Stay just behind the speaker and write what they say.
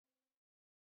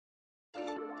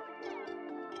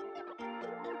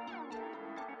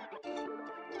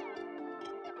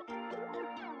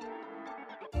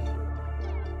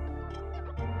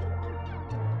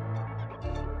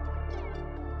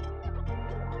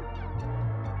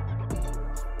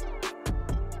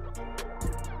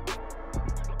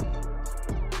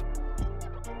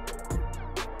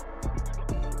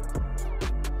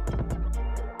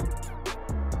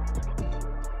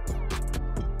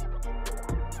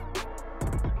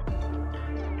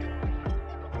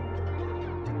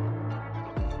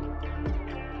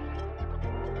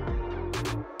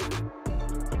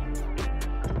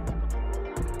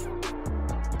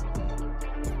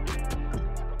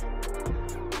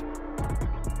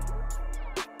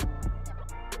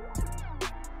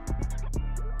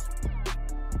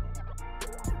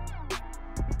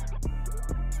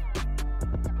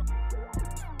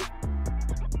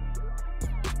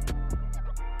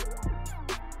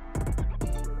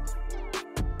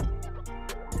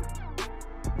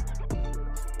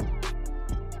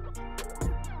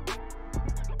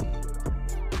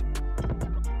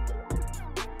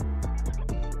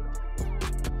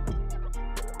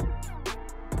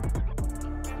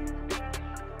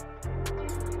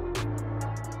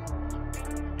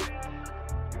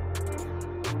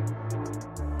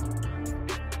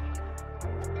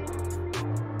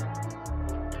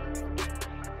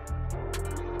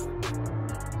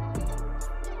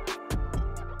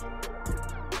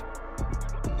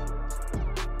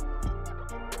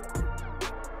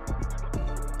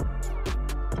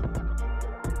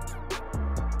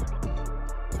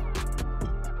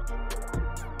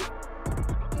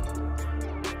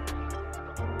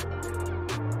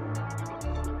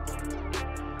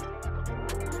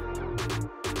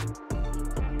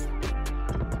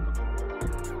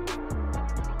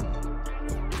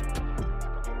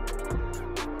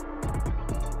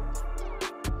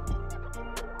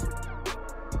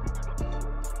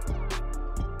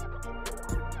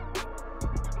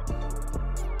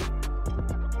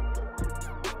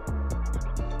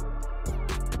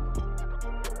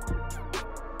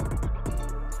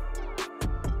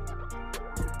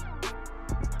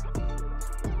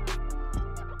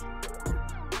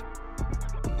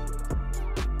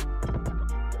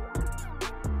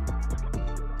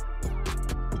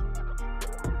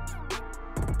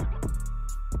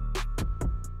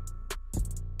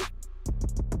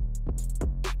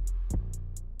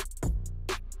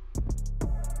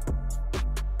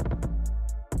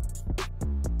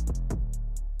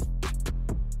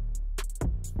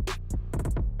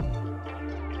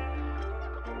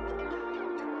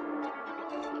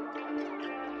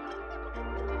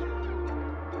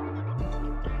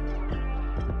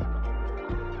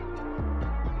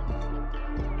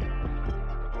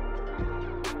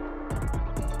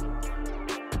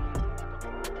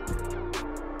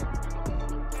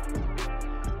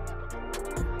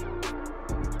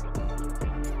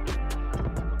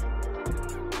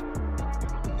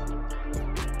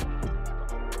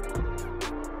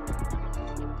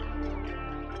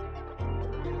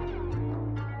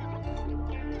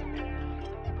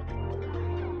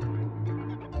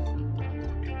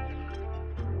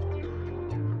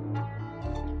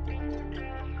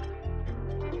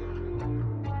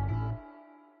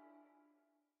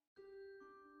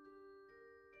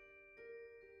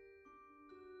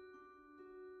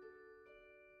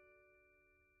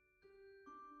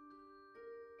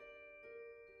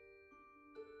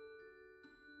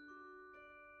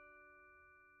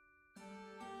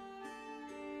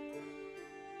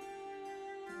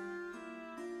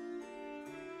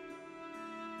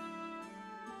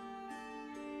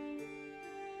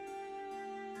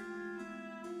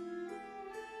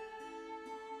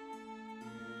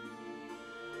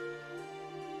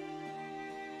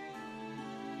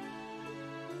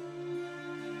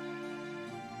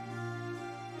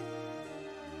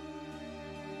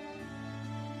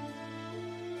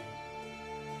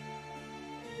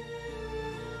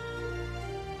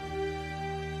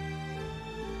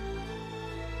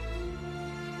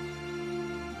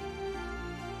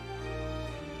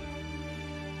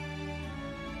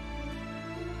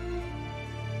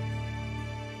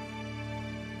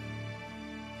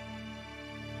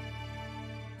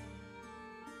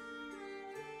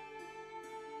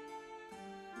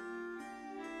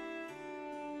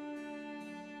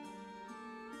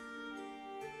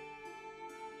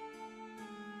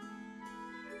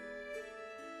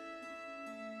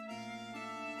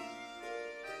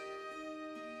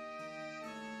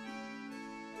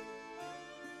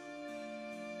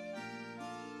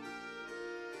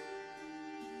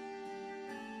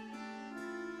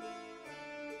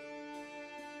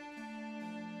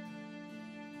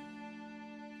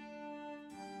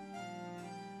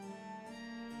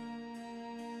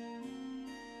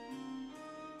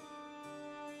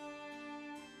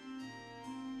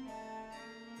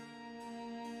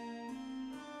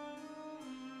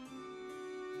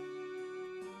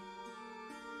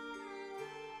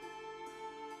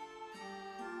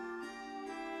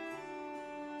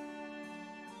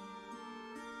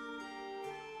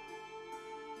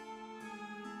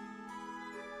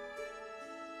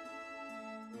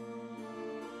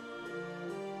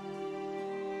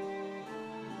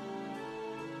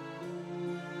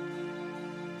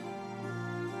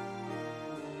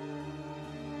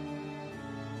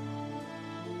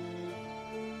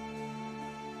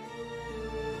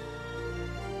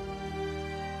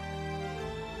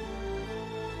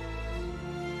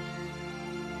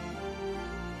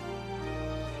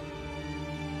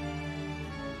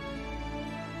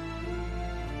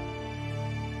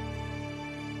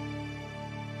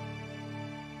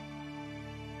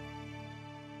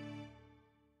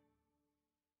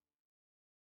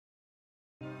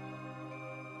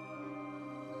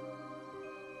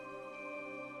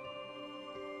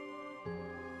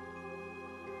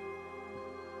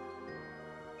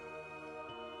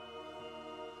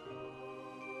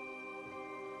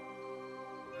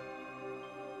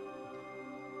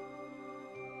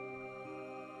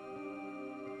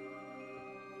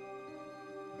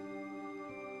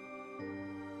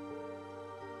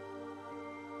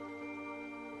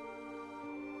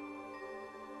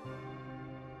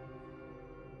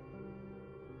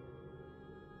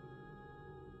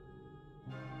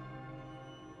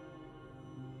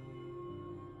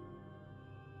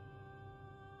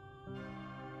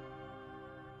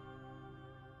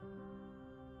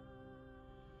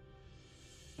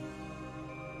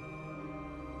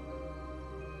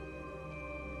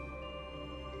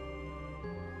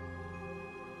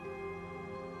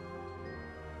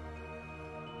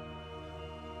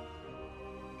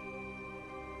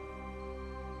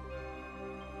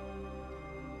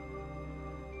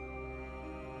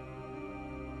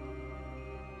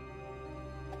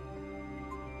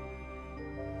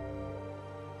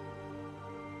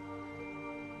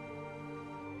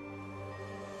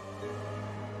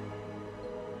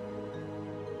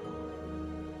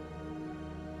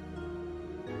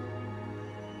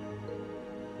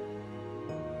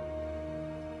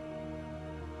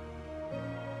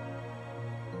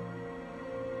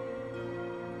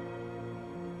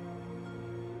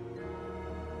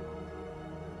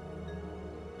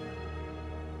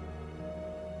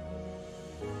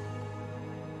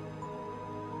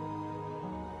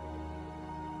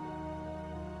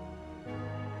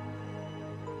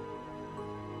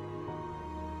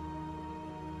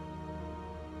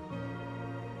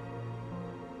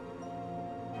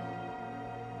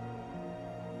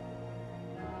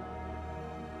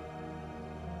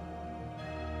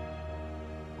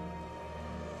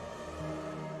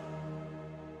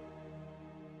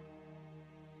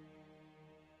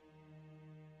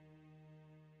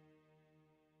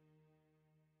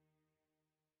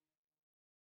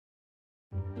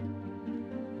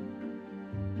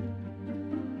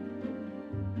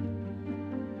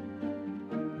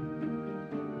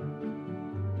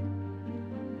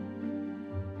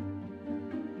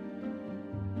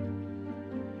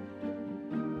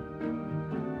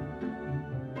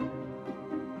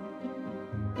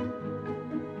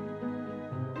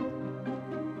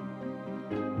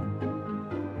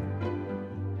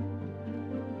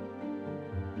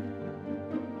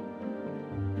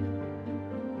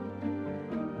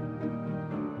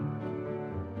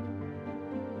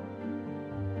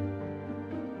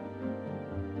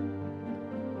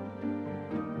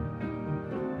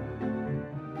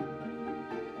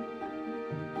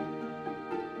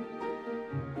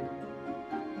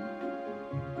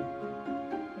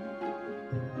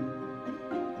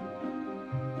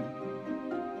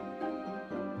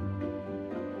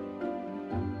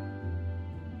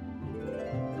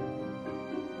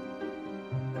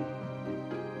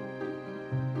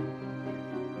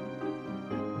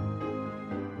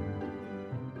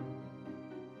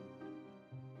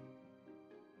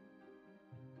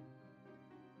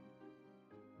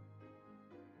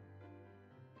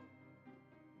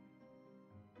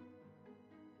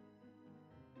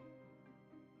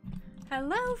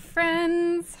Hello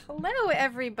friends, hello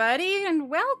everybody, and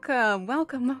welcome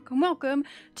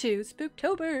to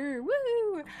Spooktober.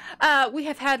 Woo! We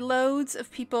have had loads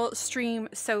of people stream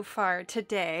so far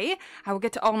today. I will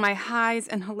get to all my highs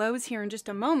and hellos here in just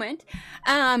a moment.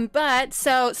 But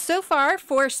so far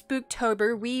for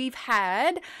Spooktober, we've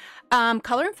had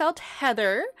Color and Felt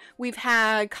Heather, we've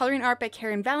had Coloring Art by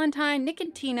Karen Valentine, Nick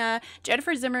and Tina,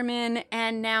 Jennifer Zimmerman,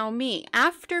 and now me.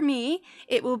 After me,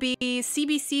 it will be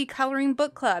CBC Coloring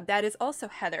Book Club. That is also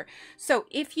Heather. So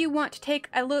if you want to take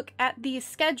a look at the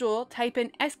schedule, type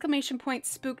in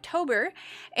 !Spooktober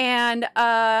and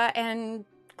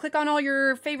click on all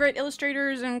your favorite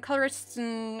illustrators and colorists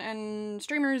and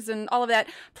streamers and all of that.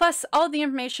 Plus, all of the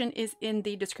information is in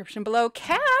the description below.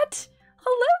 Kat!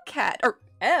 Hello, Kat! Or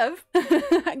Ev.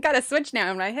 I gotta switch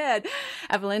now in my head.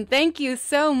 Evelyn, thank you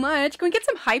so much. Can we get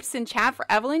some hypes in chat for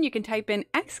Evelyn? You can type in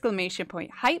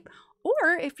 !Hype,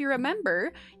 or if you're a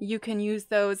member, you can use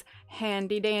those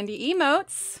handy dandy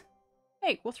emotes.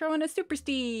 Hey, we'll throw in a Super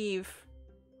Steve.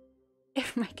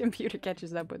 If my computer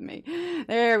catches up with me.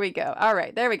 There we go. All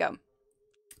right, there we go.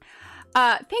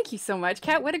 Thank you so much,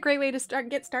 Kat. What a great way to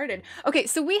get started. Okay,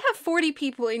 so we have 40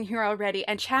 people in here already,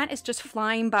 and chat is just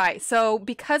flying by. So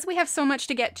because we have so much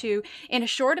to get to in a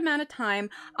short amount of time,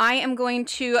 I am going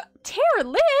to... Tara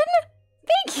Lynn!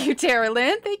 Thank you, Tara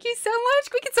Lynn. Thank you so much.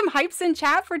 Can we get some hypes in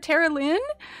chat for Tara Lynn?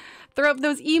 Throw up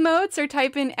those emotes or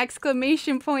type in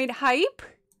 !Hype.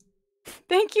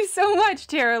 Thank you so much,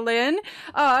 Tara Lynn.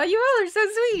 Aw, you all are so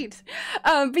sweet.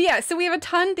 But yeah, so we have a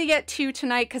ton to get to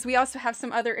tonight because we also have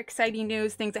some other exciting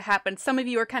news, things that happened. Some of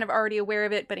you are kind of already aware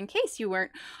of it, but in case you weren't,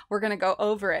 we're going to go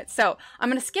over it. So I'm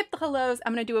going to skip the hellos.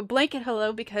 I'm going to do a blanket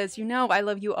hello because you know I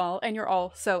love you all and you're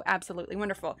all so absolutely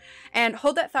wonderful. And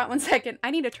hold that thought one second.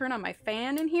 I need to turn on my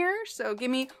fan in here, so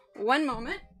give me one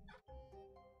moment.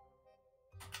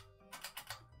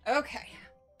 Okay.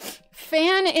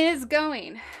 Fan is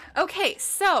going. Okay,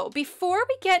 so before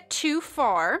we get too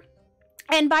far,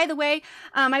 and by the way,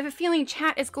 I have a feeling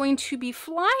chat is going to be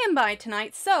flying by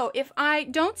tonight, so if I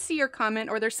don't see your comment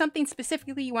or there's something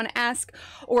specifically you want to ask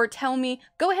or tell me,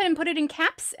 go ahead and put it in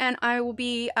caps and I will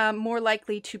be more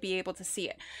likely to be able to see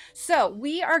it. So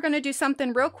we are going to do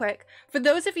something real quick. For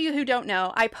those of you who don't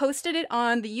know, I posted it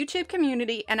on the YouTube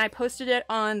community and I posted it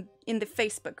in the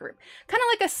Facebook group. Kind of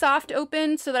like a soft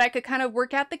open so that I could kind of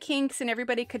work out the kinks and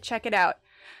everybody could check it out.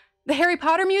 The Harry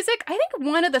Potter music, I think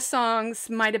one of the songs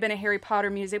might have been a Harry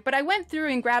Potter music, but I went through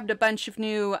and grabbed a bunch of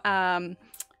new kind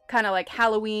of like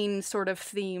Halloween sort of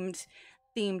themed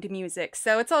music.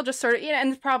 So it's all just sort of, yeah,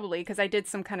 and probably because I did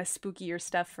some kind of spookier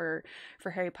stuff for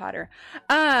Harry Potter.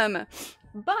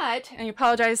 But, and I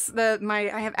apologize,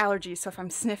 I have allergies, so if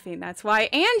I'm sniffing, that's why.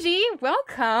 Angie,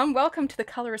 welcome to the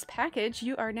Colorist Package.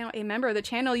 You are now a member of the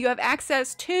channel. You have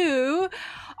access to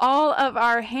all of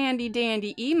our handy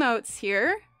dandy emotes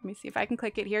here. Let me see if I can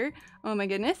click it here. Oh my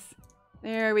goodness.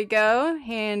 There we go.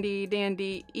 Handy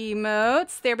dandy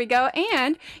emotes. There we go.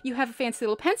 And you have a fancy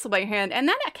little pencil by your hand. And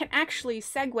that can actually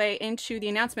segue into the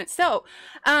announcement. So,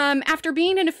 after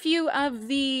being in a few of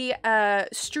the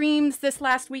streams this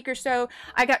last week or so,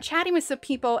 I got chatting with some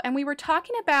people and we were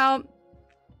talking about...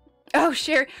 Oh,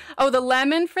 share. Oh, the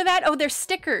lemon for that? Oh, they're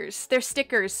stickers. They're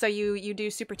stickers. So you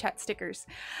do super chat stickers.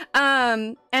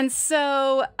 And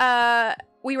so...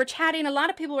 we were chatting, a lot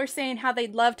of people were saying how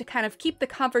they'd love to kind of keep the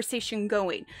conversation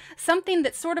going. Something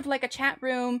that's sort of like a chat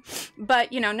room,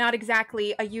 but, you know, not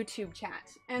exactly a YouTube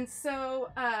chat. And so,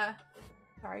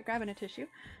 sorry, grabbing a tissue.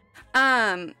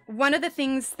 One of the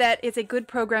things that is a good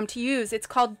program to use, it's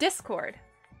called Discord.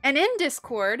 And in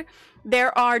Discord,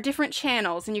 there are different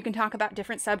channels and you can talk about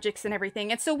different subjects and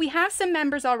everything. And so we have some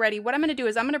members already. What I'm going to do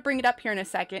is I'm going to bring it up here in a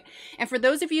second. And for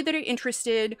those of you that are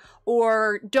interested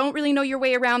or don't really know your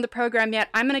way around the program yet,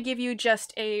 I'm going to give you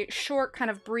just a short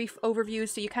kind of brief overview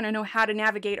so you kind of know how to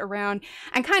navigate around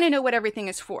and kind of know what everything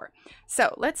is for.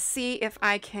 So let's see if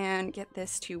I can get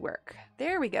this to work.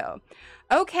 There we go.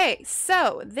 Okay,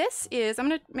 so this is, I'm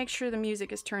going to make sure the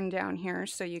music is turned down here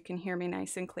so you can hear me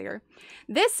nice and clear.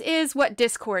 This is what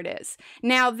Discord is.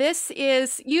 Now, this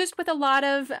is used with a lot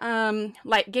of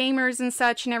like gamers and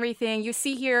such and everything. You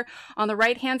see here on the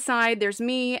right-hand side, there's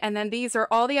me, and then these are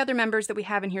all the other members that we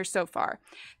have in here so far.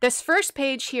 This first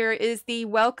page here is the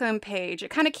welcome page. It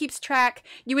kind of keeps track.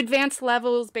 You advance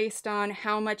levels based on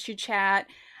how much you chat.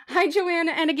 Hi,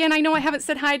 Joanna. And again, I know I haven't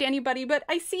said hi to anybody, but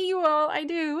I see you all. I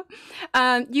do.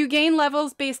 You gain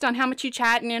levels based on how much you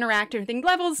chat and interact and everything.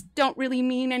 Levels don't really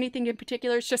mean anything in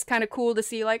particular. It's just kind of cool to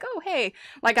see like, oh, hey,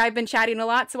 like I've been chatting a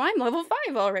lot, so I'm level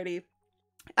 5 already.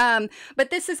 But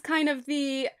this is kind of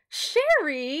the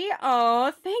Sherry.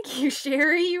 Oh, thank you,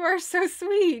 Sherry. You are so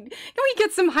sweet. Can we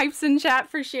get some hypes in chat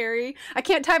for Sherry? I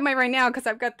can't type mine right now because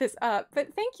I've got this up,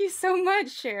 but thank you so much,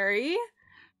 Sherry.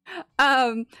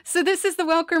 So this is the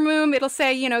welcome room. It'll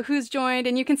say, you know, who's joined,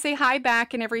 and you can say hi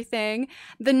back and everything.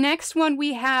 The next one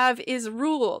we have is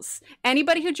rules.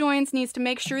 Anybody who joins needs to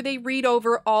make sure they read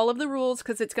over all of the rules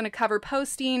because it's going to cover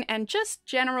posting and just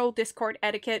general Discord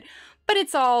etiquette. But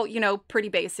it's all, you know, pretty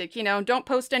basic. You know, don't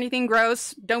post anything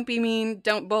gross. Don't be mean.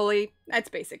 Don't bully. That's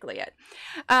basically it.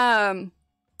 And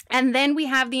then we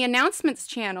have the announcements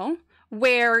channel,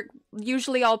 where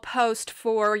usually I'll post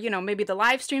for, you know, maybe the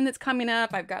live stream that's coming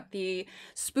up. I've got the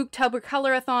Spooktober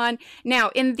Colorathon. Now,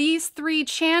 in these 3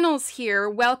 channels here,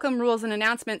 welcome, rules, and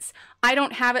announcements, I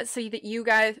don't have it so that you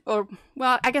guys, or,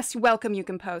 well, I guess welcome you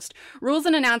can post. Rules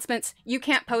and announcements, you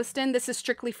can't post in. This is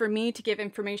strictly for me to give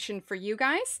information for you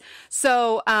guys.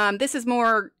 So this is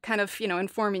more kind of, you know,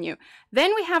 informing you.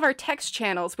 Then we have our text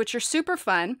channels, which are super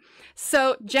fun.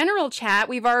 So general chat,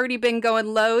 we've already been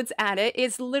going loads at it,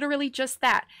 is literally just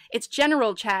that. It's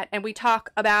general chat, and we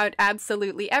talk about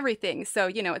absolutely everything. So,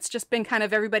 you know, it's just been kind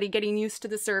of everybody getting used to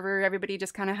the server, everybody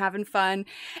just kind of having fun.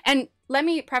 And let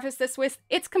me preface this with,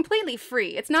 it's completely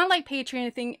free. It's not like Patreon or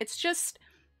anything. It's just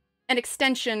an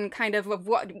extension kind of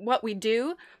what we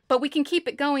do, but we can keep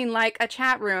it going like a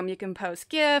chat room. You can post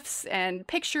GIFs and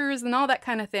pictures and all that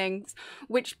kind of things,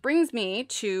 which brings me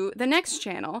to the next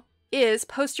channel, is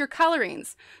post your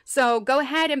colorings. So go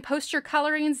ahead and post your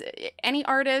colorings, any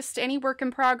artist, any work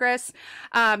in progress.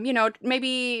 You know,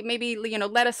 maybe, you know,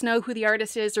 let us know who the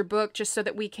artist is or book, just so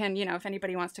that we can, you know, if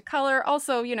anybody wants to color.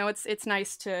 Also, you know, it's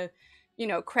nice to, you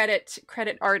know, credit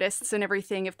artists and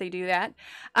everything if they do that.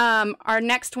 Our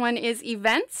next one is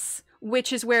events,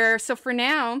 which is where, so for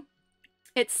now,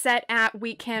 it's set at,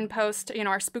 we can post, you know,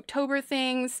 our Spooktober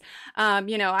things.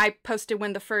 You know, I posted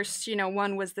when the first, you know,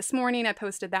 one was this morning. I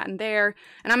posted that in there.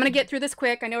 And I'm going to get through this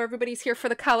quick. I know everybody's here for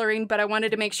the coloring, but I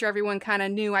wanted to make sure everyone kind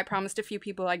of knew. I promised a few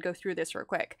people I'd go through this real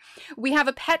quick. We have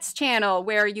a pets channel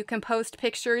where you can post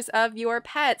pictures of your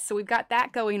pets. So we've got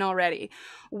that going already.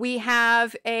 We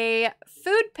have a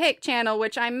food pic channel,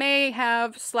 which I may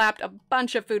have slapped a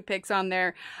bunch of food pics on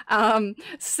there.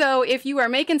 So if you are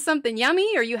making something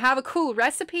yummy or you have a cool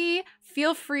recipe,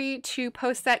 feel free to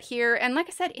post that here. And like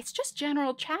I said, it's just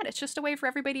general chat. It's just a way for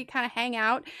everybody to kind of hang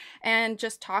out and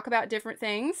just talk about different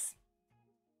things.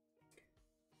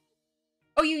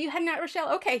 Oh, you heading out, Rochelle?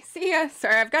 Okay, see ya.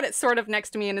 Sorry, I've got it sort of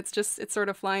next to me and it's sort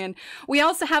of flying. We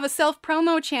also have a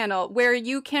self-promo channel where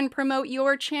you can promote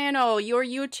your channel, your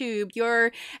YouTube,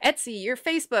 your Etsy, your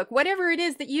Facebook, whatever it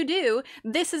is that you do,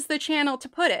 this is the channel to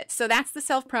put it. So that's the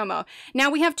self-promo.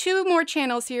 Now we have 2 more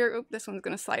channels here. Oh, this one's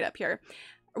going to slide up here.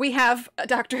 We have a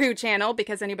Doctor Who channel,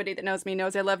 because anybody that knows me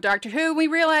knows I love Doctor Who. We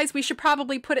realize we should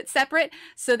probably put it separate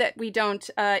so that we don't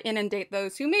inundate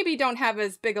those who maybe don't have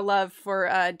as big a love for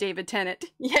David Tennant.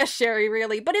 Yes, Sherry,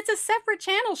 really. But it's a separate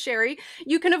channel, Sherry.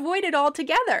 You can avoid it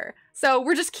altogether. So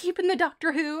we're just keeping the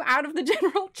Doctor Who out of the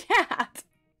general chat.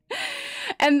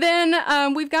 And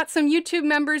then we've got some YouTube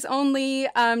members only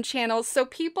channels. So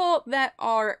people that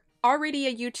are already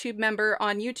a YouTube member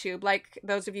on YouTube, like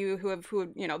those of you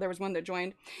who you know, there was one that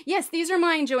joined. Yes, these are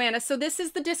mine, Joanna. So this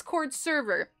is the Discord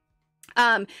server.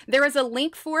 There is a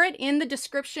link for it in the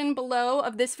description below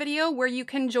of this video where you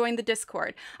can join the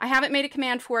Discord. I haven't made a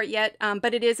command for it yet,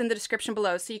 but it is in the description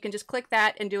below, so you can just click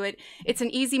that and do it. It's an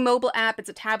easy mobile app, it's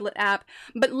a tablet app,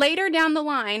 but later down the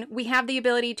line, we have the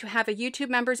ability to have a YouTube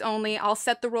members only. I'll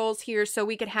set the roles here so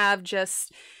we could have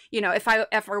just, you know, if I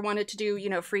ever wanted to do, you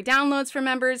know, free downloads for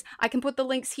members, I can put the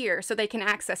links here so they can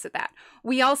access it that.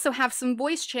 We also have some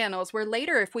voice channels where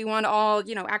later, if we want to all,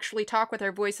 you know, actually talk with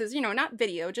our voices, you know, not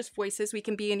video, just voices, we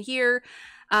can be in here.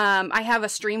 I have a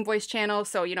stream voice channel,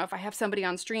 so, you know, if I have somebody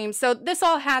on stream. So this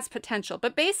all has potential,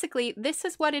 but basically this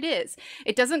is what it is.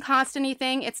 It doesn't cost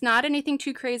anything. It's not anything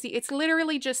too crazy. It's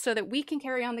literally just so that we can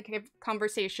carry on the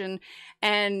conversation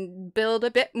and build a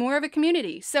bit more of a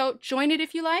community. So join it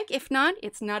if you like. If not,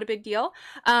 it's not a big deal.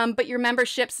 But your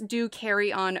memberships do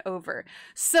carry on over.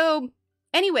 So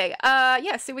anyway,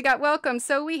 yeah, so we got welcome.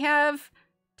 So we have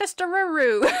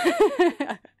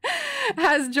Testaruru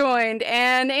has joined,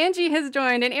 and Angie has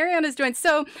joined, and Ariana has joined.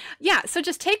 So yeah, so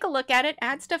just take a look at it,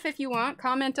 add stuff if you want,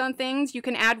 comment on things. You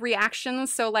can add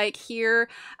reactions. So like here,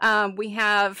 we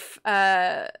have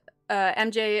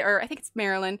MJ, or I think it's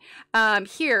Marilyn,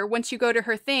 here, once you go to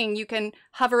her thing, you can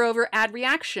hover over add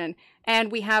reaction.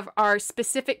 And we have our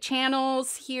specific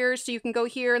channels here, so you can go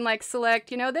here and like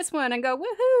select, you know, this one and go,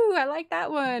 woohoo, I like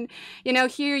that one. You know,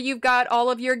 here you've got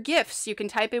all of your GIFs. You can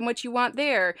type in what you want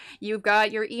there. You've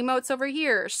got your emotes over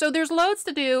here. So there's loads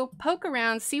to do. Poke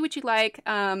around, see what you like.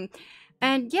 And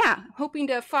yeah, hoping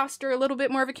to foster a little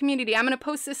bit more of a community. I'm going to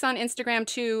post this on Instagram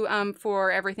too, for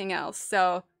everything else.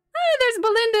 So there's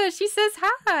Belinda. She says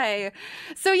hi.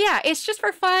 So yeah, it's just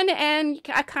for fun, and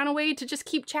I kind of wait to just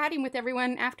keep chatting with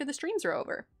everyone after the streams are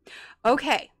over.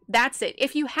 Okay, that's it.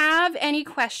 If you have any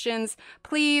questions,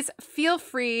 please feel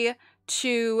free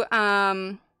to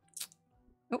oh,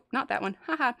 not that one.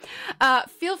 Haha.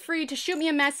 Feel free to shoot me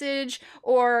a message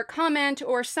or comment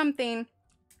or something,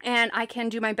 and I can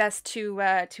do my best to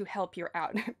help you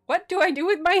out. What do I do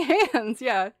with my hands?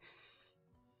 Yeah.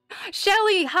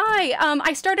 Shelly, hi.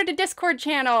 I started a Discord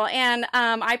channel, and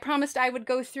I promised I would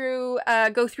go through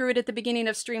it at the beginning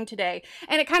of stream today,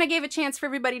 and it kind of gave a chance for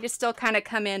everybody to still kind of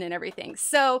come in and everything.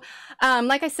 So,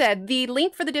 like I said, the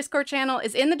link for the Discord channel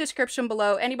is in the description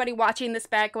below. Anybody watching this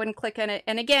back, go ahead and click on it.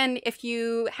 And again, if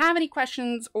you have any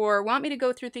questions or want me to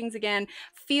go through things again,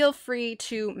 feel free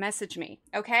to message me.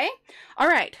 Okay? All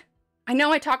right. I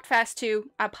know I talked fast too.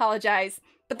 I apologize.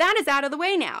 But that is out of the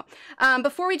way now.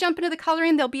 Before we jump into the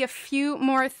coloring, there'll be a few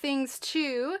more things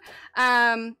too.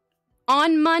 On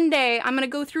Monday, I'm going to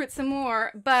go through it some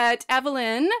more, but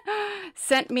Evelyn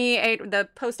sent me the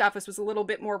post office was a little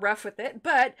bit more rough with it,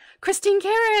 but Christine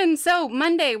Karen. So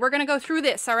Monday, we're going to go through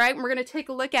this, all right? We're going to take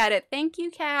a look at it. Thank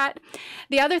you, Kat.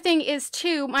 The other thing is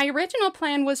too, my original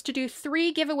plan was to do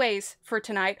 3 giveaways for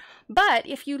tonight, but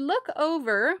if you look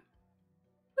over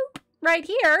right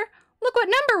here, look what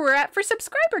number we're at for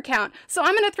subscriber count. So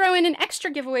I'm going to throw in an extra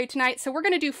giveaway tonight. So we're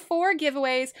going to do 4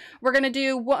 giveaways. We're going to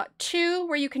do 2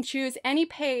 where you can choose any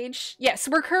page. Yes,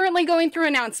 we're currently going through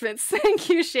announcements. Thank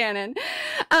you, Shannon.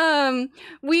 Thank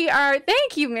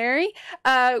you, Mary.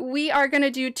 We are going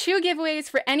to do 2 giveaways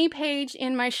for any page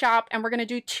in my shop, and we're going to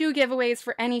do 2 giveaways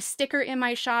for any sticker in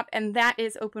my shop, and that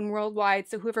is open worldwide.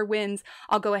 So whoever wins,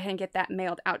 I'll go ahead and get that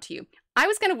mailed out to you. I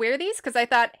was going to wear these because I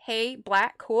thought, hey,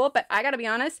 black, cool, but I got to be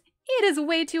honest, it is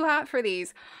way too hot for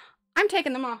these. I'm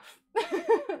taking them off.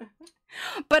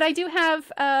 But I do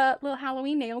have little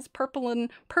Halloween nails, purple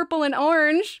and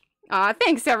orange. Aw,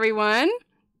 thanks everyone.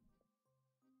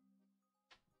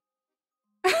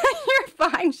 You're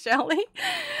fine, Shelly.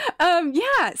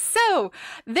 Yeah, so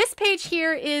this page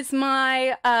here is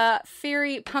my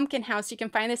fairy pumpkin house. You can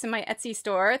find this in my Etsy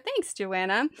store. Thanks,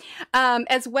 Joanna.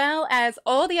 As well as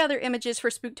all the other images for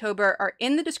Spooktober are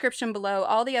in the description below.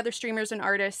 All the other streamers and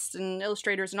artists and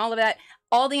illustrators and all of that.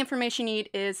 All the information you need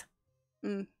is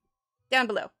down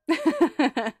below.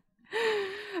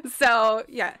 So,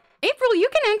 yeah. April, you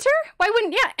can enter. Why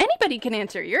wouldn't, yeah, anybody can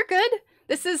enter. You're good.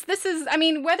 This is, I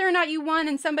mean, whether or not you won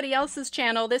in somebody else's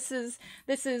channel, this is,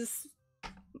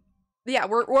 yeah,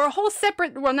 we're a whole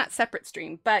separate, well, not separate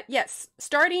stream, but yes,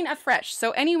 starting afresh,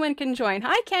 so anyone can join.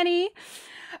 Hi, Kenny.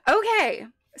 Okay,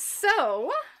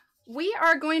 so we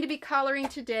are going to be coloring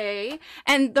today,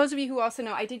 and those of you who also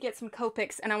know, I did get some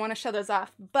Copics, and I want to show those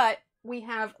off, but we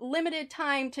have limited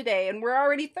time today, and we're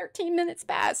already 13 minutes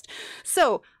past,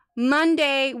 so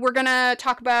Monday, we're going to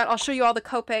talk about, I'll show you all the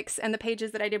Copics and the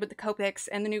pages that I did with the Copics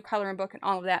and the new coloring book and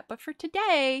all of that. But for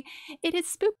today, it is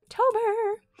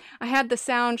Spooktober. I had the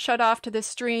sound shut off to this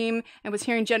stream and was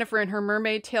hearing Jennifer in her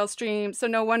mermaid tail stream. So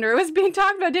no wonder it was being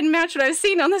talked about. It didn't match what I was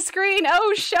seeing on the screen.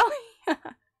 Oh, Shelly.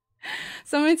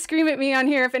 Someone scream at me on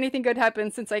here if anything good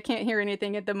happens since I can't hear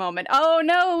anything at the moment. Oh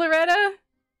no, Loretta.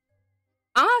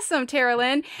 Awesome, Tara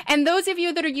Lynn. And those of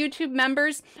you that are YouTube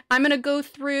members, I'm going to go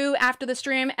through after the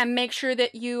stream and make sure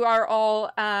that you are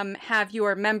all have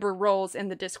your member roles in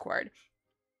the Discord,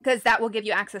 because that will give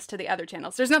you access to the other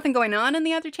channels. There's nothing going on in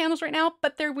the other channels right now,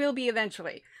 but there will be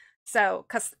eventually. So,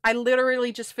 because I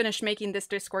literally just finished making this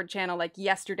Discord channel like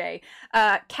yesterday.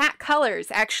 Cat Colors,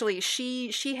 actually,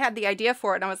 she had the idea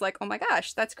for it, and I was like, oh my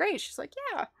gosh, that's great. She's like,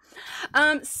 yeah.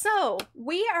 So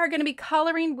we are going to be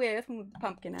coloring with, move the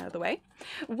pumpkin out of the way.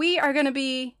 We are going to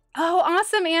be, oh,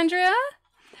 awesome, Andrea.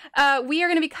 We are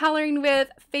going to be coloring with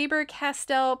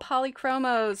Faber-Castell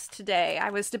Polychromos today. I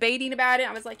was debating about it.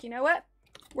 I was like, you know what?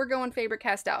 We're going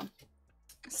Faber-Castell.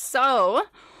 So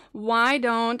why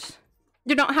don't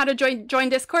you know how to join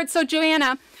Discord? So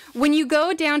Joanna, when you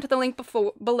go down to the link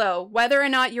below, whether or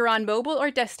not you're on mobile or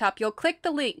desktop, you'll click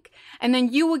the link and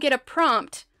then you will get a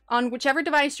prompt on whichever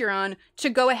device you're on to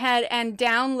go ahead and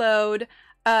download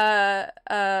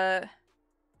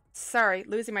sorry,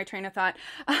 losing my train of thought,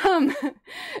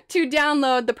 to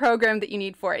download the program that you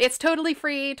need for it. It's totally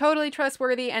free, totally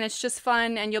trustworthy, and it's just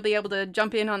fun, and you'll be able to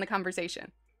jump in on the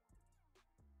conversation.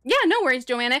 Yeah, no worries,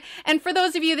 Joanna. And for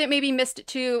those of you that maybe missed it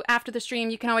too after the stream,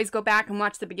 you can always go back and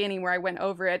watch the beginning where I went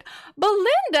over it.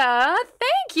 Belinda,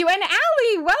 thank you. And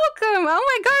Allie, welcome. Oh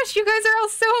my gosh, you guys are all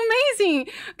so amazing.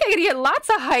 Okay, gonna get lots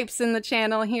of hypes in the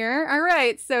channel here. All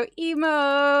right, so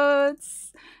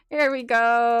emotes. Here we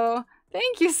go.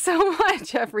 Thank you so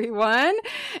much, everyone.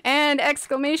 And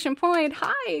exclamation point,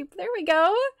 hype. There we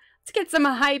go. Let's get some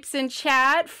hypes in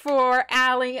chat for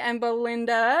Allie and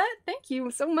Belinda. Thank you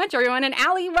so much, everyone. And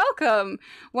Allie, welcome.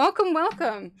 Welcome,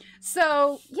 welcome.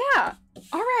 So, yeah.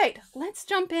 All right, let's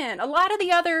jump in. A lot of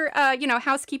the other,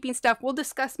 housekeeping stuff we'll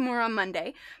discuss more on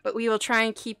Monday, but we will try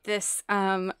and keep this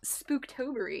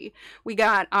spooktobery. We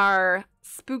got our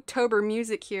Spooktober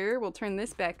music here. We'll turn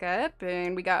this back up,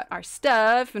 and we got our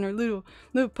stuff and our little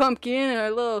pumpkin and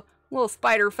our little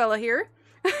spider fella here.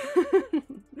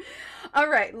 All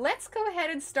right, let's go ahead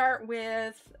and start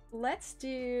with, let's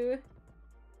do,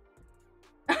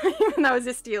 even though I was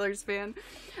a Steelers fan,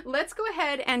 let's go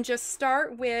ahead and just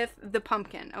start with the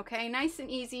pumpkin, okay? Nice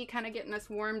and easy, kind of getting us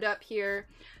warmed up here.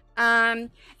 And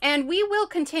we will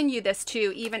continue this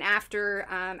too, even after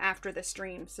the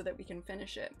stream, so that we can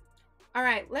finish it. All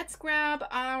right, let's grab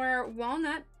our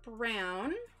walnut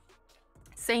brown,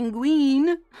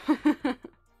 sanguine.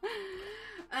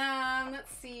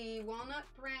 Let's see, walnut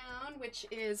brown, which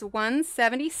is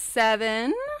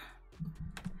 177.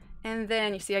 And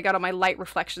then you see I got all my light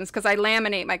reflections because I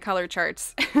laminate my color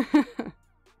charts.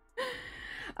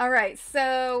 All right,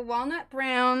 so walnut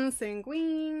brown,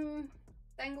 sanguine.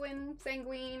 I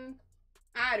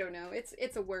don't know.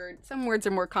 It's a word. Some words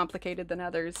are more complicated than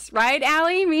others. Right,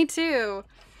 Allie? Me too.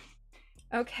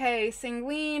 Okay,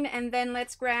 sanguine, and then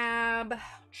let's grab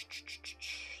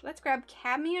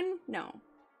cadmium? No.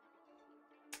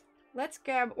 Let's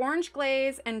grab orange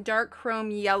glaze and dark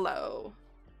chrome yellow.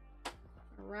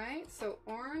 All right, so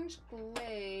orange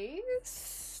glaze. Let's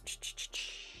see.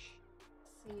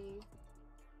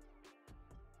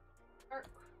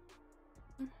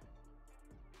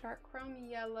 Dark chrome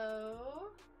yellow.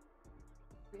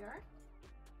 Here we are.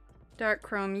 Dark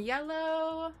chrome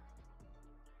yellow.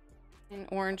 And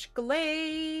orange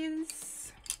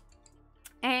glaze.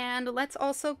 And let's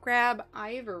also grab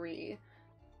ivory.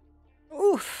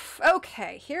 Oof.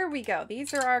 Okay, here we go.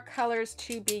 These are our colors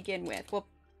to begin with. We'll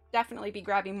definitely be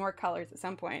grabbing more colors at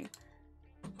some point.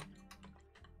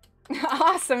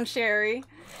 Awesome, Sherry.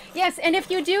 Yes, and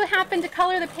if you do happen to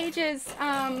color the pages,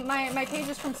 my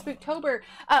pages from Spooktober,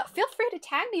 feel free to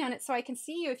tag me on it so I can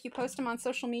see you if you post them on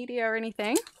social media or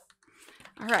anything.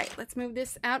 All right, let's move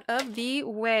this out of the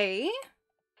way.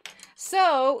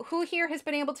 So, who here has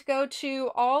been able to go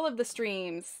to all of the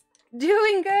streams?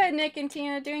 Doing good, Nick and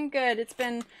Tina, doing good. It's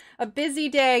been a busy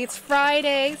day. It's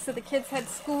Friday, so the kids had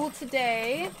school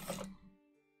today.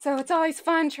 So it's always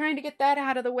fun trying to get that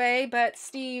out of the way, but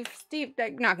Steve,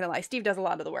 not gonna lie, Steve does a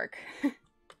lot of the work.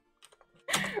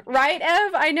 Right,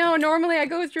 Ev? I know, normally I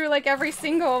go through like every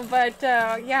single, but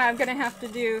yeah, I'm gonna have to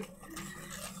do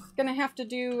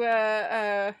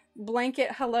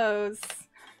blanket hellos.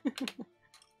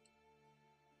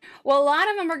 Well, a lot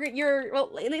of them are,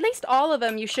 well, at least all of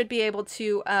them, you should be able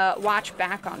to watch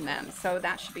back on them, so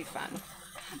that should be fun.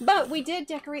 But we did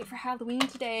decorate for Halloween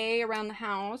today around the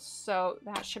house, so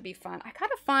that should be fun. I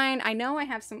gotta find, I know I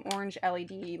have some orange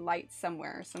LED lights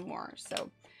somewhere, some more,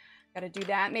 so gotta do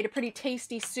that. Made a pretty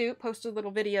tasty soup, posted a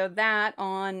little video of that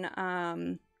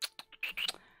on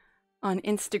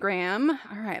Instagram.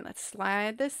 All right, let's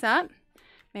slide this up,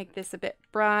 make this a bit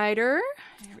brighter.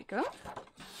 There we go.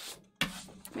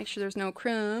 Make sure there's no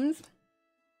crumbs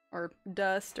or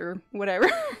dust or whatever.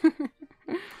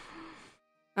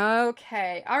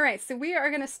 Okay, all right, so we are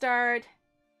gonna start.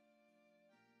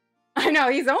 I know,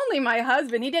 he's only my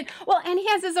husband. He did, well, and he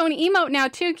has his own emote now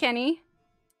too, Kenny.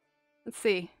 Let's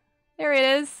see, there it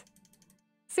is.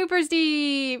 Super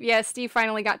Steve. Yeah, Steve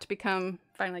finally got to become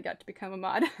a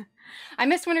mod. I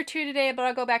missed one or two today, but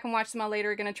I'll go back and watch them all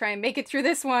later. Gonna try and make it through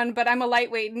this one, but I'm a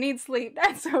lightweight, need sleep.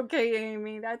 That's okay,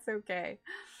 Amy, that's okay.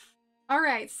 All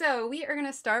right, so we are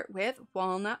gonna start with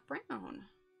walnut brown.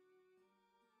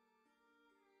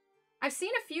 I've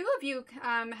seen a few of you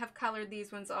have colored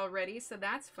these ones already, so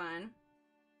that's fun.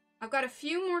 I've got a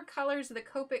few more colors of the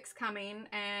Copics coming,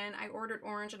 and I ordered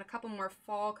orange and a couple more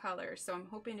fall colors, so I'm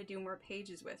hoping to do more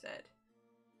pages with it.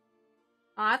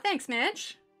 Aw, thanks,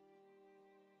 Mitch.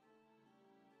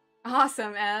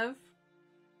 Awesome, Ev.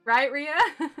 Right, Rhea?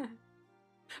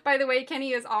 By the way,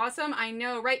 Kenny is awesome. I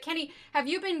know, right? Kenny, have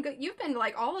you been, you've been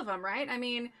like all of them, right? I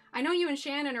mean, I know you and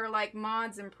Shannon are like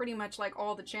mods in pretty much like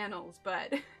all the channels,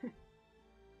 but...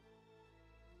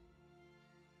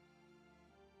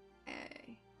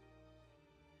 Okay.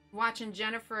 Watching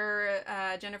Jennifer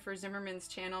Zimmerman's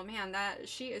channel, man, that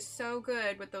she is so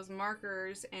good with those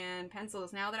markers and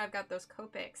pencils. Now that I've got those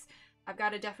Copics, I've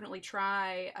got to definitely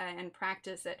try and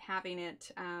practice at having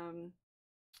it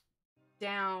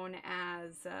down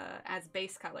as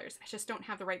base colors. I just don't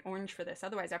have the right orange for this.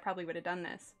 Otherwise, I probably would have done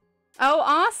this. Oh,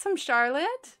 awesome,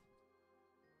 Charlotte.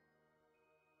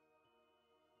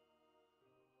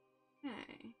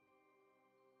 Okay.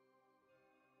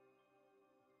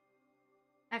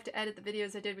 I have to edit the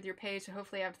videos I did with your page, so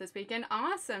hopefully after this weekend.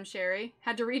 Awesome, Sherry.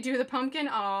 Had to redo the pumpkin?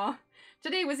 Aw.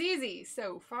 Today was easy,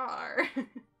 so far.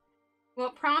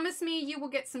 Well, promise me you will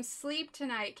get some sleep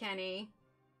tonight, Kenny.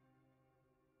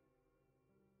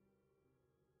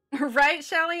 Right,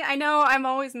 Shelly? I know I'm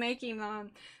always making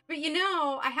them. But you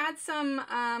know, I had some,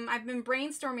 I've been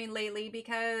brainstorming lately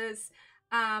because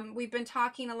we've been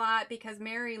talking a lot because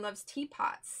Mary loves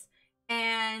teapots.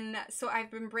 And so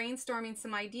I've been brainstorming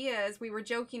some ideas. We were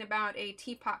joking about a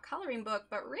teapot coloring book,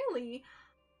 but really,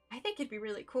 I think it'd be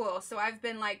really cool. So I've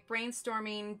been like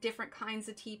brainstorming different kinds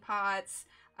of teapots,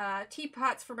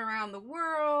 teapots from around the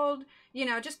world, you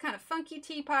know, just kind of funky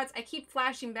teapots. I keep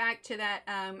flashing back to that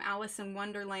Alice in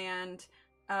Wonderland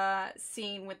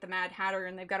scene with the Mad Hatter,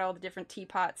 and they've got all the different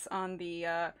teapots on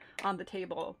the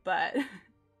table. But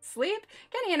sleep?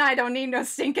 Kenny and I don't need no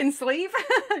stinking sleep.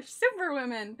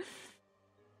 Superwomen.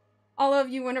 All of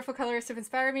you wonderful colorists have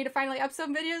inspired me to finally up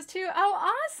some videos too.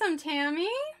 Oh, awesome,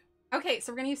 Tammy. Okay,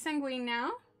 so we're gonna use sanguine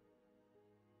now.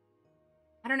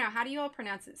 I don't know, how do you all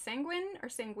pronounce it? Sanguine or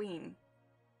sanguine?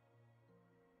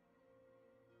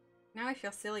 Now I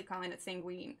feel silly calling it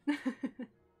sanguine.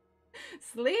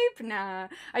 Sleep? Nah.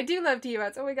 I do love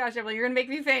teapots. Oh my gosh, Evelyn, you're gonna make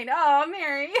me faint. Oh,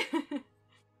 Mary.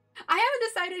 I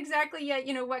haven't decided exactly yet,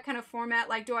 you know, what kind of format.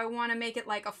 Like, do I want to make it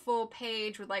like a full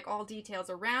page with like all details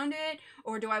around it?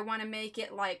 Or do I want to make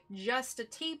it like just a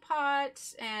teapot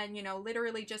and, you know,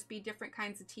 literally just be different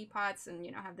kinds of teapots and,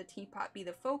 you know, have the teapot be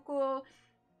the focal?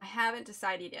 I haven't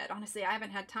decided yet. Honestly, I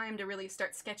haven't had time to really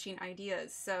start sketching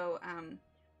ideas. So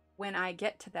when I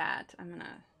get to that, I'm going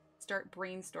to start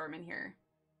brainstorming here.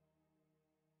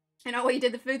 And oh, we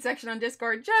did the food section on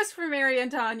Discord just for Mary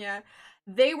and Tanya.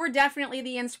 They were definitely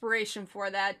the inspiration for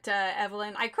that,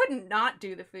 Evelyn. I couldn't not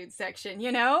do the food section,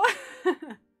 you know?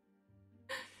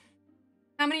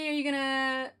 How many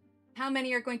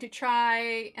are going to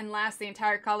try and last the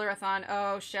entire colorathon?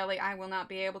 Oh, Shelly, I will not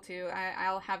be able to.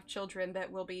 I'll have children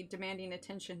that will be demanding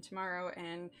attention tomorrow,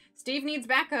 and Steve needs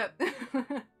backup.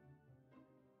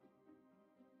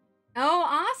 Oh,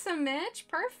 awesome, Mitch.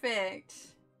 Perfect.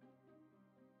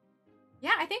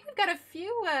 Yeah, I think we've got a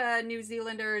few New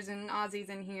Zealanders and Aussies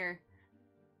in here.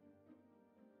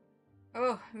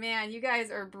 Oh, man, you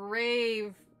guys are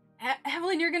brave.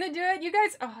 Evelyn, you're gonna do it? You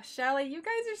guys, oh, Shelly, you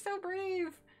guys are so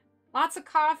brave. Lots of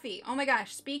coffee. Oh my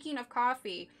gosh, speaking of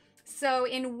coffee. So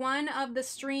in one of the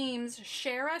streams,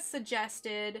 Shara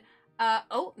suggested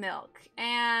oat milk.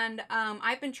 And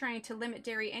I've been trying to limit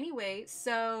dairy anyway,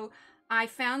 so I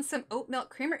found some oat milk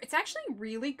creamer. It's actually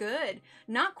really good.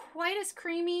 Not quite as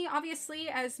creamy, obviously,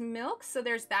 as milk, so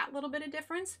there's that little bit of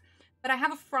difference. But I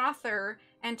have a frother,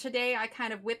 and today I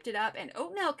kind of whipped it up, and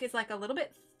oat milk is like a little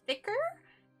bit thicker,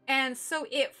 and so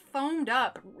it foamed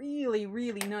up really,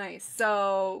 really nice.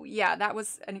 So yeah, that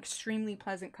was an extremely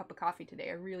pleasant cup of coffee today.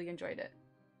 I really enjoyed it.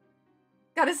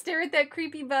 Gotta stare at that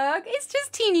creepy bug. It's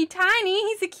just teeny tiny.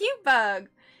 He's a cute bug.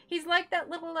 He's like that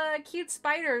little cute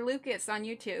spider, Lucas, on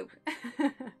YouTube.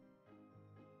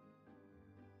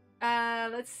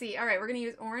 Let's see. All right, we're gonna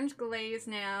use orange glaze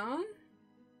now.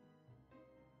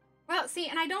 Well, see,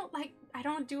 and I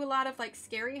don't do a lot of like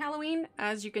scary Halloween.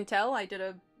 As you can tell, I did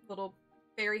a little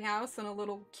fairy house and a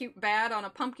little cute bat on a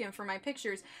pumpkin for my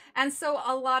pictures. And so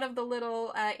a lot of the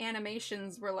little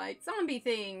animations were like zombie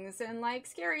things and like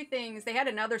scary things. They had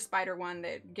another spider one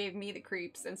that gave me the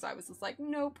creeps, and so I was just like,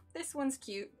 nope, this one's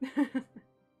cute.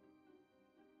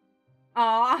 Oh,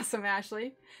 awesome,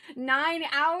 Ashley. 9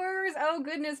 hours? Oh,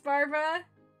 goodness, Barbara.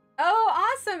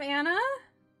 Oh, awesome, Anna.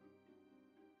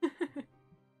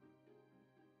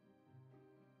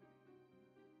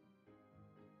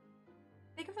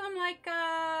 Think of them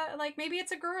like maybe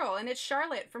it's a girl and it's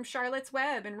Charlotte from Charlotte's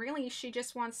Web, and really she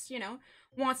just wants, you know,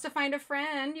 wants to find a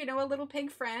friend, you know, a little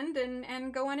pig friend,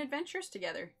 and go on adventures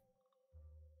together.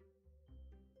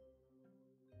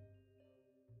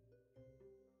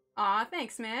 Aw,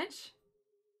 thanks, Mitch.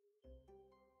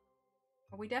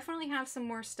 We definitely have some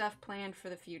more stuff planned for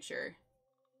the future.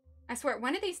 I swear,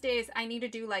 one of these days I need to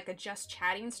do like a just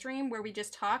chatting stream where we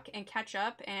just talk and catch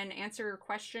up and answer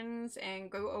questions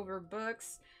and go over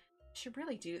books. I should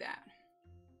really do that.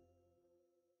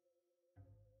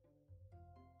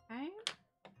 Okay.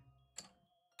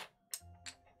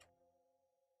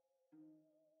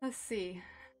 Let's see.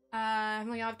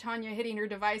 We have Tanya hitting her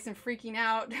device and freaking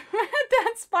out.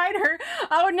 That spider.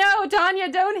 Oh no,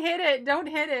 Tanya, don't hit it. Don't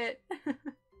hit it.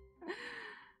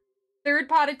 Third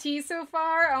pot of tea so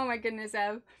far. Oh my goodness,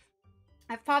 Ev.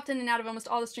 I've popped in and out of almost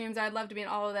all the streams. I'd love to be in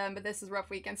all of them, but this is a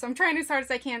rough weekend. So I'm trying as hard as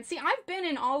I can. See, I've been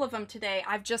in all of them today.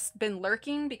 I've just been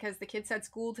lurking because the kids had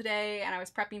school today and I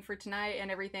was prepping for tonight and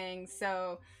everything.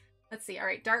 So let's see. All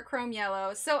right, dark chrome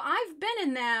yellow. So I've been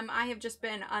in them. I have just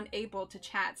been unable to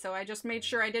chat. So I just made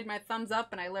sure I did my thumbs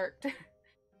up and I lurked.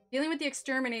 Dealing with the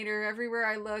exterminator everywhere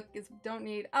I look is don't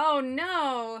need. Oh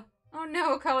no. Oh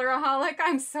no, Coloraholic.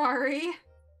 I'm sorry.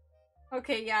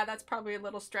 Okay, yeah, that's probably a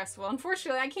little stressful.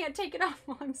 Unfortunately, I can't take it off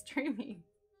while I'm streaming.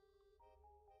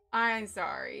 I'm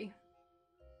sorry.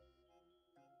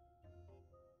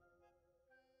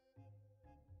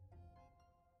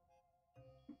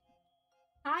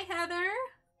 Hi, Heather.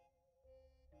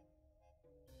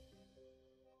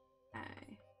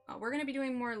 Okay. Oh, we're gonna be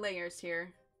doing more layers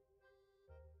here.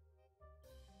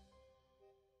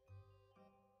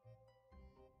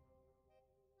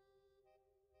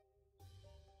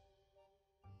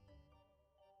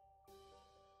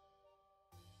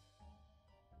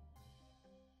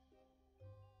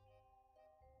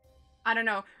 I don't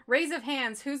know. Raise of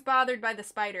hands. Who's bothered by the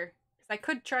spider? Because I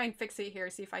could try and fix it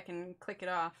here, see if I can click it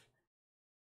off.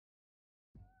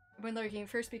 I've been lurking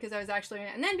first because I was actually,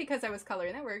 and then because I was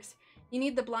coloring. That works. You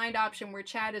need the blind option where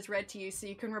chat is read to you so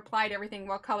you can reply to everything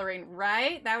while coloring,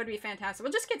 right? That would be fantastic.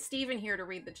 We'll just get Steve in here to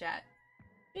read the chat.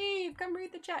 Steve, come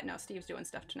read the chat. No, Steve's doing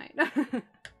stuff tonight.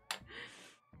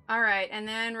 All right, and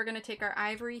then we're going to take our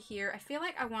ivory here. I feel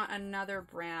like I want another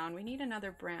brown. We need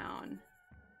another brown.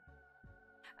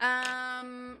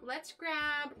 Let's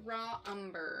grab raw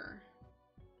umber.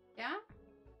 Yeah?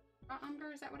 Raw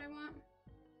umber, is that what I want?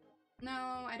 No,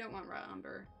 I don't want raw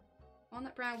umber.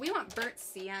 Walnut brown. We want burnt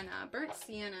sienna. Burnt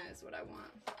sienna is what I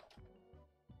want.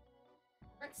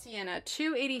 Burnt sienna,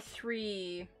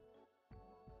 283.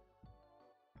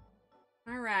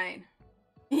 All right.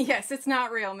 Yes, it's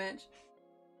not real, Mitch.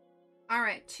 All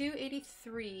right,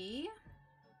 283.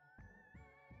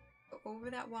 Go over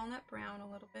that walnut brown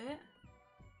a little bit.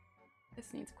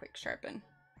 This needs a quick sharpen.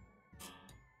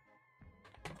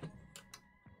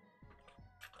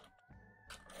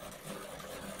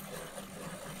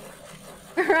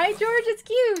 Right, George? It's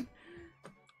cute.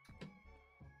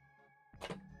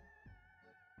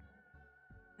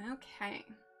 Okay.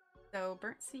 So,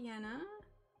 burnt sienna.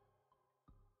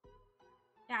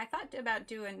 Yeah, I thought about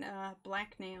doing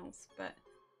black nails, but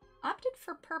opted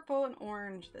for purple and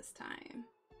orange this time.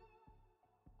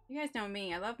 You guys know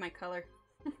me. I love my color.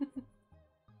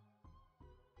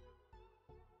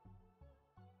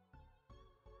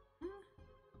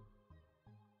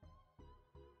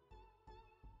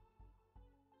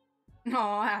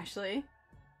 Oh, Ashley.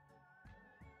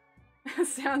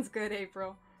 Sounds good,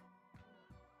 April.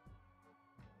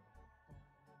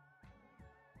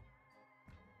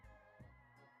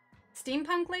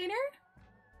 Steampunk later?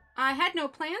 I had no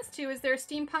plans to. Is there a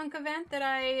steampunk event that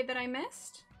I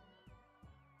missed?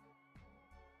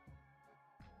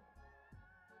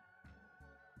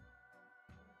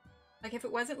 Like, if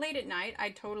it wasn't late at night,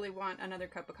 I'd totally want another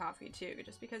cup of coffee, too,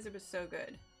 just because it was so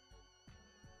good.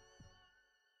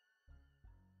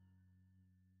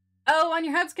 Oh, on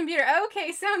your hub's computer.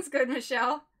 Okay, sounds good,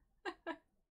 Michelle.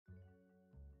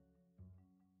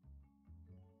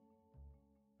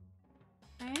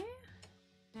 Okay.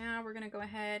 Now we're going to go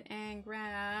ahead and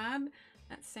grab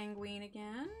that sanguine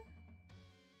again.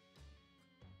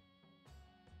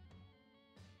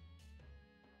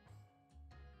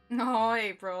 Oh,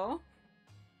 April.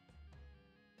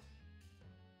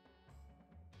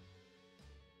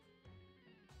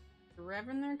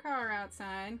 Revving their car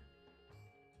outside.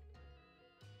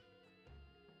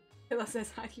 Pillow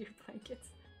says hi to your blankets.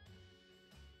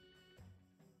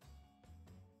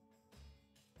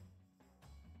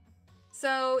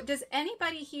 So, does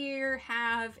anybody here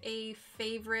have a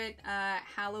favorite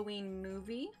Halloween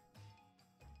movie?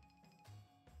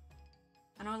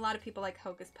 I know a lot of people like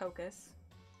Hocus Pocus.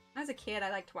 When I was a kid, I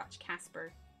liked to watch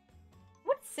Casper. I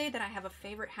wouldn't say that I have a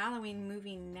favorite Halloween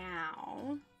movie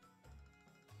now.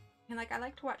 And like, I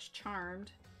like to watch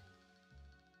Charmed.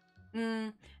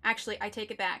 Actually, I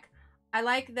take it back. I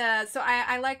like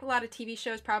I like a lot of TV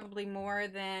shows probably more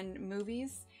than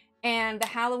movies. And the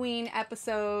Halloween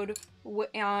episode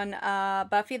on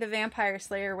Buffy the Vampire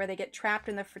Slayer where they get trapped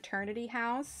in the fraternity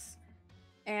house.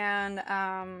 And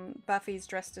Buffy's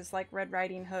dressed as like Red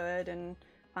Riding Hood and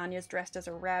Anya's dressed as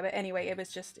a rabbit. Anyway,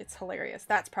 it's hilarious.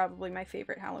 That's probably my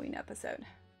favorite Halloween episode.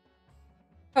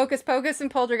 Hocus Pocus and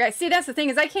Poltergeist. See, that's the thing,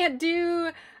 is I can't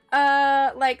do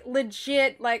like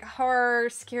legit like horror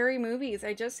scary movies.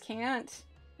 I just can't.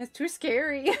 It's too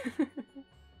scary.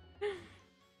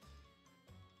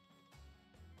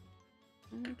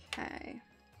 Okay.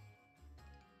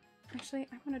 Actually,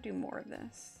 I want to do more of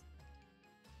this.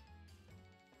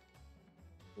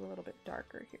 A little bit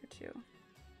darker here too.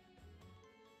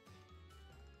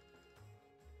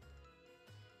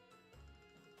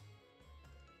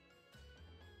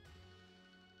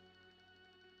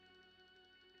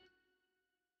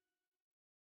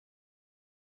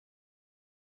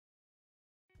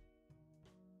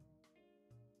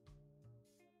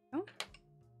 Oh.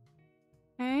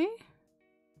 Okay.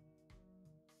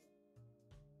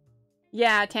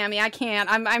 Yeah, Tammy, I can't.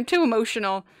 I'm too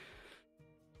emotional.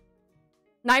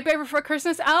 Nightmare Before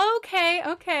Christmas? Oh, okay,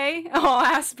 okay. Oh,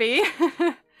 Aspie.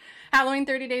 Halloween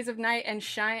 30 Days of Night and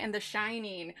The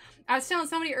Shining. I was telling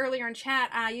somebody earlier in chat,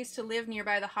 I used to live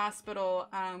nearby the hospital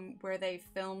where they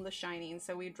filmed The Shining,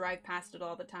 so we drive past it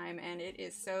all the time, and it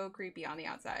is so creepy on the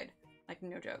outside. Like,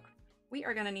 no joke. We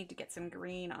are gonna need to get some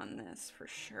green on this for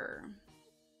sure.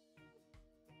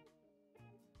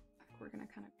 We're gonna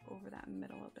kind of go over that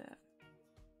middle a bit.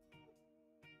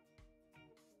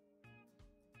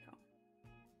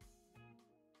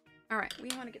 All right, we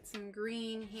want to get some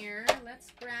green here.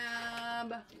 Let's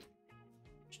grab...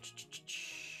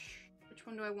 Which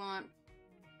one do I want?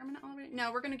 Permanent olive?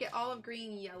 No, we're going to get olive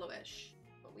green yellowish.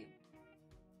 But we...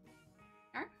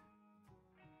 All right.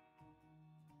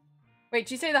 Wait,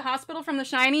 did you say the hospital from The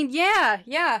Shining? Yeah,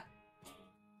 yeah.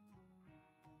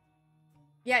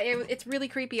 Yeah, it's really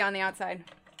creepy on the outside.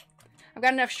 I've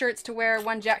got enough shirts to wear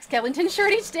one Jack Skellington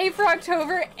shirt each day for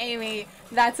October. Amy,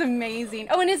 that's amazing.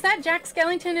 Oh, and is that Jack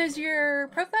Skellington as your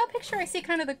profile picture? I see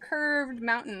kind of the curved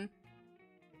mountain.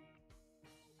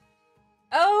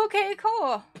 Oh, okay,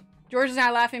 cool. George is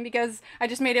now laughing because I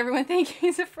just made everyone think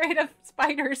he's afraid of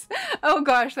spiders. Oh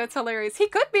gosh, that's hilarious. He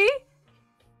could be.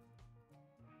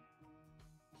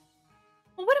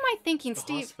 Well, what am I thinking,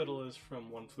 Steve? The hospital is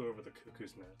from One Flew Over the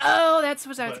Cuckoo's Nest. Oh, that's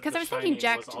what I was... Because I was thinking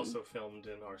Jack was also filmed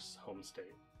in our home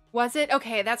state. Was it?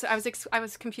 Okay, that's what I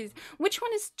was confused. Which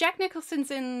one is Jack Nicholson's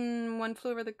in One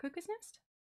Flew Over the Cuckoo's Nest?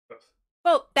 Both.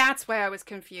 Well, that's why I was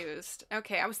confused.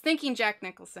 Okay, I was thinking Jack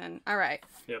Nicholson. All right.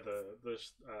 Yeah,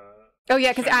 oh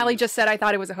yeah, because Allie just said I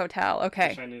thought it was a hotel. Okay.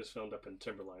 The Shining is filmed up in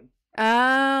Timberline.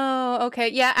 Oh, okay.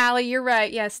 Yeah, Allie, you're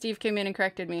right. Yeah, Steve came in and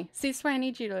corrected me. See, that's why I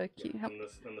need you to help.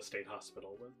 And the state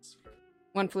hospital was for...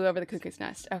 One Flew Over the Cuckoo's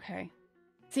Nest. Okay.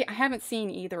 See, I haven't seen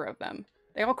either of them.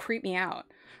 They all creep me out.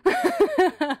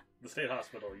 The state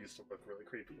hospital used to look really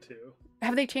creepy too.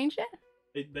 Have they changed it?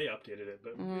 They updated it,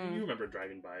 but you remember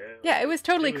driving by it. Yeah, it was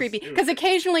totally creepy. Because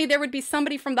occasionally there would be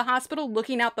somebody from the hospital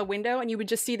looking out the window and you would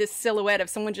just see this silhouette of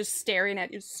someone just staring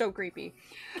at you. It's so creepy.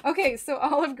 Okay, so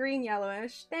olive green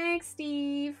yellowish. Thanks,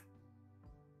 Steve.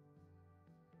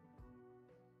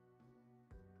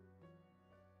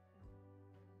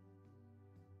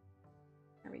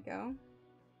 There we go.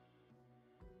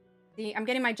 See, I'm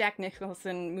getting my Jack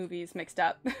Nicholson movies mixed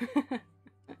up.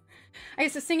 I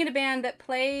used to sing in a band that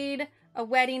played a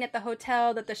wedding at the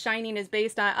hotel that The Shining is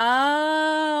based on.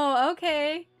 Oh,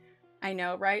 okay. I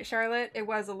know, right, Charlotte? It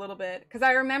was a little bit. Because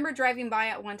I remember driving by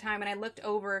at one time and I looked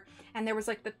over and there was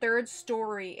like the third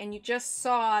story and you just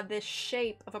saw this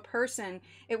shape of a person.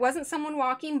 It wasn't someone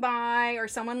walking by or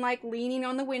someone like leaning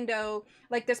on the window.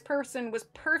 Like this person was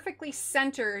perfectly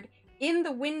centered in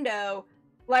the window.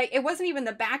 Like, it wasn't even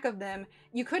the back of them.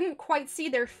 You couldn't quite see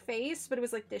their face, but it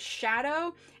was like this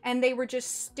shadow, and they were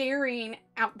just staring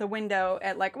out the window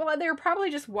at like, well, they were probably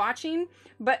just watching,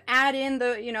 but add in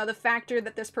the, you know, the factor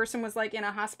that this person was like in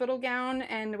a hospital gown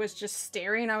and was just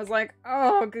staring. I was like,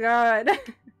 oh God.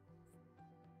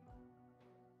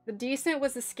 The Descent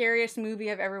was the scariest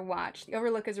movie I've ever watched. The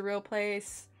Overlook is a real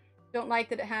place. Don't like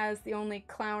that it has the only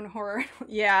clown horror.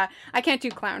 Yeah, I can't do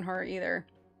clown horror either.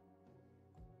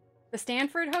 The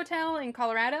Stanford Hotel in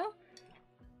Colorado? Or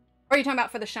are you talking about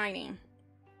for The Shining?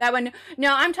 That one?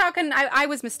 No, I'm talking... I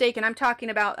was mistaken. I'm talking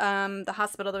about the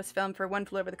hospital that was filmed for One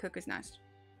Flew Over the Cuckoo's Nest.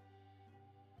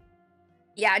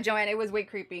 Yeah, Joanne, it was way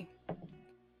creepy.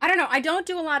 I don't know. I don't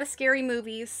do a lot of scary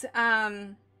movies.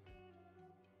 When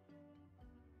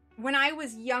I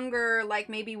was younger, like,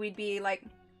 maybe we'd be, like,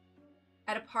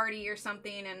 at a party or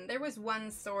something, and there was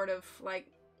one sort of, like,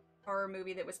 horror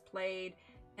movie that was played...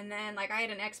 And then, like, I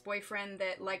had an ex-boyfriend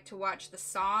that liked to watch the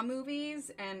Saw movies,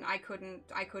 and I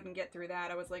couldn't get through that.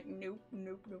 I was like, nope,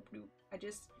 nope, nope, nope.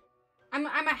 I'm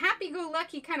a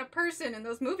happy-go-lucky kind of person, and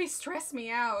those movies stress me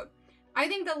out. I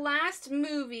think the last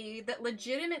movie that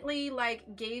legitimately,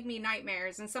 like, gave me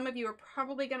nightmares, and some of you are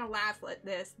probably gonna laugh at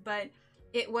this, but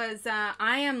it was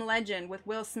I Am Legend with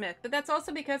Will Smith. But that's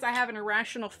also because I have an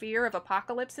irrational fear of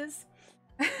apocalypses.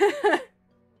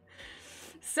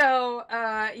 So,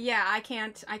 yeah, I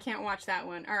can't watch that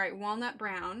one. All right, Walnut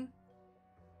Brown.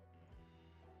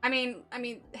 I mean,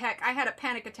 heck, I had a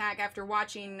panic attack after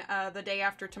watching The Day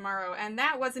After Tomorrow, and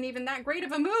that wasn't even that great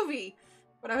of a movie.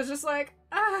 But I was just like,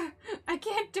 I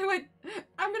can't do it.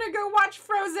 I'm gonna go watch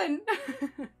Frozen.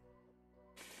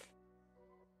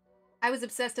 I was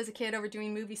obsessed as a kid over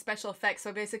doing movie special effects,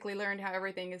 so I basically learned how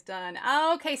everything is done.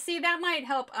 Okay, see, that might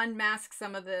help unmask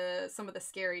some of the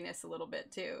scariness a little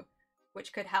bit too,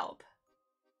 which could help.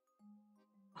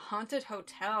 Haunted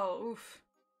hotel. Oof.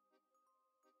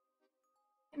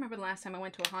 I can't remember the last time I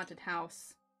went to a haunted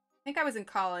house. I think I was in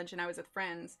college and I was with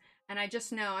friends, and I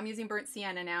just know I'm using burnt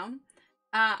sienna now.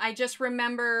 I just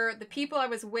remember the people I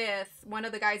was with. One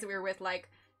of the guys that we were with, like,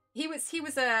 he was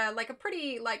a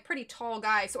pretty tall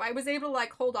guy, so I was able to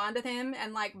like hold on to him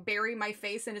and like bury my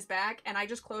face in his back, and I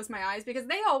just closed my eyes because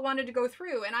they all wanted to go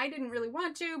through and I didn't really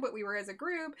want to, but we were as a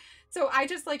group, so I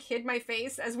just like hid my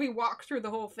face as we walked through the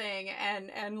whole thing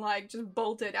and like just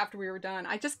bolted after we were done.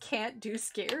 I just can't do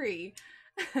scary.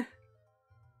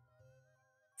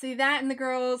 See, that and the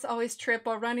girls always trip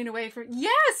while running away from.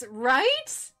 Yes,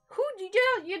 right? Who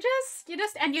you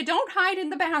just and you don't hide in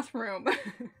the bathroom.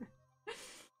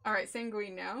 All right,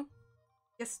 sanguine now.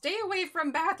 You stay away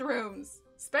from bathrooms,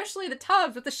 especially the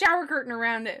tubs with the shower curtain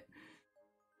around it.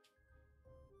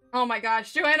 Oh my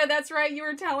gosh, Joanna, that's right. You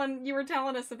were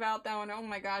telling us about that one. Oh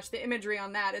my gosh, the imagery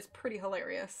on that is pretty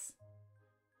hilarious.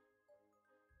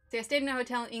 See, I stayed in a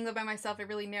hotel in England by myself at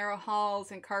really narrow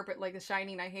halls and carpet like The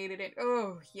Shining. I hated it.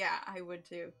 Oh yeah, I would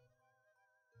too.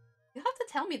 You'll have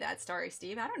to tell me that story,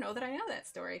 Steve. I don't know that I know that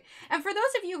story. And for those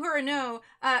of you who know,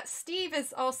 Steve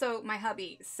is also my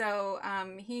hubby. So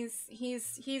he's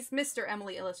Mr.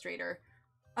 Emily Illustrator,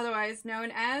 otherwise known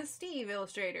as Steve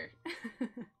Illustrator.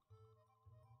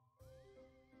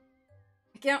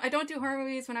 I don't do horror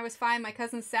movies. When I was 5, my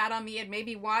cousin sat on me and made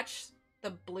me watch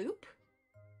The Bloop.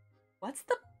 What's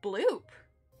The Bloop?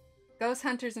 Ghost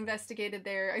hunters investigated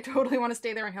there. I totally want to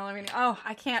stay there on Halloween. Oh,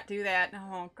 I can't do that.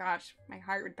 Oh gosh, my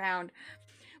heart would pound.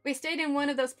 We stayed in one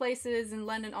of those places in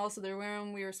London. Also, the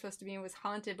room we were supposed to be in was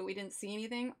haunted, but we didn't see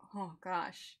anything. Oh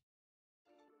gosh.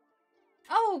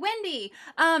 Oh, Wendy.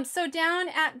 So down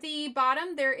at the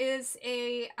bottom there is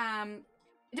a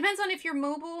it depends on if you're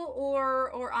mobile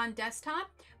or on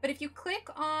desktop. But if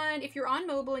you're on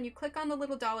mobile and you click on the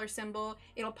little dollar symbol,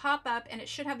 it'll pop up and it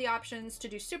should have the options to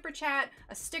do super chat,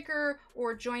 a sticker,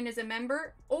 or join as a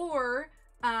member, or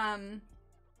I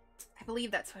believe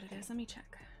that's what it is. Let me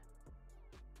check.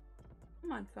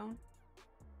 Come on, phone.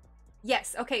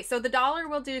 Yes, okay, so the dollar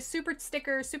will do super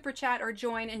sticker, super chat, or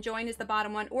join, and join is the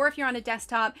bottom one. Or if you're on a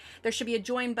desktop, there should be a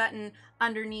join button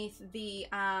underneath the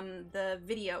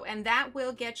video, and that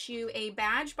will get you a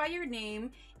badge by your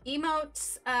name,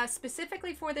 emotes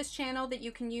specifically for this channel that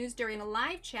you can use during a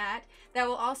live chat. That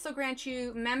will also grant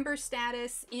you member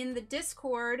status in the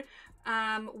Discord,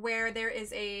 where there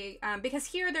is a because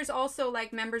here there's also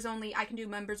like members only. I can do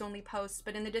members only posts,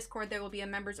 but in the Discord there will be a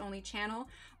members only channel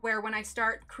where when I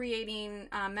start creating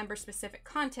member specific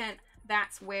content,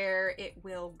 that's where it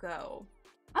will go.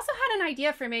 Also had an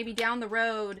idea for maybe down the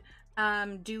road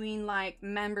doing like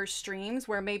member streams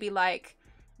where maybe like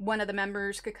one of the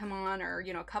members could come on, or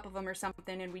you know, a couple of them or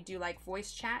something, and we do like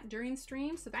voice chat during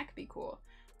streams. So that could be cool.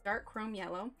 Dark chrome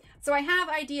yellow. So I have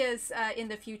ideas in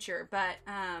the future, but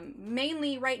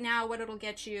mainly right now what it'll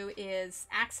get you is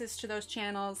access to those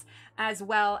channels, as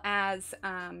well as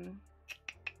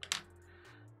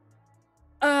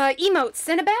emotes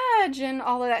and a badge and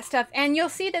all of that stuff. And you'll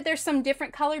see that there's some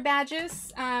different color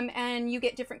badges, and you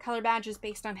get different color badges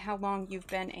based on how long you've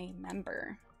been a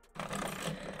member.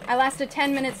 I lasted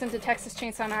 10 minutes into Texas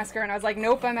Chainsaw Massacre and I was like,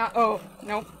 nope, I'm out. Oh,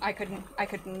 nope, I could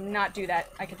not do that.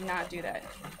 I could not do that.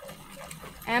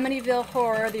 Amityville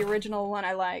Horror, the original one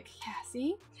I like. Yeah,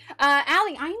 see?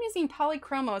 Allie, I'm using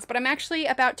polychromos, but I'm actually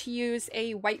about to use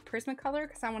a white Prismacolor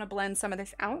because I want to blend some of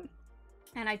this out.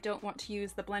 And I don't want to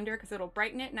use the blender because it'll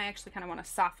brighten it, and I actually kind of want to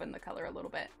soften the color a little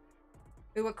bit.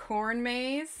 Ooh, a corn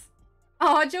maze.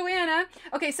 Oh, Joanna.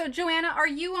 Okay, so Joanna, are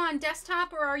you on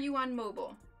desktop or are you on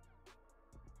mobile?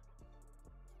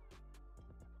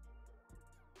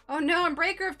 Oh no, I'm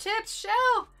breaker of tips.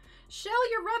 Shell,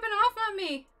 you're rubbing off on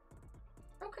me.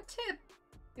 Broke a tip.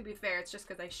 To be fair, it's just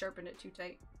because I sharpened it too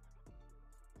tight.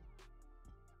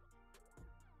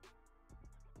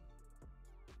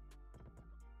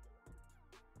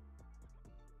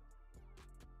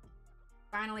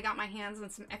 Finally got my hands on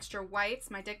some extra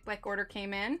whites. My deck black order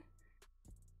came in.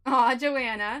 Aw,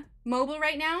 Joanna. Mobile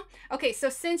right now? Okay, so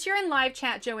since you're in live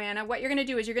chat, Joanna, what you're going to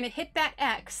do is you're going to hit that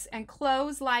X and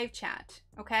close live chat,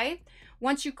 okay?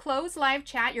 Once you close live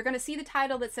chat, you're going to see the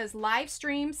title that says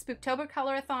LIVESTREAM Spooktober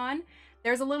Colorathon.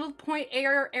 There's a little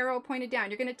arrow pointed down.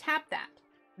 You're going to tap that.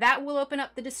 That will open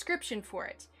up the description for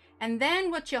it. And then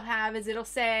what you'll have is it'll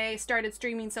say, started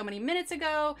streaming so many minutes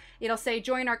ago. It'll say,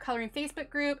 join our coloring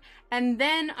Facebook group. And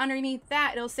then underneath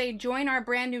that, it'll say, join our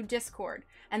brand new Discord.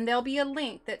 And there'll be a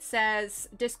link that says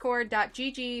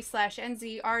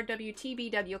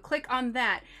discord.gg/nzrwtbw. Click on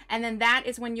that. And then that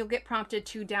is when you'll get prompted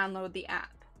to download the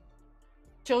app.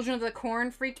 Children of the Corn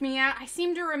freaked me out. I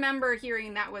seem to remember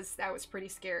hearing that was pretty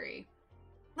scary.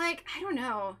 Like, I don't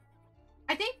know.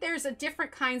 I think there's a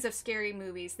different kinds of scary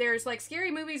movies. There's like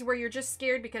scary movies where you're just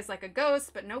scared because like a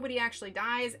ghost, but nobody actually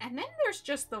dies. And then there's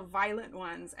just the violent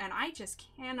ones. And I just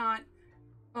cannot.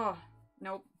 Oh,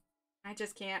 nope. I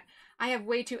just can't. I have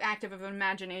way too active of an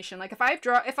imagination. Like if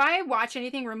I watch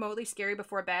anything remotely scary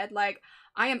before bed, like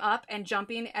I am up and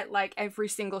jumping at like every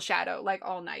single shadow, like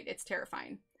all night. It's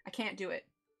terrifying. I can't do it.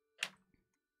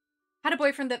 Had a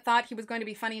boyfriend that thought he was going to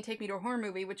be funny and take me to a horror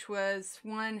movie, which was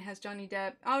one has Johnny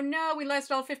Depp. Oh no, we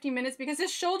lasted all 15 minutes because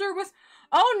his shoulder was,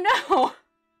 oh no.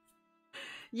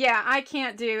 Yeah, I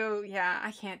can't do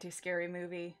scary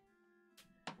movie.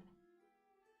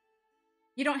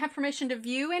 You don't have permission to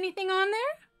view anything on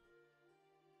there?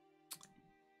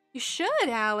 You should,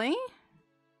 Allie.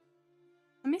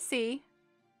 Let me see.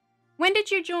 When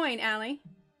did you join, Allie?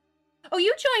 Oh,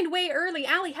 you joined way early.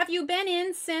 Allie, have you been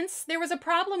in since? There was a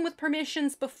problem with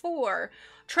permissions before.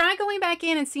 Try going back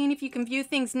in and seeing if you can view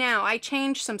things now. I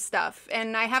changed some stuff,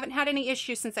 and I haven't had any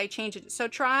issues since I changed it. So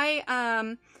try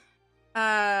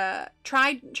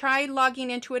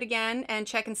logging into it again and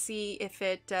check and see if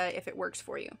it works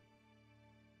for you.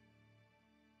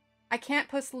 I can't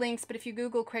post links, but if you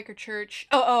Google Quaker Church...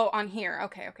 Oh, on here.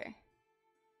 Okay.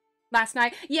 Last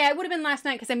night? Yeah, it would have been last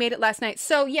night because I made it last night.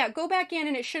 So, yeah, go back in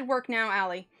and it should work now,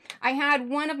 Allie. I had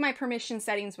one of my permission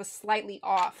settings was slightly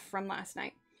off from last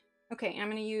night. Okay, I'm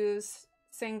going to use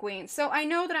Sanguine. So, I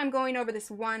know that I'm going over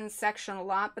this one section a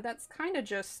lot, but that's kind of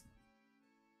just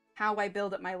how I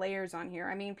build up my layers on here.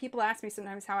 I mean, people ask me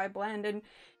sometimes how I blend, and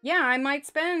yeah, I might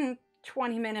spend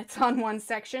 20 minutes on one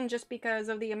section just because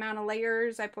of the amount of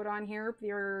layers I put on here,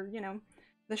 or, you know,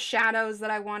 the shadows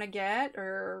that I want to get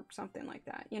or something like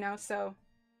that, you know, so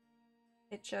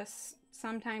it just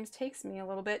sometimes takes me a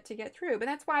little bit to get through, but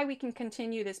that's why we can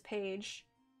continue this page.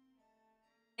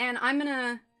 And I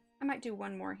might do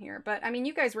one more here, but I mean,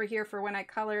 you guys were here for when I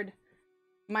colored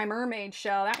my mermaid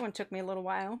shell. That one took me a little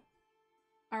while.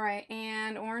 All right,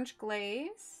 and orange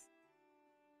glaze.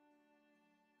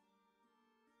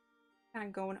 Kind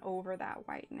of going over that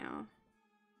white now.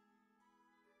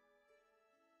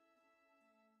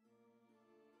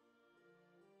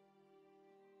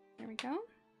 There we go.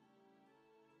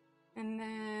 And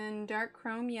then dark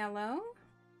chrome yellow.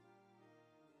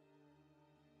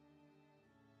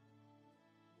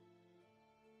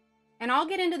 And I'll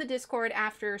get into the Discord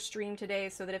after stream today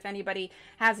so that if anybody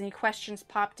has any questions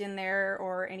popped in there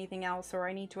or anything else, or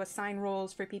I need to assign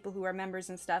roles for people who are members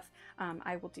and stuff,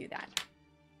 I will do that.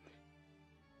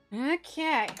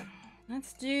 Okay,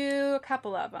 let's do a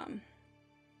couple of them.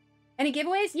 Any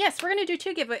giveaways? Yes, we're going to do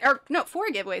 2 giveaways, or no, 4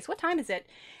 giveaways. What time is it?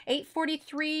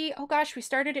 8:43. Oh gosh, we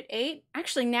started at 8.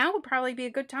 Actually, now would probably be a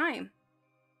good time.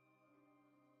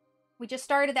 We just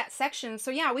started that section. So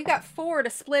yeah, we've got 4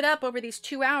 to split up over these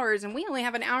 2 hours, and we only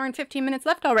have an hour and 15 minutes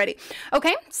left already.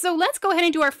 Okay, so let's go ahead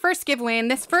and do our first giveaway.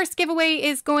 And this first giveaway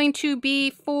is going to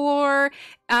be for,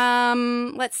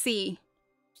 let's see.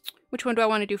 Which one do I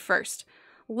want to do first?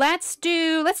 Let's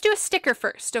do a sticker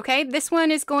first, okay? This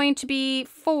one is going to be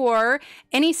for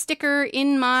any sticker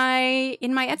in my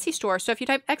Etsy store. So if you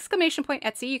type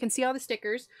 !Etsy, you can see all the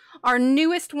stickers. Our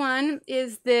newest one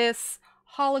is this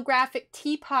holographic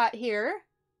teapot here.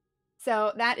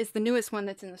 So that is the newest one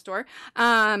that's in the store.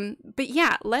 But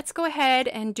yeah, let's go ahead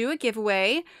and do a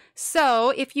giveaway.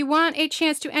 So if you want a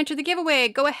chance to enter the giveaway,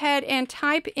 go ahead and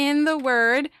type in the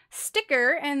word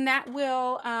sticker, and that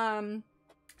will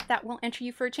enter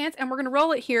you for a chance, and we're going to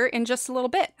roll it here in just a little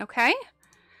bit, okay?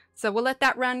 So we'll let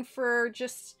that run for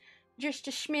just a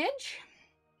smidge.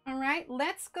 All right,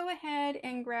 let's go ahead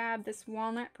and grab this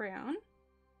walnut brown.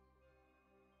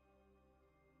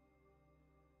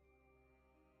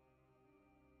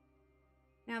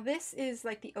 Now this is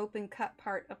like the open cut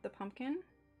part of the pumpkin.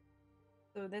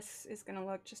 So this is going to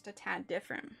look just a tad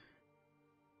different.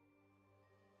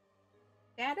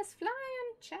 Chat is flying.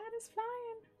 Chat is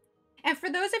flying. And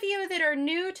for those of you that are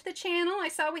new to the channel, I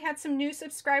saw we had some new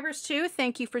subscribers too.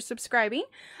 Thank you for subscribing.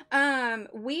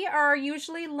 We are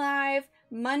usually live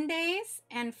Mondays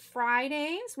and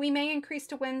Fridays. We may increase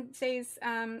to Wednesdays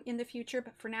in the future,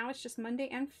 but for now it's just Monday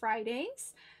and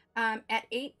Fridays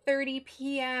at 8:30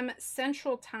 p.m.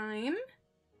 Central Time.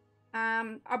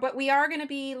 But we are going to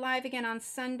be live again on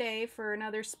Sunday for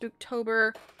another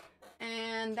Spooktober,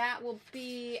 and that will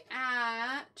be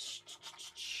at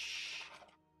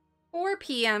 4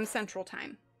 p.m. Central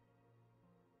Time.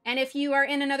 And if you are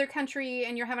in another country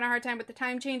and you're having a hard time with the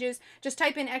time changes, just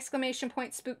type in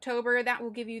 !Spooktober. That will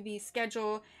give you the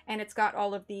schedule, and it's got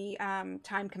all of the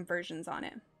time conversions on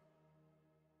it.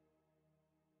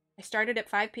 I started at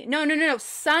 5 p.m. No.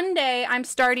 Sunday, I'm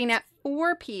starting at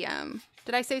 4 p.m.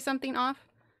 Did I say something off?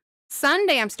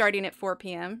 Sunday, I'm starting at 4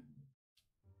 p.m.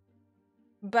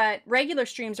 But regular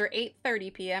streams are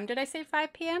 8:30 p.m. Did I say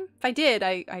 5 p.m.? If I did,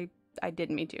 I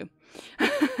didn't mean to.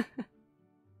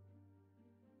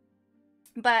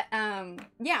 But,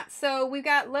 yeah, so we've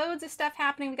got loads of stuff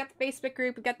happening. We've got the Facebook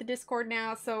group. We've got the Discord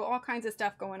now. So all kinds of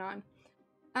stuff going on.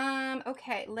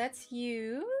 Okay, let's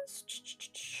use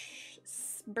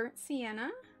burnt sienna.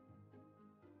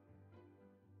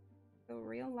 Go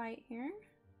real light here.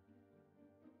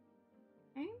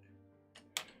 Okay.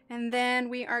 And then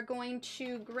we are going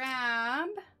to grab,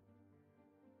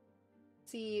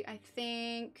 let's see, I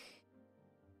think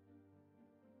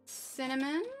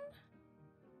cinnamon.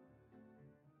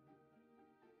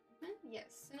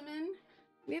 Yes, cinnamon.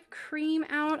 We have cream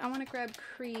out. I want to grab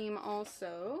cream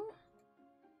also.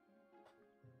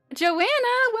 Joanna,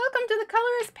 welcome to the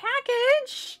colorist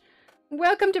package.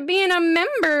 Welcome to being a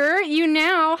member. You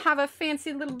now have a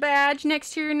fancy little badge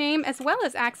next to your name, as well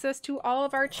as access to all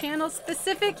of our channel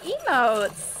specific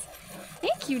emotes.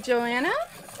 Thank you, Joanna.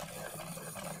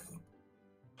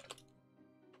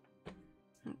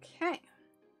 Okay.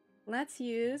 Let's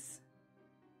use...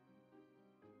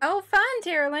 Oh, fun,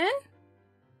 Terralyn.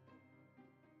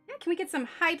 Yeah, can we get some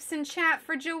hypes in chat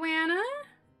for Joanna?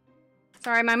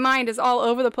 Sorry, my mind is all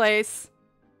over the place.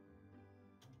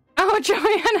 Oh,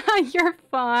 Joanna, you're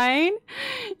fine.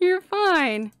 You're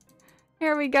fine.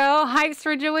 Here we go. Hypes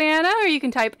for Joanna, or you can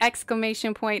type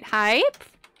 !hype.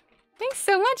 Thanks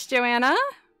so much, Joanna.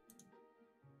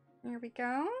 Here we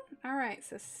go. All right,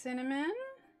 so cinnamon.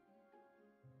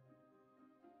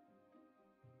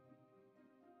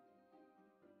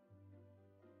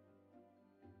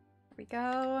 Here we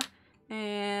go.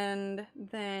 And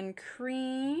then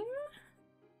cream.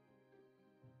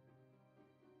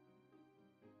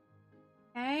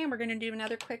 Okay, and we're going to do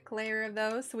another quick layer of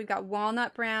those. So we've got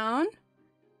walnut brown.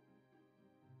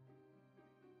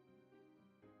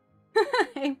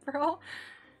 April.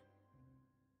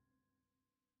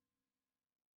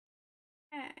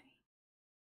 Okay.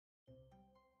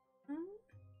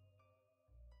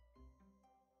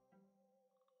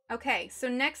 Okay, so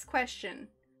next question.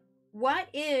 What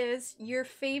is your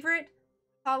favorite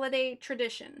holiday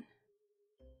tradition?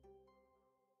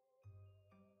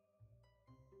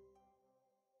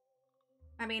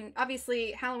 I mean,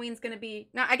 obviously, Halloween's going to be...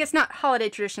 No, I guess not holiday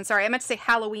tradition. Sorry, I meant to say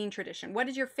Halloween tradition. What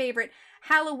is your favorite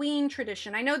Halloween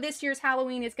tradition? I know this year's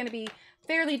Halloween is going to be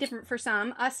fairly different for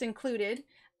some, us included.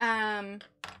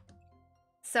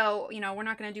 So, you know, we're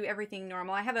not going to do everything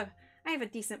normal. I have a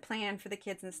decent plan for the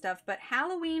kids and stuff, but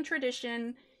Halloween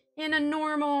tradition in a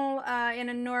normal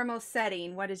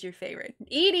setting, what is your favorite?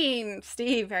 Eating,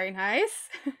 Steve, very nice.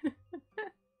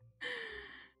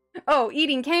 Oh,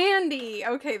 eating candy.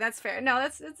 Okay, that's fair. No,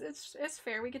 it's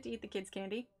fair. We get to eat the kids'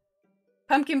 candy.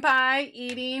 Pumpkin pie,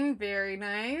 eating, very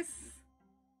nice.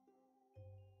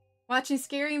 Watching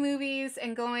scary movies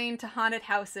and going to haunted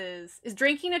houses. Is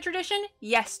drinking a tradition?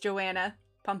 Yes, Joanna.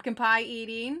 Pumpkin pie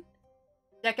eating.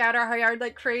 Deck out our yard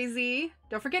like crazy.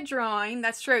 Don't forget drawing.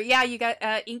 That's true. Yeah, you got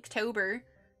Inktober.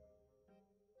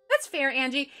 That's fair,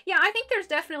 Angie. Yeah, I think there's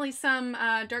definitely some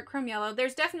dark chrome yellow.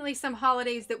 There's definitely some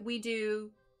holidays that we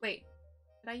do. Wait,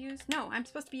 did I use? No, I'm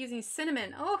supposed to be using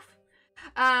cinnamon. Oh,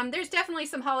 there's definitely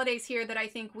some holidays here that I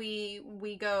think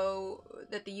we go,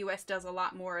 that the U.S. does a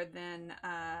lot more than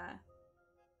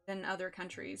other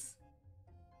countries.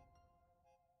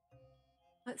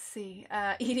 Let's see.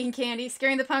 Eating candy,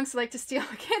 scaring the punks who like to steal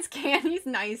kids' candies.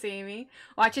 Nice, Amy.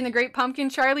 Watching The Great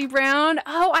Pumpkin, Charlie Brown.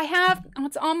 Oh, I have. Oh,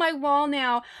 it's on my wall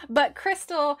now. But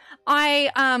Crystal, I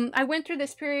went through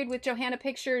this period with Johanna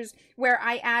Pictures where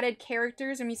I added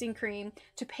characters, I'm using cream,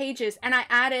 to pages, and I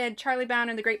added Charlie Brown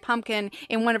and The Great Pumpkin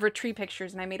in one of her tree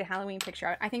pictures, and I made a Halloween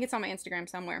picture. I think it's on my Instagram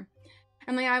somewhere.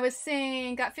 And like I was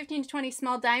saying, got 15 to 20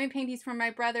 small diamond paintings from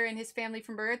my brother and his family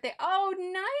from birthday. Oh,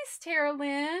 nice, Tara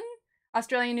Lynn.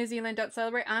 Australia, New Zealand don't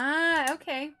celebrate. Ah,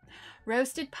 okay.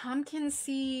 Roasted pumpkin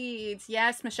seeds.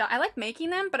 Yes, Michelle. I like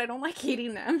making them, but I don't like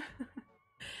eating them.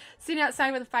 Sitting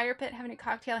outside with a fire pit, having a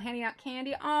cocktail, handing out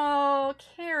candy. Oh,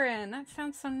 Karen, that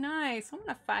sounds so nice. I want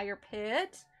a fire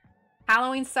pit.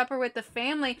 Halloween supper with the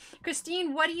family.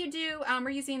 Christine, what do you do? We're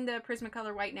using the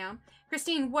Prismacolor white now.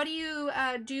 Christine, what do you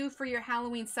do for your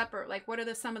Halloween supper? Like, what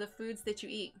are some of the foods that you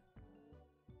eat?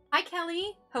 Hi,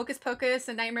 Kelly. Hocus Pocus,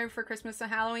 A Nightmare Before Christmas and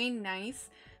Halloween. Nice.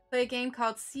 Play a game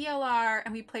called CLR,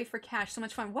 and we play for cash. So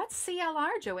much fun. What's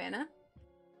CLR, Joanna?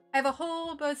 I have a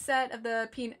whole box set of the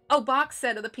box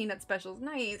set of the peanut specials.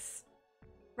 Nice.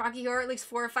 Rocky Horror at least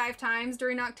 4 or 5 times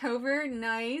during October.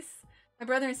 Nice. My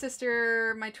brother and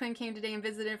sister, my twin, came today and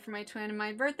visited for my twin and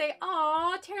my birthday.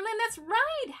 Aw, Tara Lynn, that's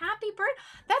right. Happy birthday.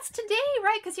 That's today,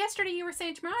 right? Because yesterday you were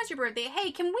saying tomorrow's your birthday.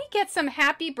 Hey, can we get some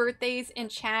happy birthdays in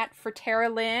chat for Tara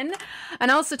Lynn?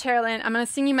 And also, Tara Lynn, I'm going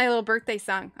to sing you my little birthday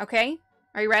song, okay?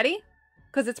 Are you ready?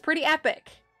 Because it's pretty epic.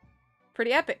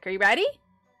 Pretty epic. Are you ready?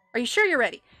 Are you sure you're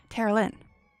ready? Tara Lynn,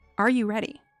 are you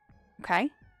ready? Okay?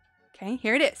 Okay,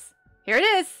 here it is. Here it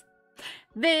is.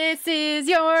 This is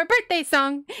your birthday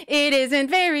song. It isn't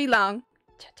very long.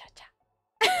 Cha-cha-cha.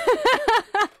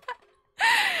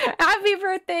 Happy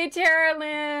birthday, Tara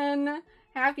Lynn.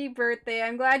 Happy birthday.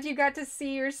 I'm glad you got to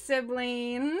see your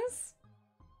siblings.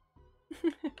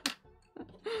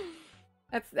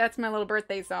 That's my little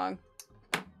birthday song.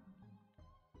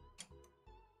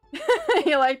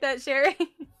 You like that, Sherry?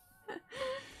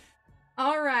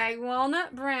 All right,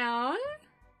 walnut brown.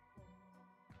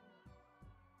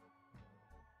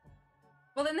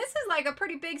 Well, then this is like a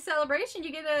pretty big celebration.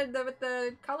 You get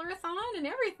the colorathon and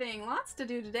everything. Lots to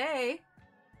do today.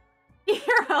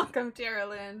 You're welcome, Tara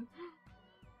Lynn.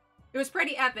 It was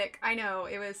pretty epic. I know.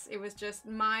 It was just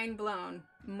mind blown.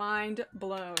 Mind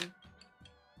blown.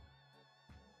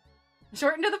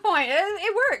 Short and to the point.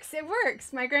 It works. It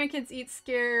works. My grandkids eat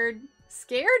scared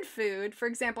food. For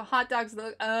example, hot dogs.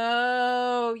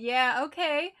 Oh, yeah,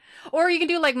 okay. Or you can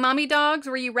do like mummy dogs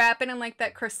where you wrap it in like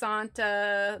that croissant,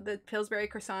 the Pillsbury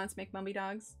croissants make mummy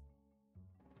dogs.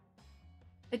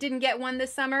 I didn't get one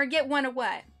this summer. Get one of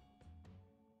what?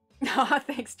 Oh,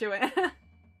 thanks, Joanna.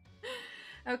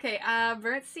 Okay,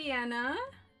 burnt sienna.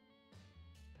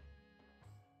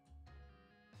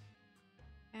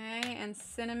 Okay, and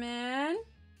cinnamon.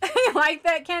 You like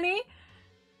that, Kenny?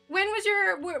 When was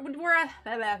your,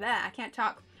 I can't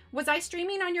talk. Was I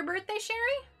streaming on your birthday, Sherry?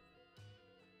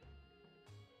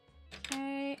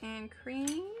 Okay, and cream.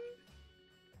 Here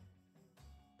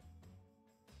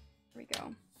we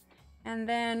go. And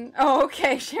then, oh,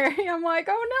 okay, Sherry. I'm like,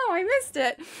 oh no, I missed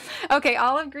it. Okay,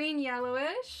 olive green,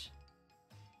 yellowish.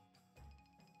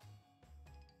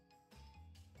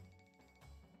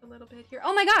 A little bit here.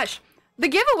 Oh my gosh. The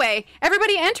giveaway.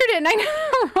 Everybody entered it and I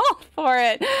never rolled for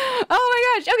it.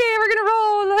 Oh my gosh. Okay, we're gonna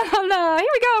roll.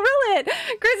 Here we go. Roll it.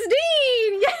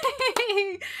 Christine!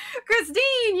 Yay!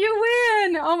 Christine, you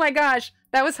win! Oh my gosh.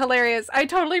 That was hilarious. I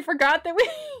totally forgot that we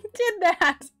did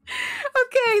that.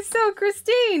 Okay, so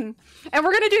Christine. And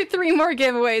we're gonna do 3 more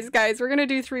giveaways, guys. We're gonna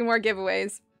do 3 more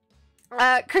giveaways.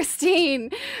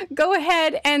 Christine, go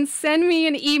ahead and send me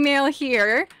an email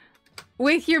here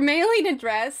with your mailing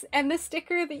address and the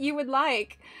sticker that you would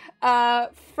like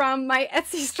from my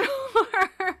Etsy store.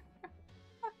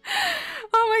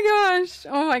 Oh my gosh.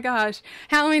 Oh my gosh.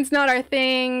 Halloween's not our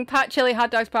thing. Pot chili,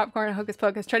 hot dogs, popcorn, hocus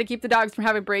pocus. Try to keep the dogs from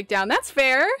having a breakdown. That's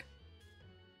fair.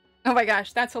 Oh my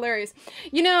gosh, that's hilarious.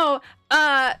 You know,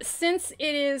 since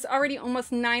it is already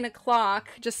almost 9 o'clock,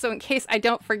 just so in case I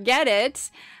don't forget it,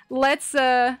 let's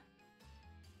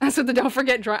that's what the don't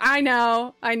forget drawing. I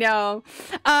know.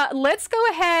 Let's go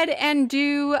ahead and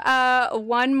do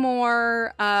one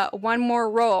more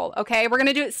roll. Okay, we're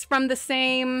gonna do it from the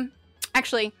same.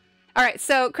 Actually, all right.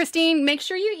 So Christine, make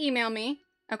sure you email me.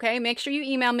 Okay, make sure you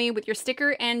email me with your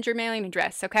sticker and your mailing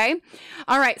address. Okay.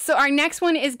 All right. So our next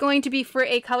one is going to be for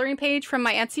a coloring page from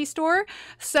my Etsy store.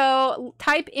 So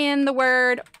type in the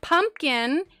word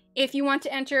pumpkin if you want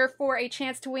to enter for a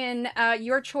chance to win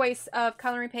your choice of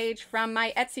coloring page from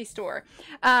my Etsy store.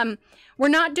 We're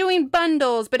not doing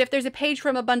bundles, but if there's a page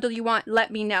from a bundle you want,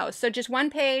 let me know. So just one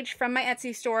page from my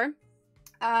Etsy store.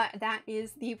 That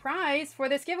is the prize for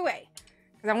this giveaway.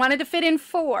 Because I wanted to fit in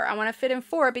 4. I want to fit in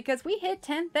 4 because we hit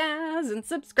 10,000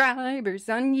 subscribers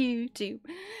on YouTube.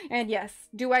 And yes,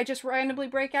 do I just randomly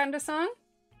break out into song?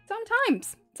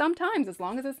 Sometimes. Sometimes. As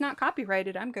long as it's not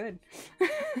copyrighted, I'm good.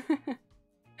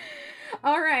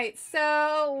 All right,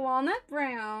 so walnut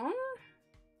brown.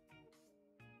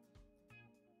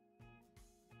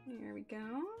 There we go.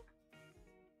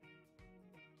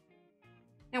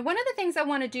 Now, one of the things I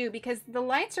want to do, because the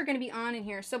lights are going to be on in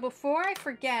here, so before I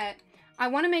forget, I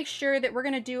want to make sure that we're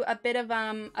going to do a bit of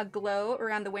a glow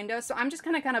around the window. So I'm just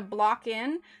going to kind of block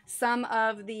in some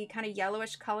of the kind of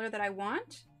yellowish color that I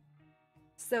want,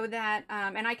 so that,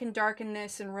 and I can darken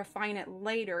this and refine it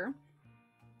later,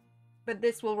 but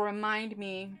this will remind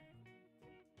me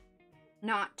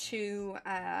not to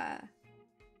cut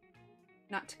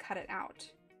it out.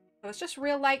 So it's just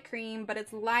real light cream, but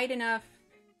it's light enough,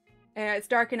 it's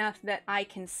dark enough that I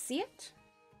can see it.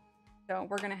 So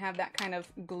we're gonna have that kind of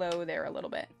glow there a little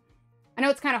bit. I know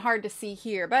it's kind of hard to see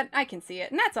here, but I can see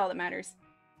it, and that's all that matters.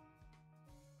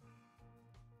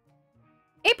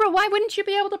 April, why wouldn't you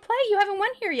be able to play? You haven't won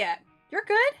here yet. You're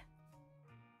good.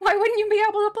 Why wouldn't you be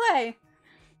able to play?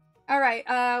 All right,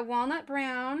 Walnut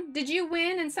Brown. Did you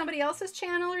win in somebody else's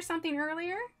channel or something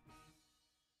earlier?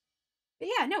 But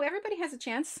yeah, no, everybody has a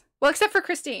chance. Well, except for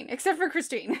Christine. Except for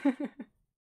Christine.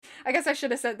 I guess I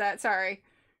should have said that. Sorry.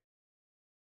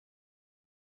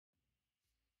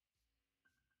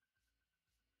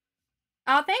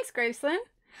 Oh, thanks, Graceland.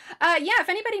 Yeah, if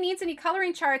anybody needs any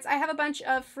coloring charts, I have a bunch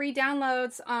of free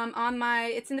downloads on my,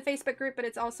 it's in the Facebook group, but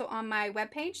it's also on my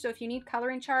webpage. So if you need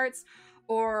coloring charts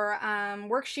or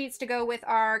worksheets to go with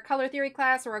our color theory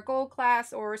class or a gold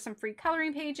class or some free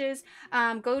coloring pages,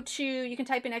 you can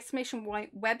type in exclamation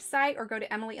website or go to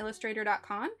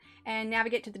emilyillustrator.com and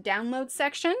navigate to the download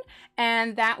section,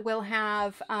 and that will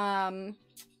have all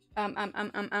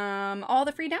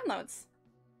the free downloads.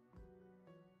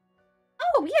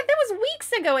 Oh, yeah, that was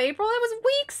weeks ago, April. That was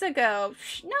weeks ago.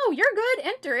 No, you're good.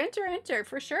 Enter,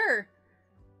 for sure.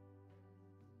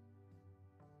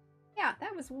 Yeah,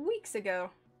 that was weeks ago.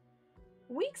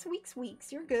 Weeks.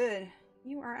 You're good.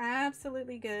 You are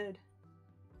absolutely good.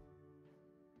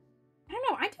 I don't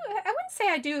know. I wouldn't say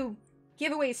I do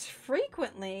giveaways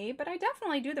frequently, but I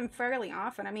definitely do them fairly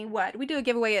often. I mean, what? We do a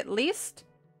giveaway at least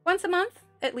once a month,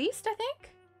 at least, I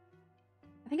think.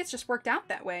 I think it's just worked out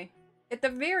that way. At the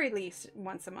very least,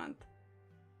 once a month.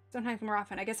 Sometimes more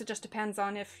often. I guess it just depends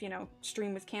on if, you know,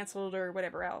 stream was canceled or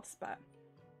whatever else. But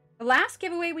the last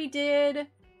giveaway we did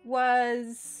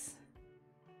was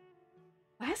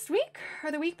last week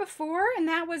or the week before, and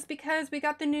that was because we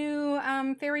got the new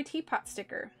fairy teapot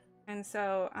sticker. And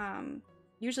so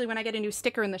usually when I get a new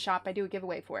sticker in the shop, I do a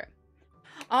giveaway for it.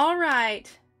 All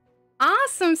right.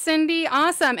 Awesome, Cindy.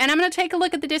 Awesome. And I'm going to take a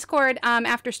look at the Discord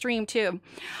after stream too.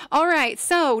 All right.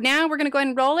 So now we're going to go ahead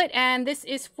and roll it. And this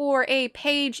is for a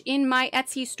page in my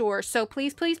Etsy store. So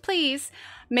please, please, please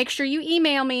make sure you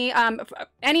email me.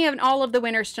 Any and all of the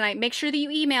winners tonight, make sure that you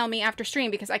email me after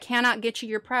stream, because I cannot get you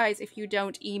your prize if you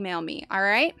don't email me. All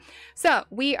right. So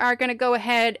we are going to go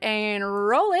ahead and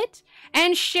roll it.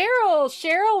 And Cheryl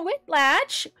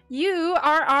Whitlatch, you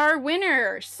are our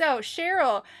winner. So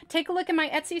Cheryl, take a look at my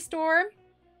Etsy store.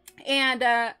 And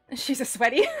she's a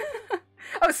sweaty.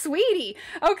 Oh, sweetie.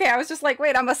 Okay, I was just like,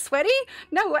 wait, I'm a sweaty?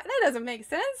 No, that doesn't make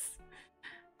sense.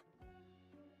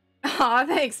 Aw,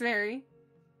 thanks, Mary.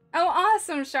 Oh,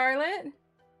 awesome, Charlotte.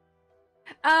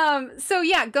 So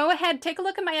yeah, go ahead, take a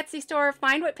look at my Etsy store,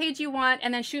 find what page you want,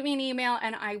 and then shoot me an email,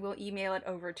 and I will email it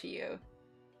over to you.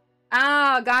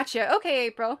 Oh, gotcha. Okay,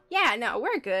 April. Yeah, no,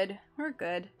 we're good. We're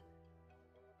good.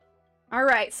 All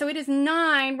right, so it is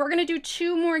 9. We're gonna do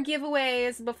 2 more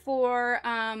giveaways before,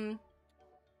 Flan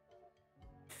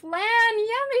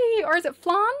Yummy! Or is it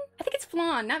Flan? I think it's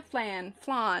Flan, not Flan.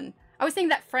 Flan. I was thinking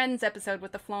that Friends episode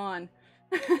with the flan.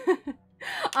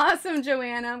 Awesome,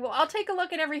 Joanna. Well, I'll take a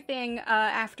look at everything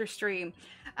after stream.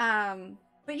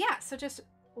 But yeah, so just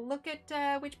look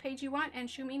at which page you want and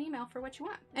shoot me an email for what you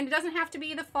want. And it doesn't have to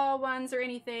be the fall ones or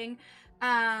anything.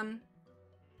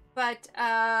 But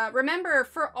remember,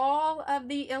 for all of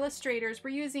the illustrators,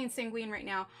 we're using Sanguine right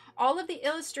now. All of the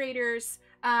illustrators,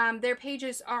 their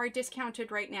pages are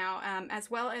discounted right now,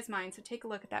 as well as mine. So take a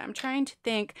look at that. I'm trying to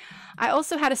think. I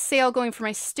also had a sale going for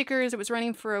my stickers. It was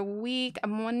running for a week.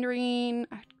 I'm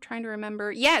trying to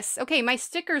remember. Yes. Okay. My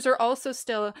stickers are also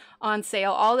still on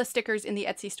sale. All the stickers in the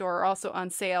Etsy store are also on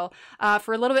sale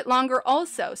for a little bit longer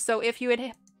also. So if you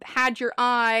had your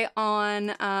eye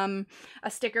on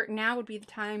a sticker, now would be the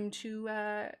time to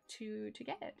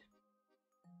get it.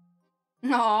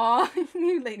 Aw,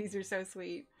 you ladies are so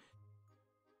sweet.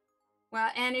 Well,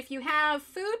 and if you have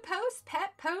food posts,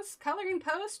 pet posts, coloring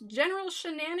posts, general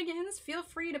shenanigans, feel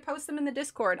free to post them in the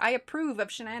Discord. I approve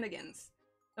of shenanigans.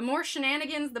 The more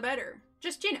shenanigans, the better.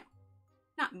 Just, you know,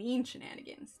 not mean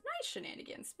shenanigans. Nice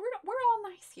shenanigans. We're all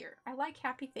nice here. I like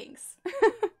happy things.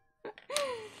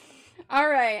 All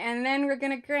right, and then we're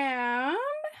gonna grab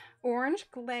orange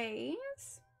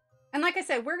glaze. And like I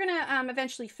said, we're going to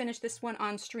eventually finish this one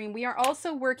on stream. We are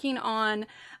also working on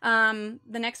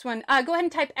the next one. Go ahead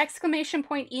and type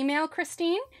 !email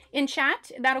Christine in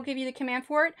chat. That'll give you the command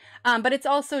for it. But it's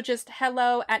also just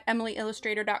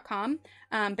hello@emilyillustrator.com.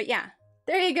 But yeah,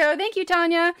 there you go. Thank you,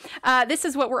 Tanya. This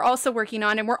is what we're also working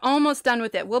on, and we're almost done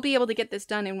with it. We'll be able to get this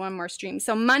done in one more stream.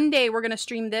 So Monday, we're going to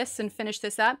stream this and finish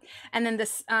this up. And then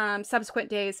this subsequent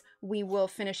days, we will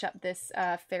finish up this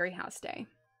Fairy House Day.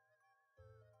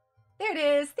 There it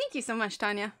is. Thank you so much,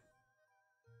 Tanya.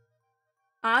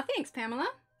 Thanks, Pamela.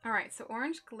 All right, so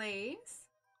orange glaze.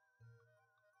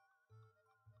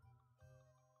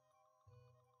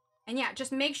 And yeah,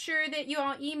 just make sure that you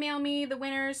all email me the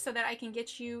winners so that I can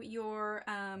get you your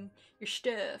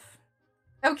stuff.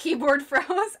 Oh, keyboard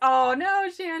froze. Oh no,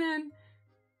 Shannon.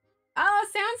 Oh,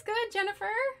 sounds good,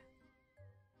 Jennifer.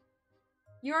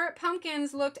 Your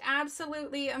pumpkins looked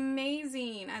absolutely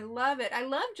amazing. I love it. I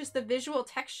love just the visual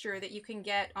texture that you can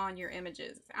get on your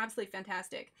images. It's absolutely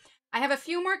fantastic. I have a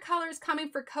few more colors coming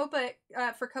for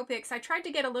Copics. I tried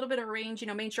to get a little bit of range, you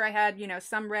know, made sure I had, you know,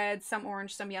 some red, some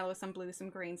orange, some yellow, some blue,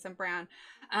 some green, some brown.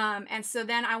 And so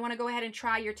then I want to go ahead and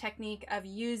try your technique of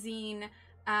using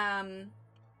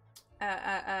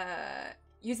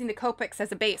using the Copics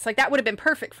as a base. Like that would have been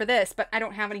perfect for this, but I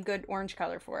don't have any good orange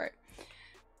color for it.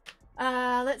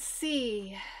 Let's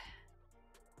see.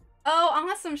 Oh,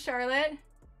 awesome, Charlotte.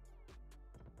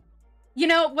 You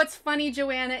know, what's funny,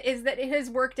 Joanna, is that it has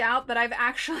worked out that I've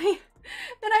actually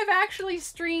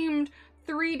streamed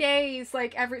 3 days,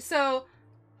 like so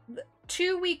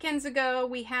 2 weekends ago,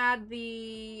 we had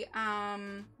the,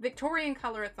 Victorian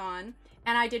Colorathon,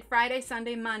 and I did Friday,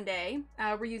 Sunday, Monday.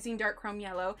 We're using dark chrome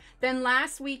yellow. Then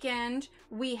last weekend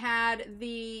we had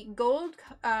the gold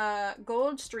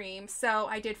stream, so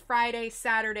I did Friday,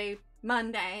 Saturday,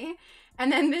 Monday. And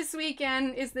then this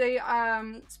weekend is the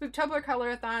Spooktober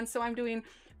Colorathon, so I'm doing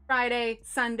Friday,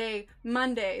 Sunday,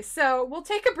 Monday. So we'll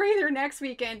take a breather next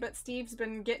weekend, but Steve's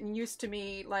been getting used to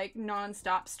me like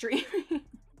non-stop streaming.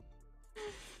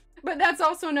 But that's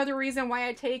also another reason why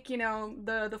I take, you know,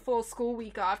 the full school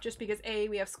week off, just because A,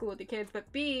 we have school with the kids,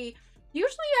 but B,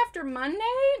 usually after Monday,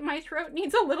 my throat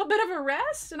needs a little bit of a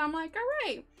rest, and I'm like, all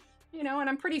right, you know, and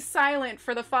I'm pretty silent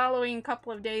for the following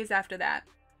couple of days after that.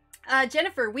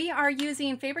 Jennifer, we are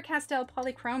using Faber-Castell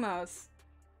Polychromos.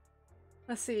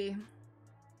 Let's see.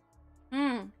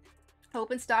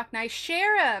 Open stock, nice.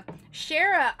 Shara,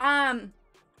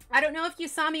 I don't know if you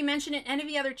saw me mention it in any of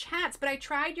the other chats, but I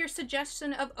tried your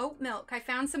suggestion of oat milk. I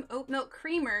found some oat milk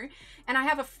creamer, and I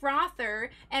have a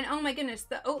frother, and oh my goodness,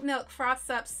 the oat milk froths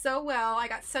up so well. I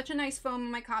got such a nice foam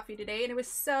in my coffee today, and it was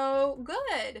so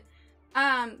good.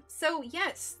 So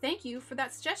yes, thank you for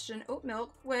that suggestion. Oat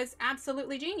milk was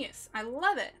absolutely genius. I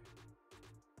love it.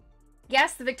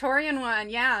 Yes, the Victorian one,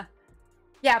 yeah.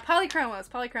 Yeah, Polychromos.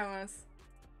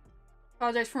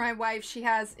 Apologize for my wife. She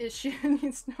has issues.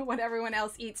 Needs to know what everyone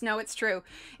else eats. No, it's true.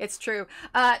 It's true.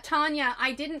 Tanya,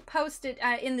 I didn't post it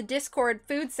in the Discord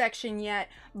food section yet,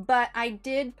 but I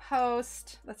did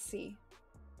post. Let's see.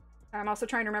 I'm also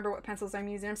trying to remember what pencils I'm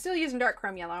using. I'm still using dark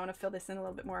chrome yellow. I want to fill this in a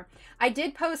little bit more. I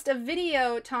did post a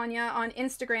video, Tanya, on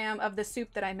Instagram of the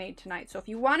soup that I made tonight. So if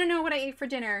you want to know what I ate for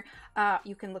dinner,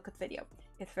 you can look at the video.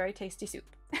 It's very tasty soup.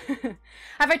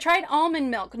 Have I tried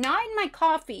almond milk? Not in my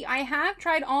coffee. I have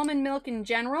tried almond milk in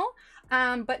general,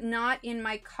 but not in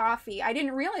my coffee. I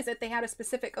didn't realize that they had a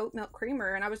specific oat milk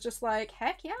creamer, and I was just like,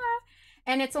 heck yeah.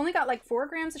 And it's only got like 4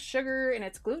 grams of sugar, and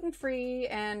it's gluten-free,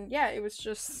 and yeah, it was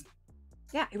just,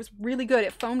 yeah, it was really good.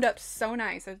 It foamed up so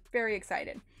nice. I was very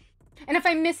excited. And if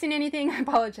I'm missing anything, I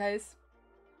apologize.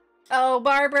 Oh,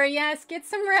 Barbara, yes, get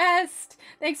some rest.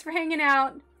 Thanks for hanging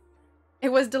out.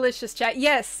 It was delicious, chat.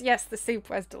 Yes, the soup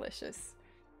was delicious.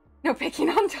 No picking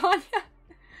on Tanya.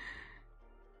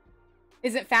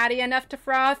 Isn't fatty enough to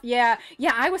froth? Yeah,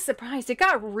 I was surprised. It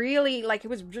got really, like, it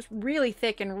was just really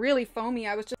thick and really foamy.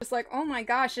 I was just like, oh my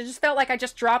gosh. It just felt like I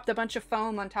just dropped a bunch of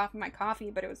foam on top of my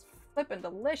coffee, but it was flippin'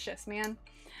 delicious, man.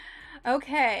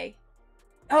 Okay.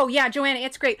 Oh, yeah, Joanna,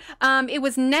 it's great. It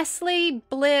was Nestle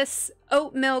Bliss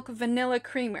Oat Milk Vanilla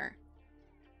Creamer.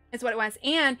 Is what it was.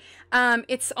 And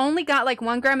it's only got like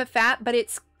 1 gram of fat, but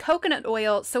it's coconut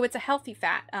oil, so it's a healthy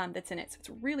fat that's in it. So it's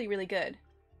really, really good.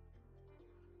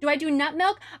 Do I do nut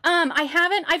milk? I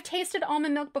haven't. I've tasted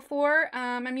almond milk before.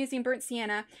 I'm using burnt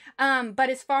sienna. But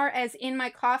as far as in my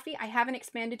coffee, I haven't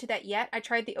expanded to that yet. I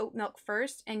tried the oat milk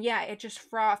first, and yeah, it just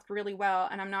frothed really well,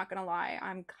 and I'm not gonna lie,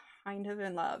 I'm kind of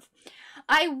in love.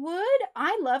 I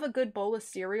love a good bowl of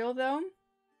cereal though.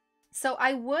 So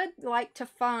I would like to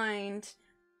find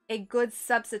a good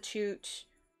substitute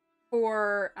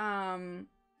for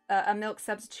a milk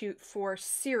substitute for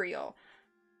cereal.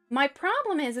 My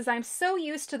problem is I'm so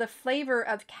used to the flavor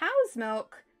of cow's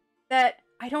milk that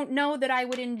I don't know that I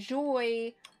would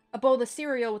enjoy a bowl of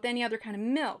cereal with any other kind of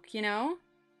milk, you know?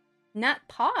 Nut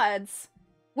pods?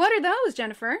 What are those,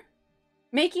 Jennifer?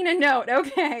 Making a note,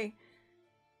 okay.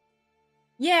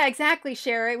 Yeah, exactly,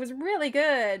 Cher. It was really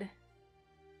good.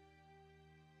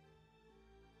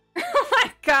 Oh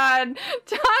my god,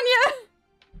 Tanya!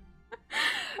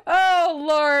 Oh,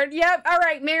 Lord. Yep, all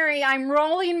right, Mary, I'm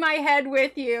rolling my head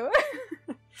with you.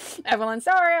 Evelyn,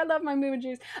 sorry, I love my moo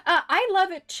juice. I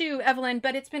love it too, Evelyn,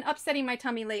 but it's been upsetting my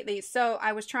tummy lately, so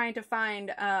I was trying to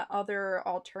find other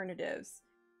alternatives.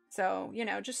 So, you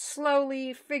know, just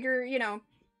slowly figure, you know,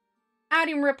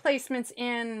 adding replacements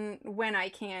in when I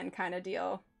can kind of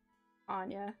deal.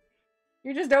 Anya.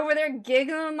 You're just over there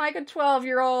giggling like a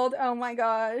 12-year-old. Oh my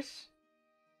gosh.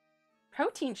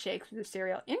 Protein shakes with the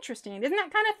cereal. Interesting. Isn't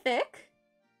that kind of thick?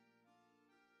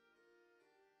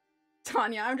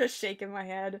 Tanya, I'm just shaking my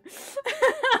head.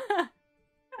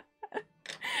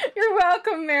 You're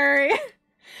welcome, Mary.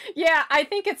 Yeah, I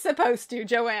think it's supposed to,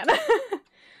 Joanna.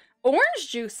 Orange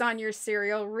juice on your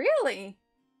cereal? Really?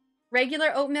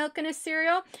 Regular oat milk in a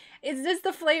cereal? Is this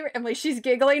the flavor? Emily, she's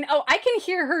giggling. Oh, I can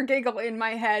hear her giggle in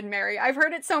my head, Mary. I've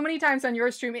heard it so many times on your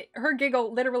stream. Her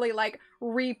giggle literally like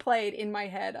replayed in my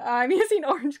head. I'm using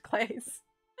orange glaze.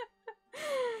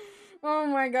 Oh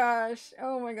my gosh.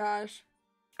 Oh my gosh.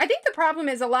 I think the problem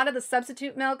is a lot of the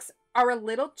substitute milks are a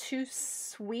little too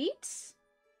sweet.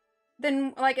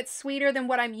 Like it's sweeter than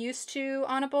what I'm used to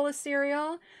on a bowl of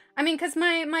cereal. I mean, because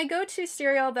my go-to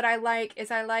cereal that I like is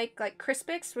like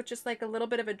Crispix, which is like a little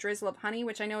bit of a drizzle of honey,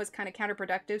 which I know is kind of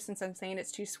counterproductive since I'm saying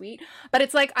it's too sweet. But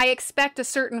it's like I expect a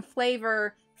certain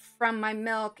flavor from my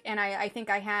milk, and I think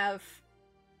I have,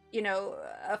 you know,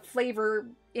 a flavor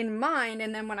in mind,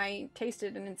 and then when I taste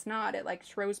it and it's not, it like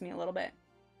throws me a little bit.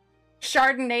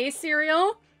 Chardonnay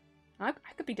cereal? I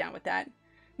could be down with that.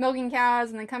 Milking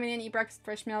cows and then coming in, eat breakfast,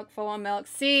 fresh milk, full on milk.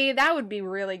 See, that would be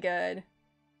really good.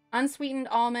 Unsweetened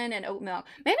almond and oat milk.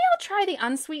 Maybe I'll try the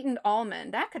unsweetened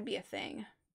almond. That could be a thing.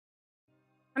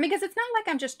 I mean, because it's not like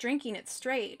I'm just drinking it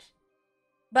straight.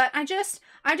 But I just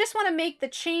want to make the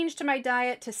change to my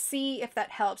diet to see if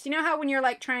that helps. You know how when you're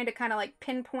like trying to kind of like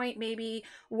pinpoint maybe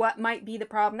what might be the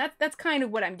problem? That's kind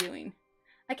of what I'm doing.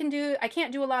 I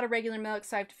can't do a lot of regular milk,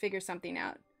 so I have to figure something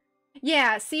out.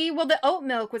 Yeah, see, well, the oat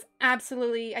milk was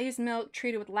absolutely, I used milk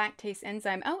treated with lactase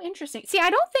enzyme. Oh, interesting. See, I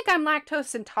don't think I'm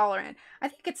lactose intolerant. I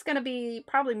think it's going to be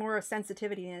probably more of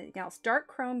sensitivity than anything else. Dark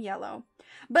chrome yellow.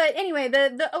 But anyway,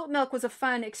 the oat milk was a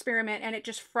fun experiment, and it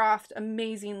just frothed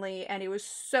amazingly, and it was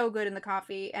so good in the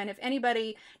coffee. And if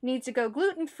anybody needs to go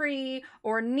gluten-free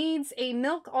or needs a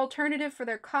milk alternative for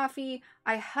their coffee,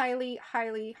 I highly,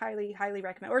 highly, highly, highly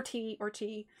recommend. Or tea.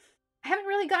 I haven't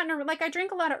really gotten, like, I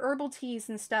drink a lot of herbal teas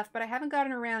and stuff, but I haven't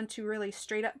gotten around to really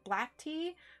straight up black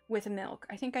tea with milk.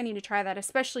 I think I need to try that,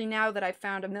 especially now that I've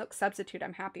found a milk substitute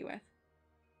I'm happy with.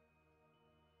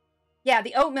 Yeah,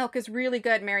 the oat milk is really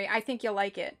good, Mary. I think you'll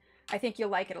like it. I think you'll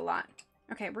like it a lot.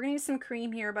 Okay, we're gonna use some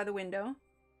cream here by the window.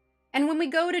 And when we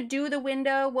go to do the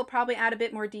window, we'll probably add a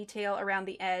bit more detail around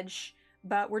the edge,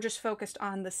 but we're just focused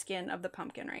on the skin of the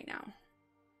pumpkin right now.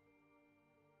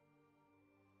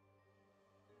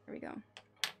 There we go.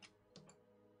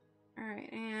 All right,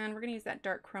 and we're gonna use that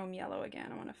dark chrome yellow again.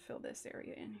 I want to fill this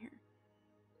area in here.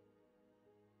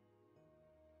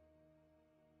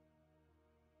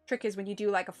 Trick is when you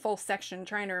do like a full section,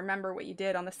 trying to remember what you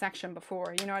did on the section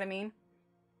before, you know what I mean?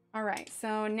 All right,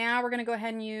 so now we're gonna go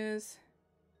ahead and use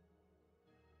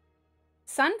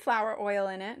sunflower oil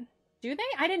in it. Do they?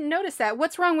 I didn't notice that.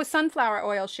 What's wrong with sunflower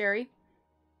oil, Sherry?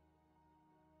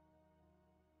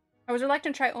 I was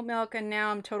reluctant to try oat milk, and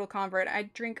now I'm a total convert. I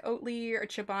drink Oatly or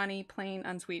Chobani plain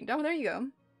unsweetened. Oh, there you go.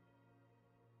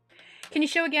 Can you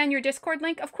show again your Discord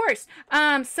link? Of course.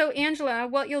 So Angela,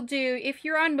 what you'll do, if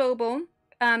you're on mobile,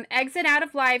 exit out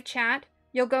of live chat.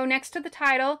 You'll go next to the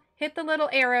title, hit the little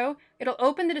arrow. It'll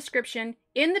open the description.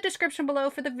 In the description below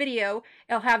for the video,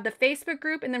 it'll have the Facebook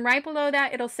group, and then right below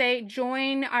that, it'll say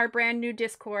join our brand new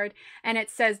Discord, and it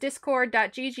says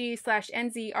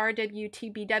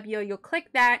discord.gg/nzrwtbw. You'll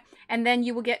click that, and then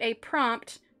you will get a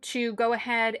prompt to go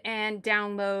ahead and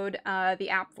download the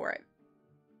app for it.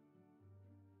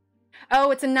 Oh,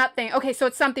 it's a nut thing. Okay, so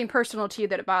it's something personal to you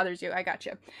that it bothers you. I got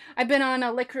you. I've been on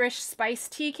a licorice spice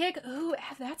tea kick. Ooh,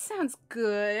 that sounds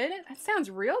good. That sounds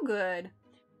real good.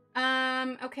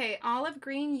 Okay, olive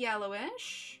green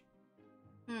yellowish.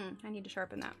 I need to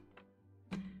sharpen that.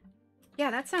 Yeah,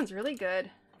 that sounds really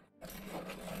good.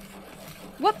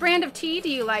 What brand of tea do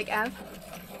you like, Ev?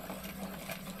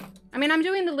 I mean, I'm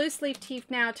doing the loose leaf tea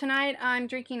now. Tonight, I'm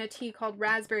drinking a tea called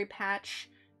Raspberry Patch.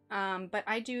 but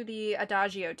I do the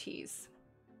Adagio teas.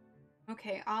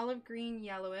 Okay, olive green,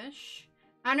 yellowish.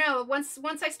 I don't know,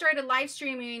 once I started live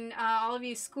streaming, all of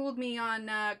you schooled me on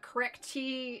correct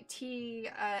tea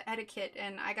etiquette,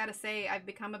 and I gotta say, I've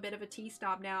become a bit of a tea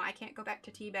snob now. I can't go back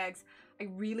to tea bags. I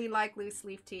really like loose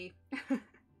leaf tea.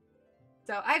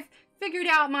 So I've figured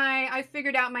out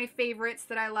my favorites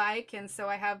that I like, and so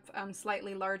I have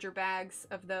slightly larger bags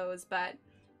of those, but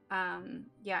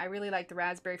yeah, I really like the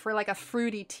raspberry. For like a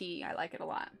fruity tea, I like it a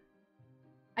lot.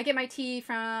 I get my tea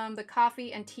from the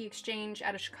Coffee and Tea Exchange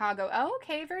out of Chicago. Oh,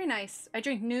 okay, very nice. I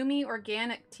drink Numi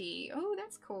organic tea. Oh,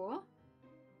 that's cool.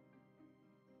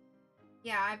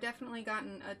 Yeah, I've definitely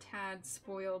gotten a tad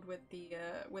spoiled with the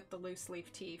loose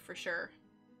leaf tea for sure.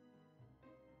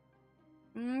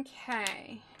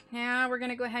 Okay, now we're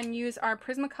gonna go ahead and use our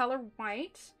Prismacolor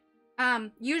white.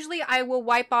 Usually I will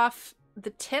wipe off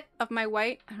the tip of my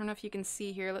white. I don't know if you can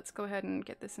see here. Let's go ahead and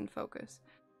get this in focus.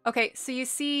 Okay, so you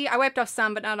see, I wiped off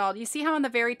some, but not all. You see how on the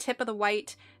very tip of the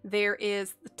white, there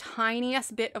is the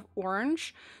tiniest bit of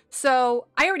orange? So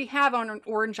I already have an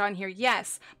orange on here,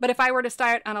 yes, but if I were to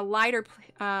start on a lighter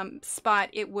spot,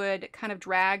 it would kind of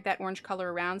drag that orange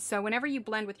color around. So whenever you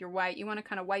blend with your white, you want to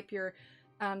kind of wipe your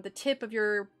the tip of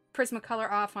your Prismacolor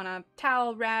off on a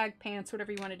towel, rag, pants,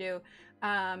 whatever you want to do,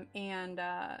 and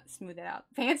smooth it out.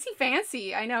 Fancy,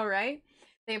 fancy, I know, right?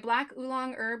 They have black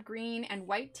oolong, herb, green, and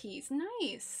white teas.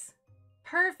 Nice.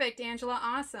 Perfect, Angela.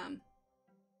 Awesome.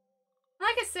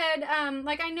 Like I said,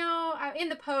 like I know in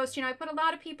the post, you know, I put a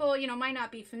lot of people, you know, might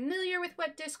not be familiar with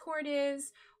what Discord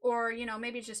is, or, you know,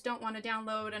 maybe just don't want to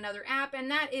download another app,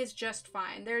 and that is just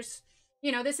fine. There's,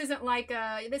 you know, this isn't like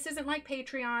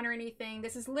Patreon or anything.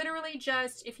 This is literally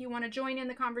just if you want to join in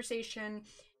the conversation,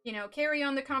 you know, carry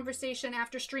on the conversation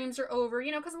after streams are over,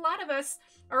 you know, because a lot of us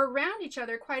are around each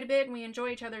other quite a bit and we enjoy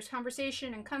each other's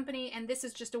conversation and company, and this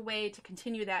is just a way to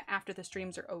continue that after the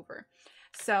streams are over.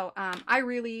 So I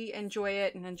really enjoy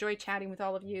it and enjoy chatting with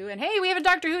all of you. And hey, we have a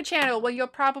Doctor Who channel. Well, you'll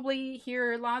probably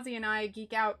hear Lozzie and I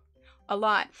geek out a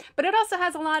lot, but it also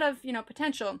has a lot of, you know,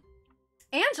 potential.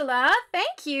 Angela,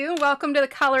 thank you. Welcome to the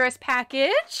Colorist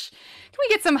package. Can we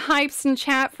get some hypes in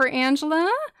chat for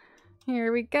Angela?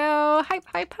 Here we go. Hype,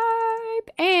 hype, hype.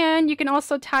 And you can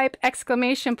also type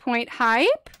exclamation point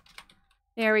hype.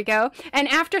 There we go. And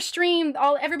after stream,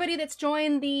 everybody that's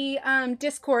joined the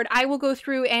Discord, I will go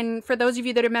through, and for those of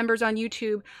you that are members on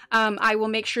YouTube, I will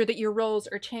make sure that your roles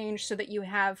are changed so that you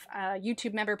have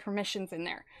YouTube member permissions in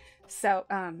there. So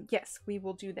yes, we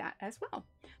will do that as well.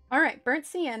 All right, Burnt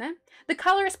Sienna. The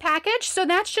Colorist package, so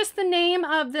that's just the name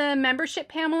of the membership,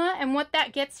 Pamela, and what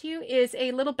that gets you is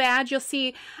a little badge. You'll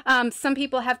see some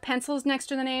people have pencils next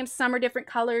to the name, some are different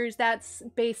colors. That's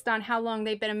based on how long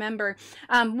they've been a member.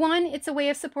 One, it's a way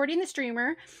of supporting the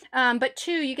streamer, but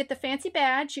two, you get the fancy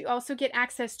badge. You also get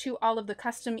access to all of the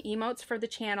custom emotes for the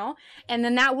channel, and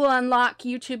then that will unlock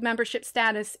YouTube membership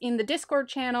status in the Discord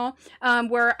channel,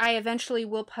 where I eventually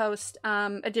will post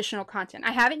additional content.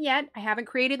 I haven't yet. I haven't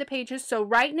created the pages, so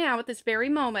right now at this very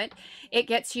moment it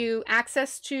gets you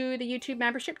access to the YouTube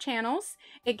membership channels,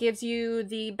 it gives you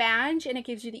the badge, and it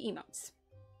gives you the emotes.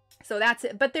 So that's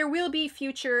it, but there will be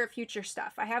future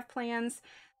stuff. I have plans,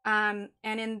 and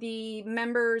in the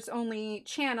members only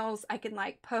channels I can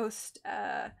like post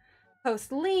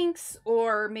links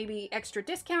or maybe extra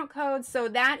discount codes. So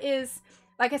that is,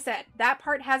 like I said, that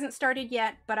part hasn't started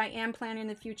yet, but I am planning in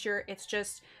the future. It's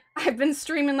just I've been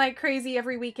streaming like crazy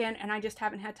every weekend, and I just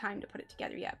haven't had time to put it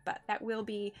together yet. But that will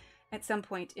be at some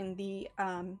point in the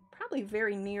probably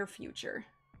very near future.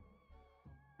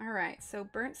 All right, so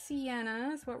Burnt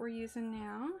Sienna is what we're using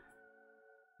now.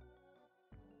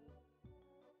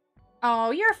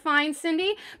 Oh, you're fine,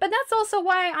 Cindy. But that's also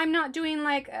why I'm not doing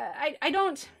like,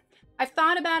 I've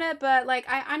thought about it, but like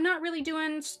I'm not really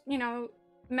doing, you know,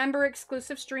 member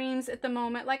exclusive streams at the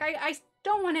moment. Like I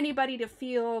don't want anybody to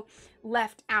feel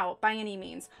left out by any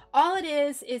means. All it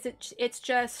is it's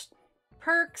just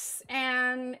perks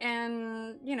and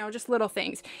you know, just little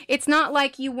things. It's not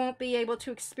like you won't be able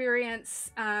to experience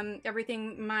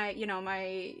everything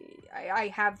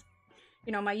I have,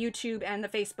 you know, my YouTube and the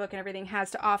Facebook and everything has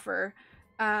to offer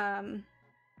you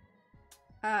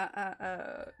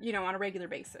know, on a regular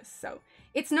basis. So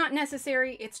it's not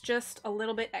necessary, it's just a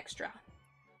little bit extra.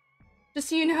 Just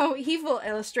so you know, Evil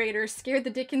Illustrator scared the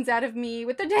dickens out of me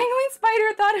with the dangling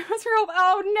spider. Thought it was real.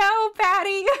 Oh no,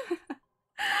 Patty!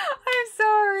 I'm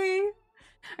sorry.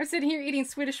 I'm sitting here eating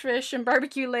Swedish fish and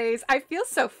barbecue lays. I feel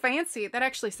so fancy. That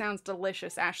actually sounds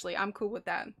delicious, Ashley. I'm cool with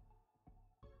that.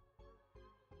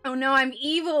 Oh no, I'm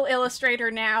Evil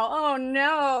Illustrator now. Oh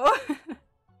no.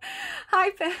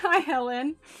 Hi,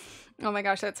 Helen. Oh my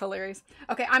gosh, that's hilarious.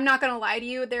 Okay, I'm not gonna lie to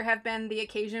you. There have been the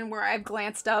occasion where I've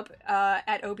glanced up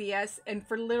at OBS, and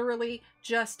for literally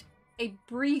just a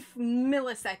brief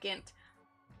millisecond,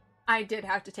 I did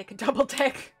have to take a double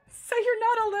take. So you're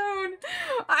not alone.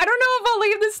 I don't know if I'll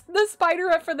leave the spider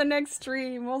up for the next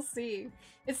stream. We'll see.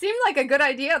 It seemed like a good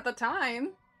idea at the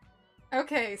time.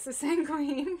 Okay, so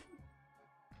Sanguine.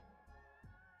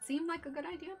 Seemed like a good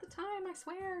idea at the time, I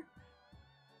swear.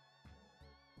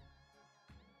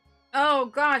 Oh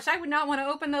gosh, I would not want to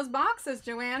open those boxes,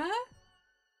 Joanna.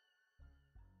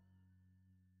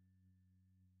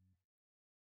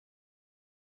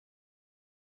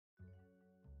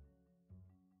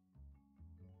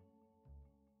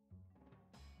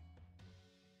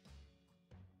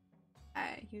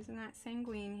 Using that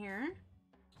Sanguine here.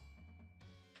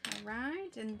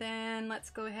 Alright, and then let's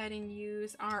go ahead and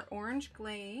use our orange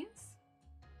glaze.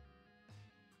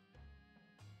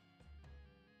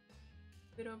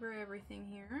 Put over everything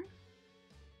here.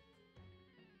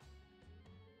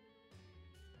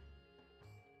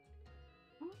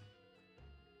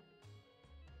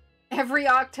 Every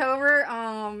October?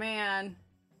 Oh man.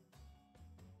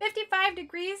 55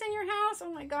 degrees in your house?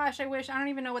 Oh my gosh, I wish. I don't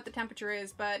even know what the temperature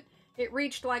is, but it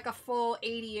reached like a full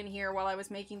 80 in here while I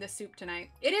was making the soup tonight.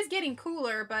 It is getting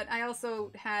cooler, but I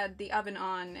also had the oven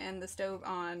on and the stove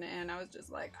on, and I was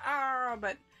just like, ah,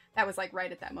 but that was like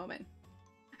right at that moment.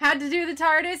 Had to do the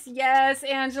TARDIS? Yes,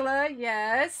 Angela,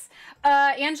 yes.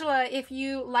 Angela, if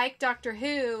you like Doctor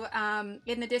Who,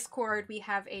 in the Discord, we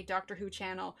have a Doctor Who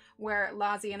channel where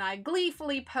Lozzie and I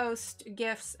gleefully post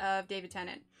gifs of David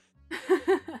Tennant.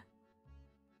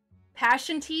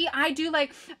 Passion tea, I do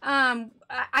like, I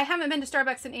haven't been to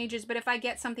Starbucks in ages, but if I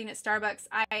get something at Starbucks,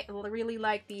 I really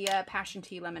like the passion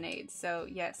tea lemonade. So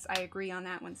yes, I agree on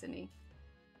that one, Cindy.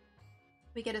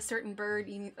 We get a certain bird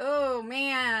eating, oh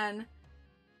man.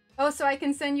 Oh, so I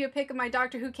can send you a pic of my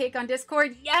Doctor Who cake on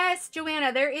Discord? Yes,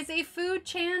 Joanna, there is a food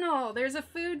channel. There's a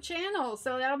food channel,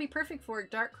 so that'll be perfect for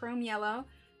it. Dark chrome yellow.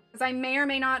 Because I may or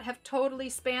may not have totally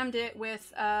spammed it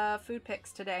with food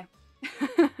pics today.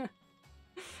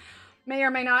 May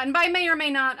or may not, and by may or may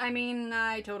not, I mean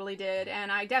I totally did,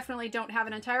 and I definitely don't have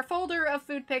an entire folder of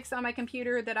food pics on my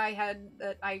computer that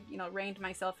I you know, reined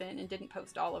myself in and didn't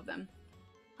post all of them.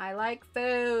 I like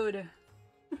food.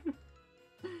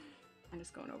 I'm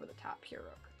just going over the top here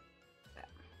real quick.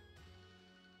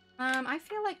 I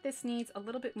feel like this needs a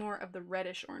little bit more of the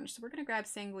reddish orange, so we're gonna grab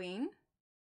Sanguine.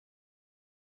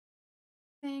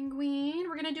 Sanguine,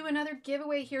 we're gonna do another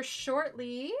giveaway here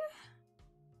shortly.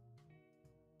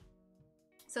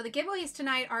 So the giveaways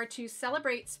tonight are to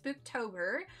celebrate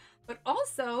Spooktober, but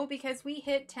also because we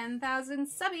hit 10,000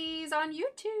 subbies on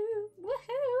YouTube.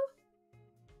 Woohoo!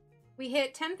 We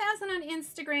hit 10,000 on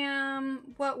Instagram.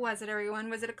 What was it, everyone?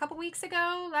 Was it a couple weeks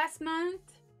ago? Last month?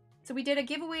 So we did a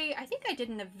giveaway. I think I did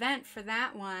an event for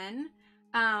that one.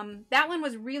 That one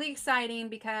was really exciting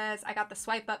because I got the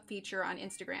swipe up feature on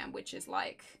Instagram, which is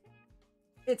like,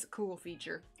 it's a cool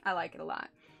feature. I like it a lot.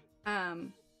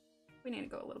 We need to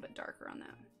go a little bit darker on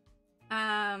that.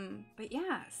 But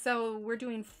yeah, so we're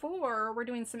doing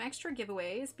some extra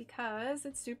giveaways because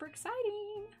it's super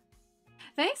exciting.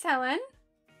 Thanks, Helen.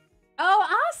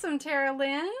 Oh, awesome, Tara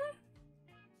Lynn.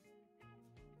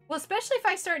 Well, especially if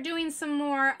I start doing some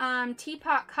more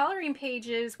teapot coloring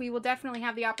pages, we will definitely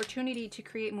have the opportunity to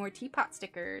create more teapot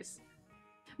stickers.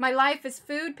 My life is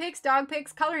food pics, dog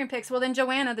pics, coloring pics. Well, then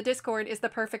Joanna, the Discord is the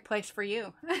perfect place for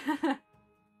you.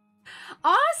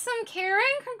 Awesome, Karen!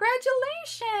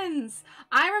 Congratulations!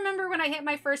 I remember when I hit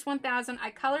my first 1,000,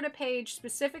 I colored a page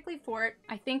specifically for it.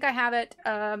 I think I have it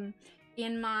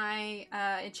in my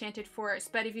Enchanted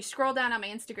Forest, but if you scroll down on my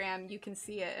Instagram, you can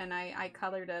see it, and I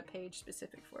colored a page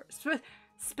specifically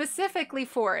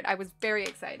for it. I was very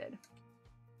excited.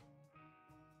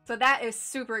 So that is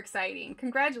super exciting.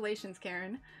 Congratulations,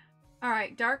 Karen. All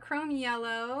right, dark chrome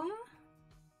yellow.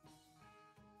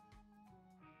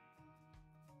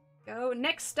 Go.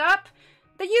 Next up,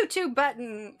 the YouTube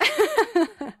button.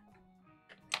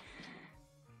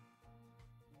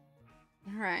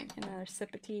 All right, another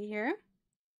sip of tea here.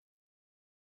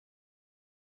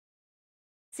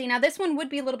 See, now this one would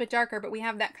be a little bit darker, but we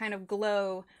have that kind of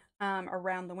glow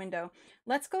around the window.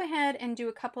 Let's go ahead and do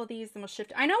a couple of these, then we'll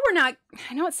shift. I know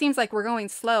it seems like we're going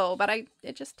slow, but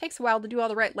it just takes a while to do all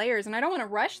the right layers, and I don't want to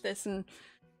rush this and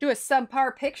do a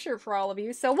subpar picture for all of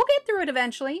you, so we'll get through it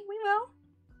eventually. We will.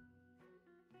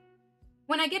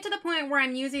 When I get to the point where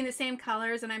I'm using the same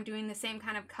colors and I'm doing the same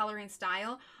kind of coloring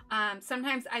style,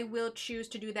 sometimes I will choose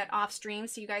to do that off stream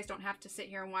so you guys don't have to sit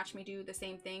here and watch me do the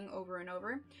same thing over and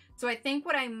over. So I think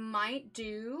what I might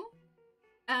do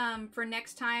for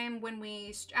next time when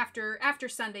we, after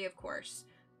Sunday, of course,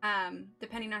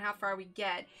 depending on how far we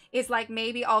get, is like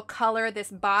maybe I'll color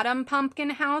this bottom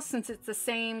pumpkin house since it's the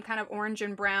same kind of orange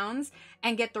and browns,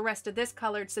 and get the rest of this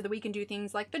colored so that we can do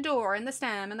things like the door and the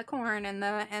stem and the corn and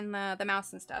the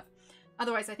mouse and stuff.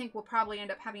 Otherwise, I think we'll probably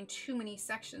end up having too many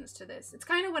sections to this. It's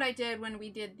kind of what I did when we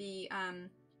did the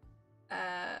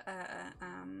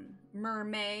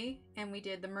mermaid, and we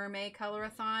did the mermaid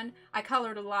colorathon. I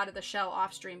colored a lot of the shell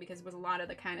off stream because it was a lot of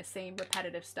the kind of same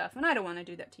repetitive stuff, and I don't want to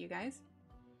do that to you guys.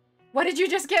 What did you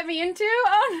just get me into?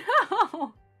 Oh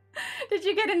no! Did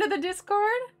you get into the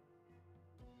Discord?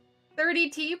 30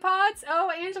 teapots? Oh,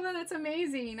 Angela, that's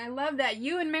amazing. I love that.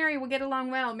 You and Mary will get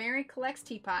along well. Mary collects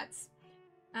teapots.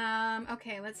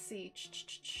 Okay, let's see.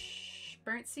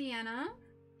 Burnt sienna.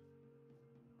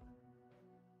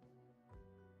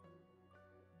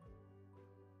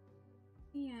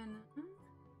 Sienna.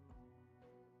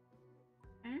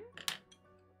 Okay.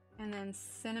 And then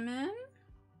cinnamon.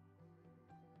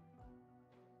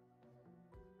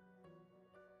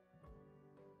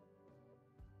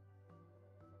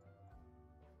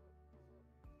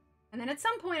 And then at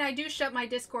some point I do shut my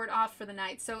Discord off for the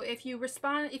night. So if you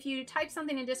type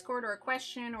something in Discord or a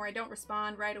question, or I don't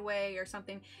respond right away or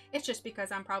something, it's just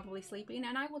because I'm probably sleeping,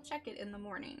 and I will check it in the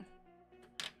morning.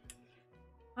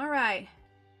 All right.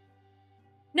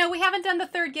 No, we haven't done the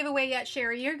third giveaway yet,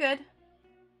 Sherry. You're good.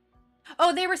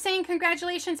 Oh, they were saying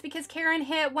congratulations because Karen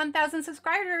hit 1,000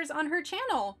 subscribers on her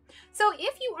channel. So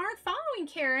if you aren't following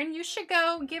Karen, you should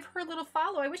go give her a little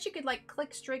follow. I wish you could like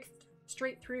click straight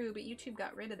through, but YouTube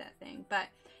got rid of that thing. But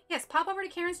yes, pop over to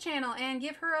Karen's channel and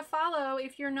give her a follow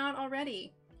if you're not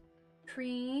already.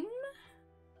 Cream.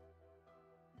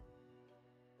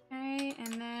 Okay,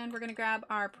 and then we're gonna grab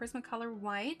our Prismacolor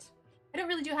white. I don't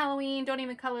really do Halloween, don't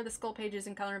even color the skull pages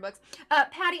in coloring books.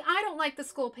 Patty, I don't like the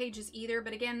skull pages either,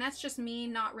 but again, that's just me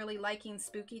not really liking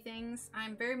spooky things.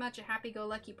 I'm very much a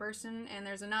happy-go-lucky person, and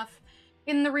there's enough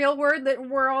in the real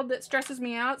world that stresses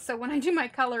me out, so when I do my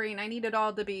coloring, I need it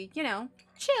all to be, you know,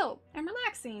 chill and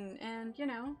relaxing and, you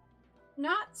know,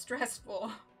 not stressful.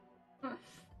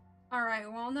 All right,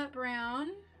 walnut brown.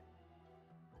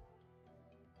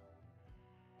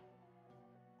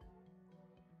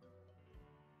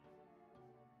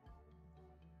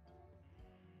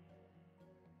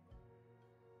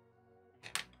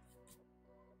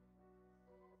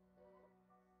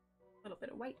 A little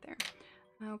bit of white there.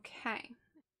 Okay.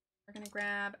 We're going to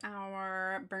grab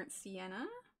our burnt sienna.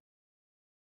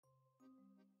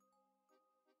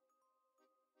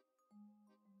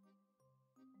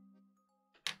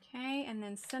 Okay, and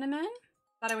then cinnamon.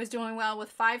 Thought I was doing well with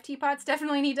 5 teapots.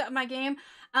 Definitely need to up my game.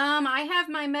 I have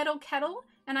my metal kettle,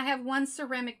 and I have 1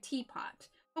 ceramic teapot.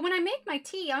 But when I make my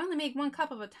tea, I only make 1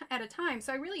 cup at a time,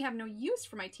 so I really have no use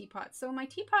for my teapot. So my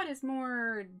teapot is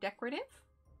more decorative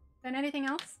than anything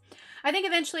else. I think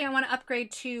eventually I want to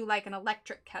upgrade to like an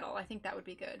electric kettle. I think that would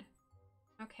be good.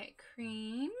 Okay,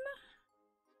 cream.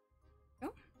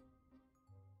 Oh.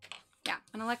 Yeah,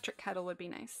 an electric kettle would be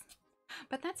nice.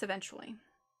 But that's eventually.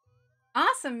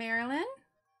 Awesome, Marilyn.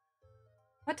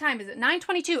 What time is it?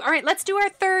 9:22. All right, let's do our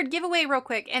third giveaway real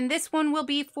quick. And this one will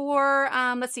be for,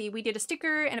 let's see, we did a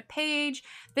sticker and a page.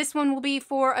 This one will be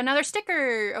for another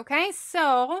sticker. Okay,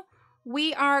 so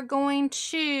we are going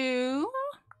to...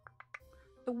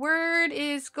 The word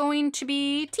is going to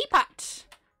be teapot.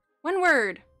 1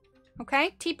 word.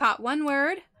 Okay, teapot, 1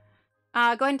 word. Go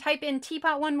ahead and type in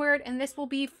teapot, 1 word, and this will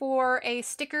be for a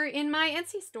sticker in my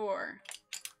Etsy store.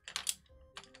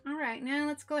 All right, now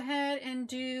let's go ahead and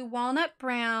do walnut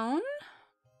brown.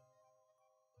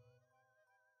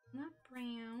 Walnut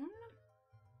brown.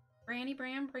 Brandy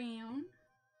brown.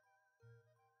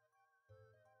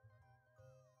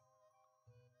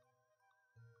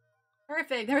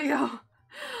 Perfect, there we go.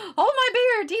 Hold my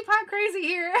beer, teapot crazy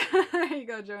here. There you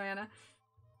go, Joanna.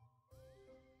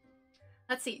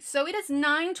 Let's see, so it is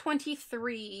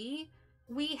 9:23.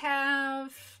 We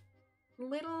have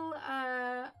little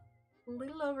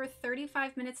over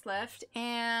 35 minutes left,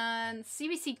 and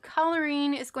CBC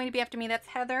Coloring is going to be after me. That's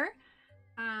Heather.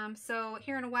 So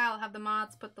here in a while I'll have the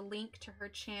mods put the link to her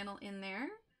channel in there.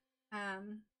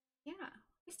 Yeah,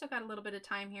 we still got a little bit of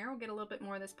time here. We'll get a little bit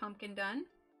more of this pumpkin done.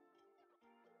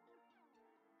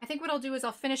 I think what I'll do is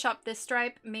I'll finish up this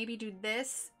stripe, maybe do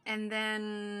this, and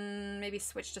then maybe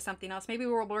switch to something else. Maybe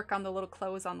we'll work on the little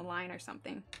clothes on the line or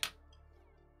something.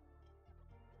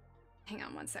 Hang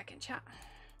on 1 second, chat.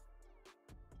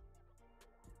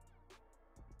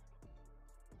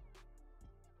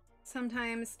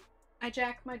 Sometimes I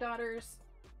jack my daughter's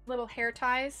little hair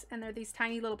ties, and they're these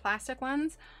tiny little plastic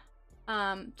ones.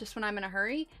 just when I'm in a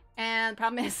hurry. And the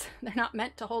problem is they're not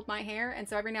meant to hold my hair, and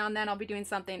so every now and then I'll be doing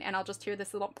something and I'll just hear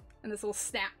this little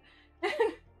snap. The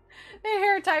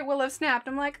hair tie will have snapped.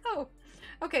 I'm like, oh,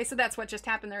 okay, so that's what just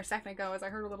happened there a second ago, is I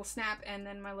heard a little snap and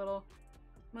then my little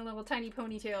tiny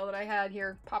ponytail that I had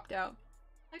here popped out.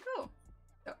 Like, oh,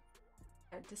 so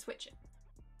I had to switch it.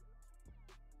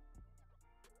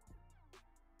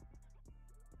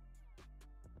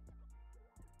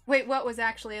 Wait, what was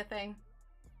actually a thing?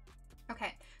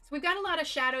 Okay, so we've got a lot of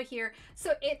shadow here.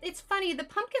 So it's funny, the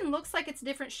pumpkin looks like it's a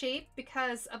different shape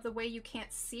because of the way you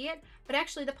can't see it, but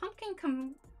actually the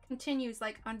pumpkin continues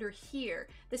like under here.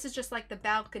 This is just like the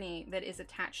balcony that is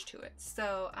attached to it.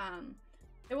 So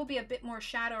there will be a bit more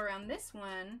shadow around this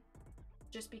one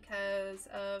just because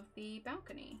of the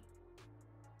balcony.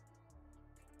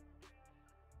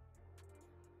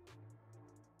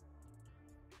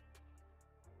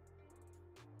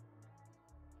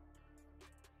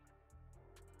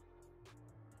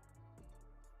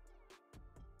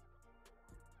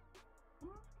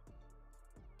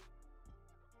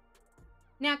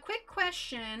 Now, quick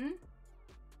question.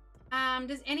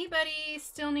 Does anybody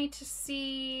still need to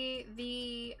see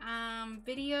the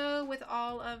video with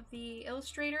all of the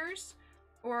illustrators?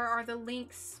 Or are the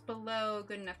links below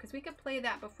good enough? Because we could play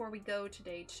that before we go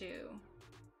today, too.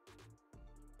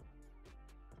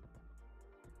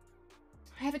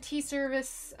 I have a tea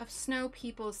service of snow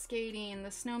people skating.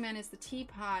 The snowman is the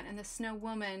teapot, and the snow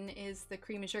woman is the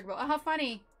cream and sugar bowl. Oh, how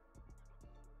funny.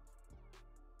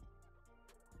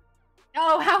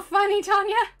 Oh, how funny,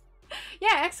 Tanya.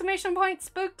 Yeah, exclamation point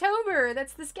Spooktober.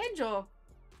 That's the schedule.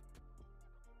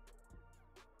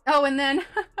 Oh, and then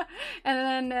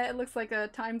it looks like a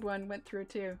timed one went through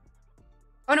too.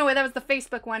 Oh no, wait, that was the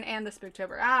Facebook one and the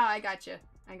Spooktober. Ah, I gotcha.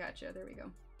 I gotcha. There we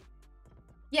go.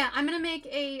 Yeah, I'm gonna make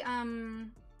a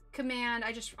command.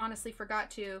 I just honestly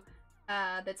forgot to.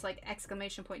 That's like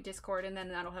exclamation point Discord, and then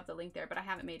that'll have the link there. But I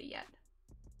haven't made it yet.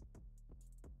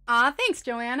 Ah, thanks,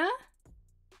 Joanna.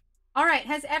 All right,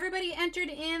 has everybody entered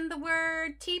in the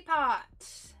word teapot?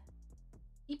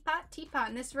 Teapot, teapot.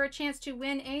 And this is for a chance to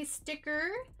win a sticker.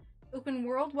 Open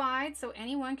worldwide, so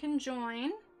anyone can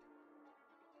join.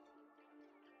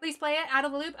 Please play it out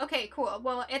of the loop. Okay, cool.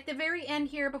 Well, at the very end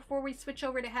here, before we switch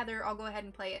over to Heather, I'll go ahead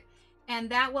and play it. And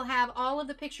that will have all of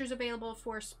the pictures available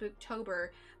for Spooktober.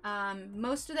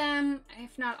 Most of them,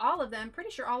 if not all of them,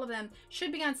 pretty sure all of them,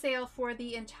 should be on sale for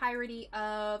the entirety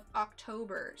of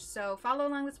October. So follow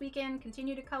along this weekend,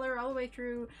 continue to color all the way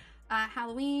through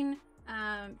Halloween.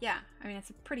 Yeah, I mean,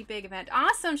 it's a pretty big event.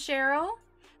 Awesome, Cheryl.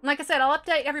 And like I said, I'll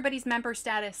update everybody's member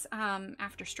status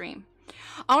after stream.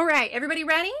 All right, everybody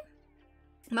ready?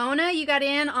 Mona, you got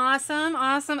in. Awesome,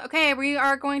 awesome. Okay, we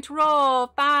are going to roll.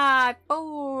 5,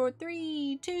 4,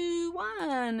 3, 2,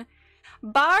 1.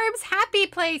 Barb's Happy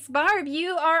Place. Barb,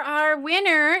 you are our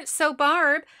winner. So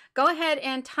Barb, go ahead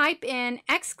and type in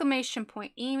exclamation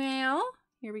point email.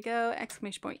 Here we go,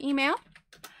 exclamation point email.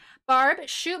 Barb,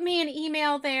 shoot me an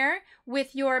email there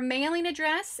with your mailing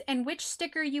address and which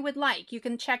sticker you would like. You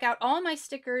can check out all my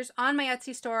stickers on my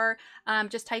Etsy store.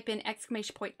 Just type in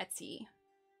exclamation point Etsy.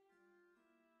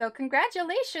 So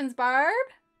congratulations, Barb.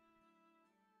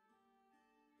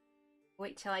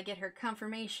 Wait till I get her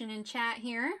confirmation in chat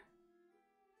here.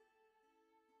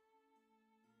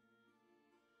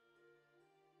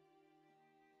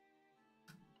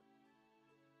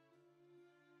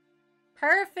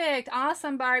 Perfect.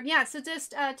 Awesome, Barb. Yeah, so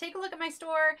just take a look at my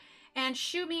store and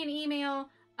shoot me an email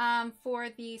for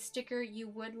the sticker you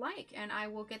would like, and I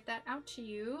will get that out to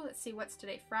you. Let's see, what's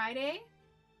today? Friday?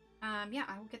 Yeah,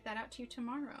 I will get that out to you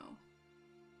tomorrow.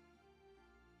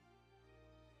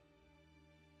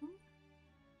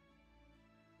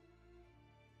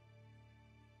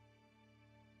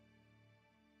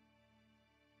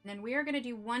 And then we are going to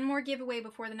do one more giveaway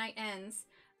before the night ends.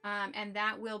 And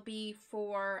that will be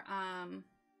for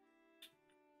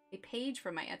a page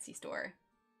from my Etsy store.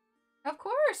 Of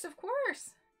course, of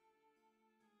course.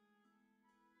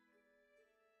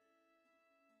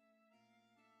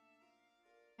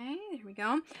 Okay, there we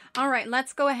go. All right,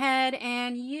 let's go ahead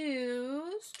and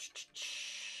use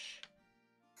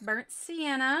burnt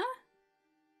sienna.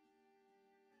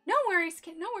 No worries,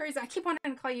 no worries. I keep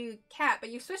wanting to call you Kat, but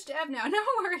you switched to Ev now. No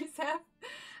worries, Ev.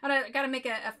 I gotta make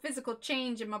a physical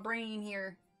change in my brain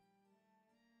here.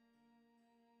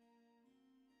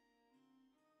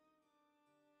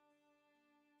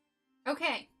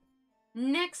 Okay,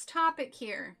 next topic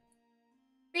here.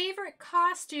 Favorite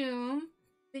costume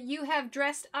that you have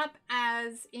dressed up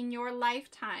as in your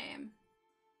lifetime?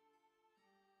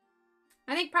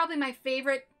 I think probably my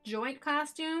favorite joint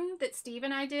costume that Steve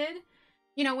and I did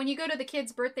you know, when you go to the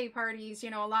kids' birthday parties, you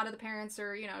know, a lot of the parents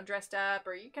are, you know, dressed up,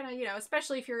 or you kind of, you know,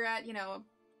 especially if you're at, you know,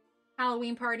 a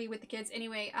Halloween party with the kids.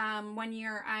 Anyway, one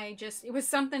year it was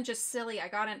something just silly. I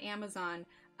got on Amazon,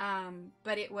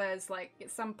 but it was like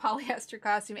some polyester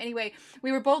costume. Anyway,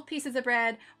 we were both pieces of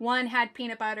bread. One had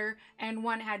peanut butter and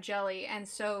one had jelly. And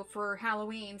so for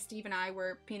Halloween, Steve and I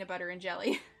were peanut butter and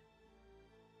jelly.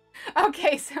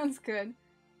 Okay, sounds good.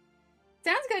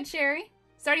 Sounds good, Sherry.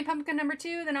 Starting pumpkin number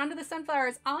 2, then on to the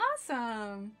sunflowers.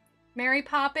 Awesome. Mary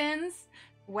Poppins,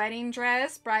 wedding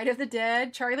dress, Bride of the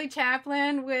Dead, Charlie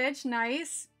Chaplin, witch,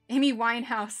 nice. Amy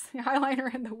Winehouse,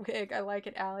 eyeliner and the wig. I like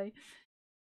it, Allie.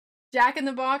 Jack in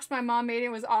the Box, my mom made it,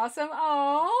 was awesome.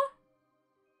 Oh.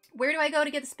 Where do I go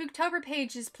to get the Spooktober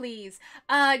pages, please?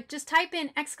 Just type in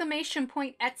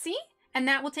 !Etsy, and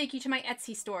that will take you to my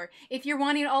Etsy store. If you're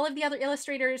wanting all of the other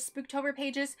illustrators' Spooktober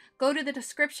pages, go to the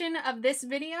description of this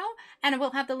video, and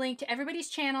we'll have the link to everybody's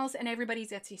channels and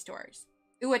everybody's Etsy stores.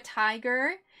 Ooh, a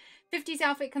tiger. 50s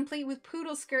outfit complete with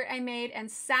poodle skirt I made and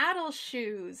saddle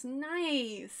shoes.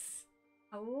 Nice.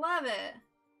 I love it.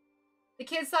 The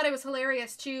kids thought it was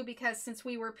hilarious too, because since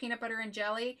we were peanut butter and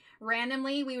jelly,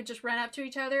 randomly we would just run up to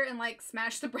each other and like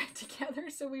smash the bread together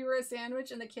so we were a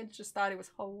sandwich, and the kids just thought it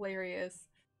was hilarious.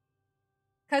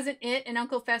 Cousin It and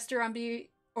Uncle Fester on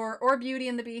or Beauty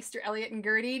and the Beast, or Elliot and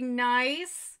Gertie.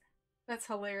 Nice. That's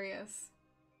hilarious.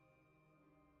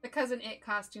 The Cousin It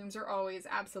costumes are always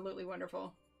absolutely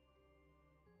wonderful.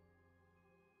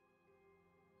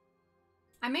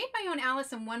 I made my own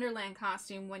Alice in Wonderland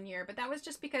costume one year, but that was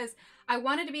just because I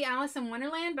wanted to be Alice in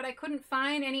Wonderland, but I couldn't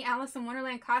find any Alice in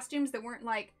Wonderland costumes that weren't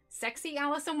like sexy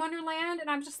Alice in Wonderland,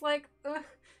 and I'm just like, ugh.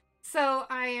 So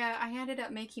I ended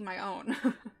up making my own.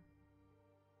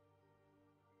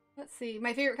 Let's see.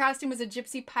 My favorite costume was a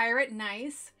gypsy pirate.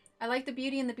 Nice. I like the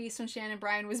Beauty and the Beast when Shannon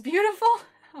Bryan was beautiful.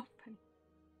 Oh, funny.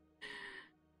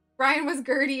 Brian was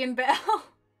Gertie and Belle.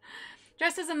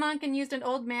 Dressed as a monk and used an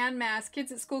old man mask.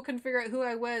 Kids at school couldn't figure out who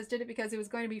I was. Did it because it was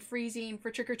going to be freezing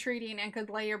for trick-or-treating and could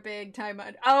layer big time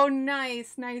mud. Oh,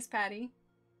 nice. Nice, Patty.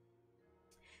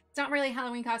 It's not really a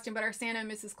Halloween costume, but our Santa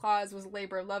and Mrs. Claus was a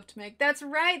labor of love to make. That's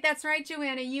right. That's right,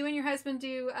 Joanna. You and your husband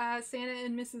do Santa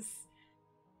and Mrs.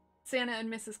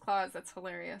 Claus. That's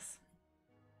hilarious.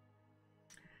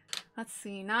 Let's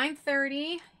see,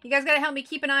 9:30. You guys gotta help me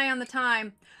keep an eye on the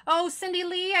time. Oh, Cindy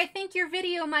Lee, I think your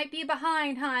video might be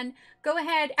behind, hun. Go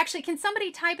ahead. Actually, can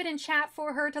somebody type it in chat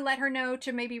for her to let her know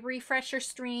to maybe refresh her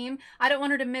stream? I don't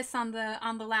want her to miss on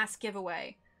the last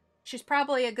giveaway. She's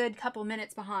probably a good couple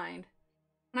minutes behind.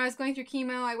 When I was going through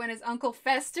chemo, I went as Uncle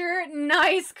Fester.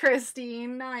 Nice,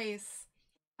 Christine. Nice.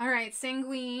 All right,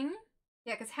 Sanguine.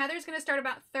 Yeah, because Heather's going to start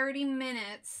about 30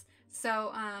 minutes.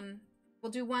 So,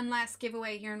 we'll do one last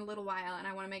giveaway here in a little while, and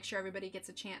I want to make sure everybody gets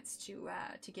a chance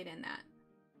to get in that.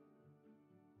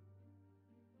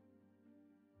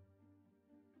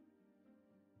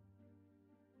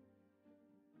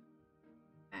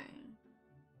 Okay.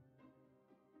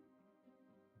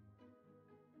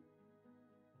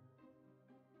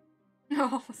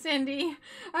 Oh, Cindy.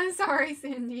 I'm sorry,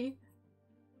 Cindy.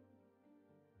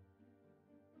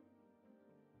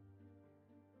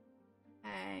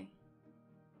 Okay.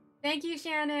 Thank you,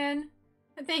 Shannon.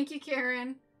 Thank you,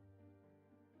 Karen.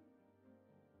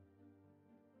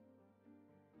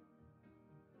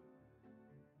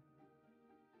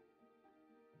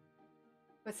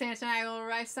 But Santa and I will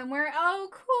arrive somewhere. Oh,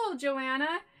 cool,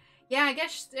 Joanna. Yeah, I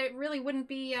guess it really wouldn't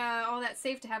be all that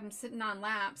safe to have them sitting on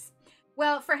laps.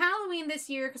 Well, for Halloween this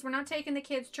year, because we're not taking the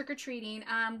kids trick-or-treating,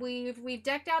 we've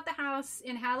decked out the house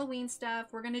in Halloween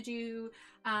stuff. We're going to do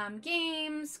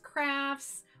games,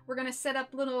 crafts. We're going to set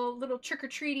up little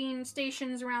trick-or-treating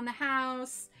stations around the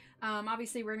house.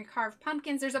 Obviously, we're going to carve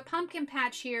pumpkins. There's a pumpkin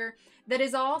patch here that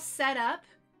is all set up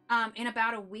in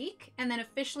about a week, and then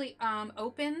officially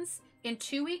opens in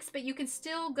 2 weeks, but you can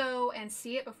still go and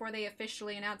see it before they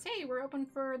officially announce, hey, we're open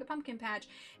for the pumpkin patch.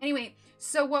 Anyway,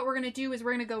 so what we're going to do is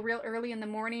we're going to go real early in the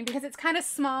morning because it's kind of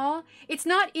small. It's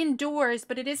not indoors,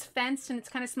 but it is fenced and it's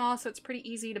kind of small, so it's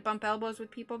pretty easy to bump elbows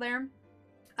with people there.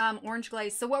 Orange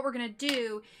glaze. So what we're going to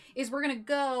do is we're going to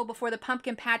go before the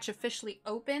pumpkin patch officially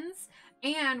opens,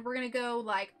 and we're going to go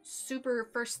like super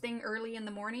first thing early in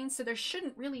the morning, so there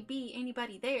shouldn't really be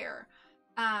anybody there.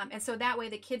 And so that way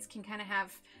the kids can kind of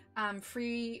have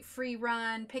free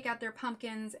run, pick out their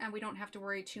pumpkins, and we don't have to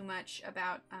worry too much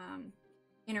about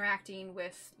interacting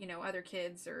with, you know, other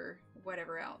kids or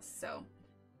whatever else. So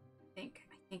I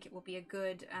think it will be a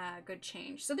good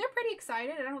change. So they're pretty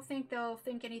excited. I don't think they'll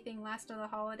think anything less of the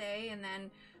holiday, and then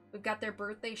we've got their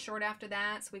birthday short after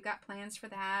that, so we've got plans for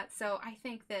that. So I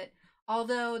think that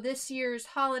Although this year's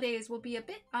holidays will be a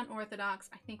bit unorthodox,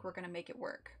 I think we're going to make it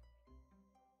work.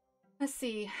 Let's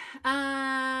see.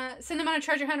 Send them on a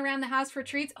treasure hunt around the house for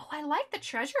treats. Oh, I like the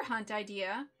treasure hunt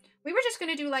idea. We were just going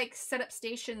to do like set up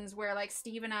stations where like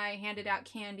Steve and I handed out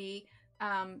candy,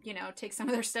 you know, take some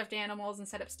of their stuffed animals and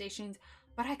set up stations.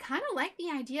 But I kind of like the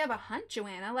idea of a hunt,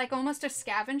 Joanna, like almost a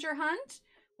scavenger hunt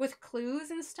with clues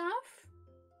and stuff.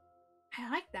 I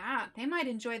like that. They might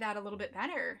enjoy that a little bit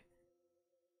better.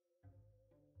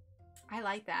 I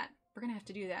like that. We're gonna have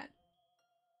to do that.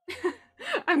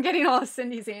 I'm getting all of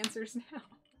Cindy's answers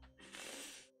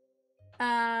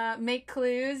now. Make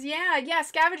clues. Yeah,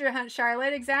 scavenger hunt,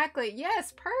 Charlotte. Exactly.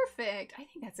 Yes, perfect. I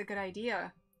think that's a good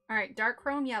idea. All right, dark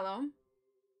chrome yellow.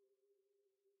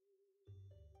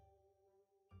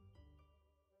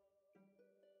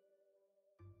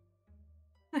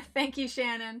 Thank you,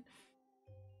 Shannon.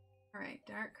 All right,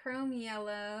 dark chrome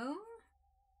yellow.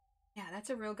 Yeah, that's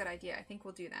a real good idea. I think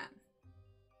we'll do that.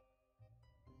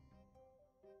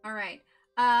 All right.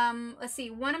 Let's see.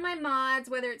 One of my mods,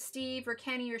 whether it's Steve or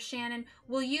Kenny or Shannon,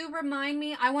 will you remind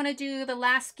me? I want to do the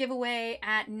last giveaway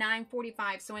at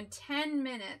 9:45. So in 10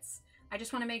 minutes, I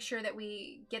just want to make sure that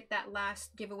we get that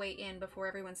last giveaway in before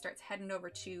everyone starts heading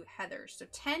over to Heather's. So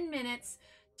 10 minutes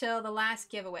till the last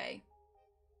giveaway.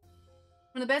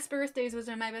 One of the best birthdays was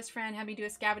when my best friend had me do a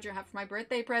scavenger hunt for my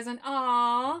birthday present.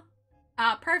 Aww.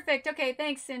 Perfect. Okay,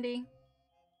 thanks, Cindy.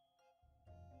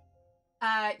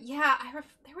 Yeah,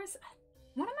 there was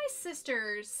one of my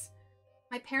sisters,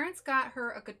 my parents got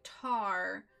her a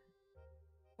guitar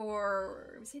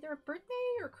for, it was either a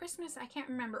birthday or Christmas, I can't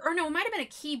remember. Or no, it might have been a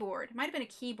keyboard. It might have been a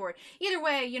keyboard. Either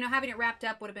way, you know, having it wrapped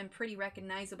up would have been pretty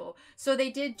recognizable. So they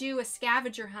did do a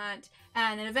scavenger hunt,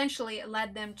 and then eventually it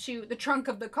led them to the trunk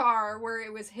of the car where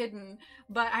it was hidden.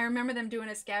 But I remember them doing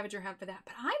a scavenger hunt for that.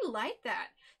 But I like that.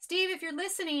 Steve, if you're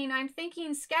listening, I'm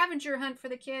thinking scavenger hunt for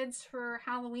the kids for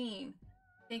Halloween.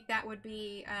 I think that would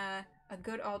be a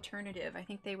good alternative. I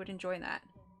think they would enjoy that.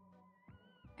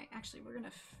 Okay, actually, we're going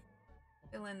to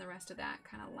fill in the rest of that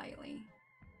kind of lightly.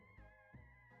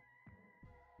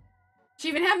 She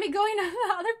even had me going to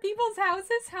other people's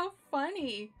houses? How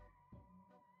funny.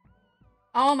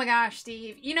 Oh my gosh,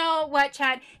 Steve. You know what,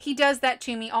 Chad? He does that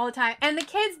to me all the time. And the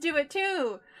kids do it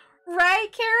too. Right,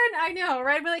 Karen? I know,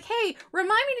 right? We're like, hey, remind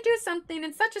me to do something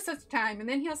in such and such a time. And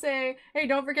then he'll say, hey,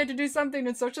 don't forget to do something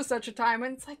in such and such a time.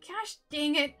 And it's like, gosh,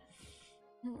 dang it.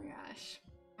 Oh my gosh.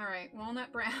 All right,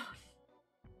 walnut brown.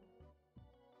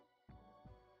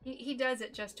 He does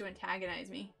it just to antagonize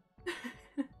me.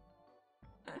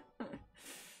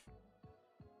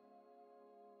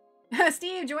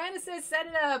 Steve, Joanna says set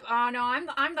it up. Oh no,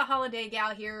 I'm the holiday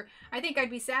gal here. I think I'd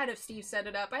be sad if Steve set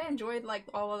it up. I enjoyed like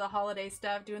all of the holiday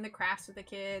stuff, doing the crafts with the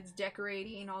kids,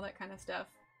 decorating, all that kind of stuff.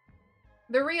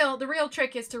 The real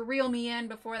trick is to reel me in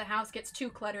before the house gets too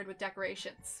cluttered with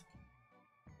decorations.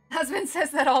 Husband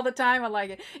says that all the time. I like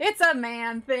it. It's a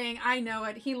man thing. I know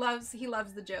it. He loves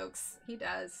the jokes. He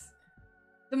does.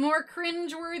 The more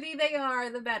cringeworthy they are,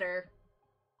 the better.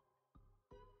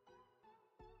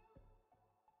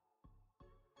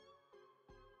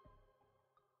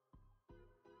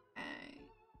 Okay.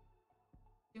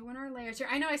 Doing our layers here.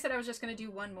 I know I said I was just gonna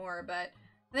do one more, but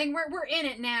I think we're in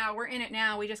it now. We're in it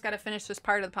now. We just gotta finish this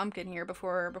part of the pumpkin here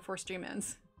before stream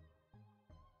ends.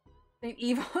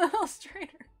 Evil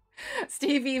illustrator.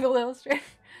 Steve, evil illustrator.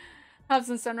 Hubs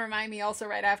son remind me also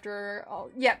right after all.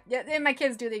 Yeah, and my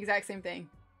kids do the exact same thing.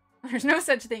 There's no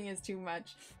such thing as too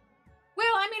much.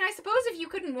 Well, I mean, I suppose if you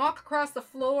couldn't walk across the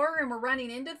floor and we're running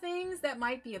into things, that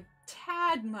might be a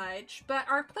tad much, but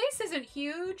our place isn't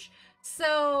huge,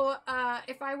 so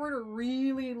if I were to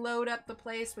really load up the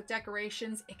place with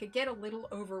decorations, it could get a little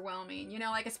overwhelming, you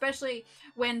know, like especially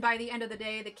when by the end of the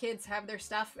day the kids have their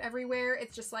stuff everywhere.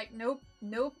 It's just like, nope,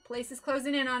 place is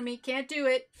closing in on me, can't do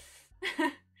it.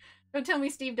 Don't tell me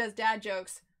Steve does dad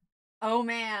jokes. Oh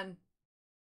man,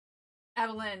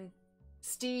 Evelyn,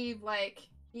 Steve, like,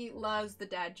 he loves the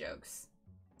dad jokes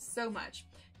so much.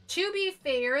 To be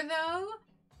fair though,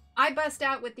 I bust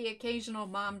out with the occasional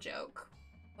mom joke.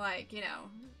 Like, you know,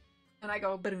 and I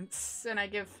go, "Ba-doom-ts," and I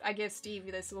give Steve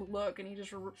this little look, and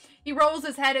he rolls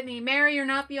his head at me. Mary, you're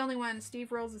not the only one.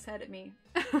 Steve rolls his head at me.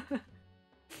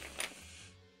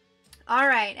 All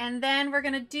right, and then we're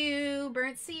gonna do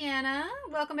burnt sienna.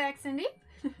 Welcome back, Cindy.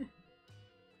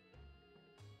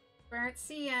 Burnt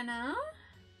sienna.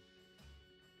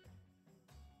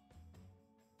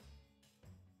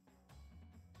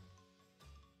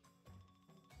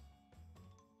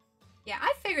 Yeah,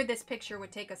 I figured this picture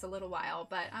would take us a little while,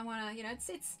 but I want to, you know,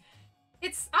 it's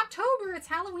It's October. It's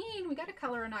Halloween. We got to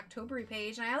color an October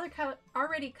page. And I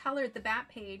already colored the bat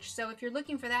page. So if you're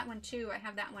looking for that one too, I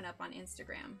have that one up on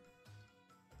Instagram.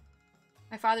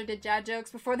 My father did dad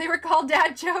jokes before they were called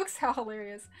dad jokes. How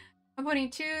hilarious. I'm putting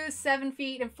 2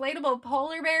 7-feet inflatable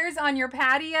polar bears on your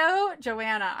patio.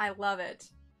 Joanna, I love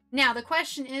it. Now, the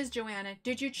question is, Joanna,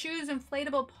 did you choose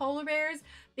inflatable polar bears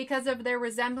because of their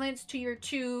resemblance to your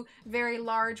 2 very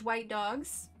large white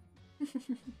dogs? Okay.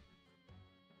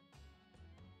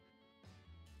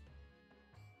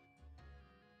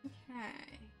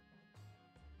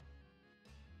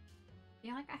 I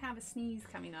feel like I have a sneeze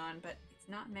coming on, but it's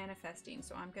not manifesting,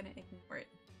 so I'm gonna ignore it.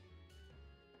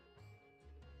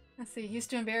 Let's see. Used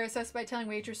to embarrass us by telling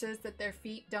waitresses that their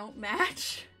feet don't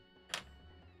match.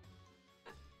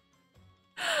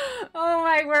 Oh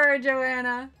my word,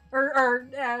 Joanna.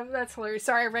 That's hilarious.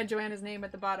 Sorry, I read Joanna's name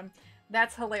at the bottom.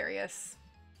 That's hilarious.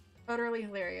 Totally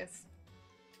hilarious.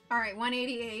 Alright,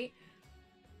 188.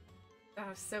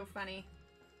 Oh, so funny.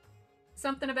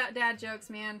 Something about dad jokes,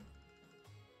 man.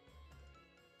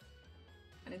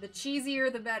 I mean, the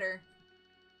cheesier, the better.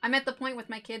 I'm at the point with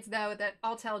my kids, though, that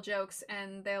I'll tell jokes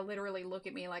and they'll literally look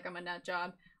at me like I'm a nut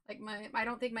job. Like, I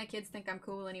don't think my kids think I'm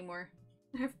cool anymore.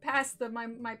 I've passed the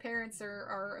my parents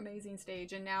are amazing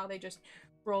stage, and now they just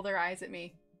roll their eyes at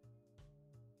me.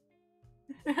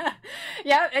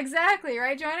 Yeah, exactly,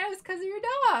 right, Joanna? It's because of your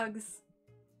dogs.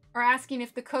 Or asking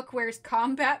if the cook wears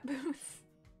combat boots.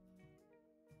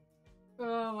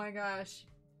 Oh my gosh.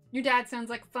 Your dad sounds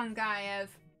like a fun guy,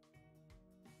 Ev.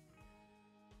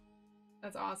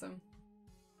 That's awesome.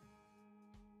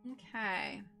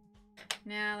 Okay.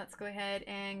 Now let's go ahead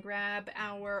and grab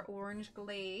our orange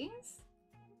glaze.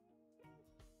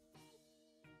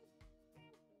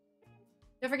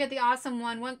 Don't forget the awesome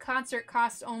one. One concert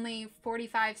costs only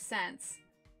 45 cents.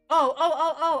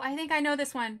 Oh, I think I know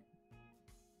this one.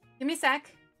 Give me a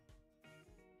sec.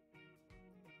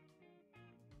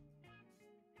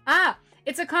 Ah,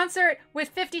 it's a concert with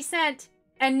 50 Cent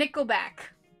and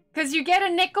Nickelback. Because you get a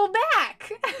nickel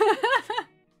back.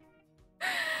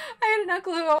 I had an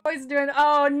uncle who always doing,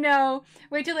 oh no.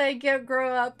 Wait till I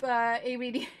grow up,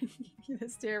 ABD.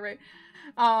 This dear, right?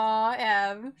 Aw,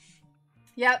 Ev.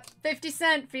 Yep, 50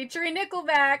 Cent featuring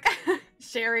Nickelback.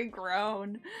 Sherry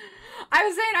groan. I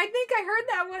was saying, I think I heard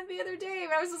that one the other day.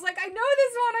 But I was just like, I know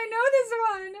this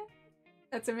one.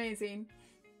 That's amazing.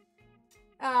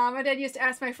 My dad used to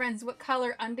ask my friends what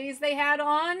color undies they had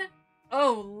on.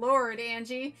 Oh Lord,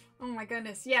 Angie. Oh my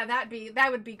goodness. Yeah, that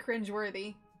would be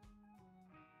cringeworthy.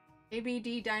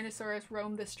 ABD dinosaurs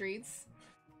roam the streets.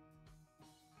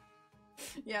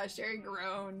 Yeah, Sherry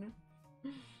groan.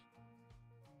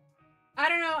 I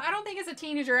don't know. I don't think as a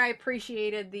teenager I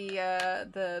appreciated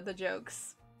the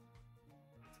jokes.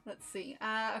 Let's see.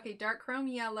 Okay, dark chrome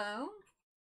yellow.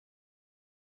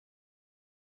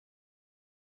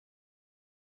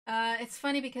 It's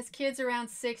funny because kids around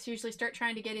 6 usually start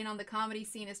trying to get in on the comedy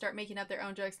scene and start making up their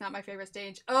own jokes. Not my favorite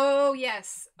stage. Oh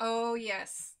yes. Oh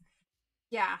yes.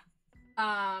 Yeah.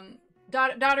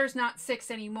 Daughter's not 6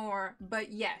 anymore,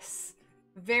 but yes.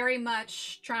 Very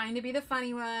much trying to be the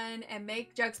funny one and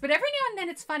make jokes. But every now and then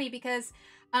it's funny because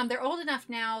they're old enough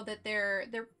now that they're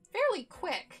fairly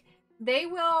quick. They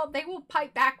will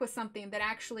pipe back with something that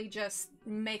actually just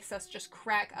makes us just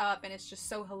crack up, and it's just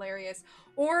so hilarious.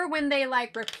 Or when they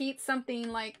like repeat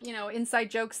something like, you know, inside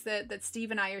jokes that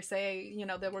Steve and I are saying, you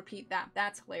know, they'll repeat that.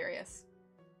 That's hilarious.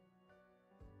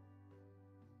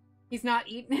 He's not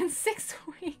eaten in 6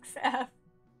 weeks, F.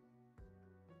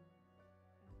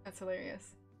 That's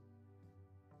hilarious.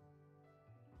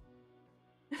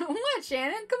 What,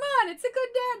 Shannon? Come on, it's a good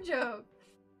dad joke.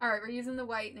 Alright, we're using the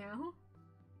white now.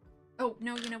 Oh,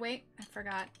 no, you know, wait. I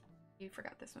forgot. You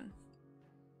forgot this one.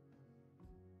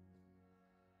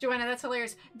 Joanna, that's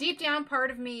hilarious. Deep down, part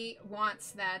of me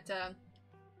wants that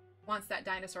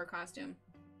dinosaur costume.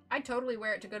 I'd totally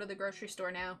wear it to go to the grocery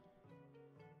store now.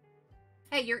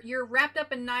 Hey, you're wrapped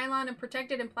up in nylon and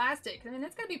protected in plastic. I mean,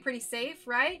 that's gotta be pretty safe,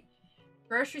 right?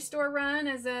 Grocery store run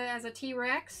as a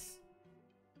T-Rex.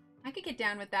 I could get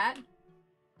down with that.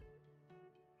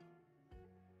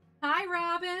 Hi,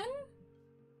 Robin.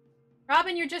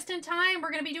 Robin, you're just in time.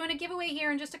 We're going to be doing a giveaway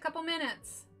here in just a couple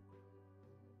minutes.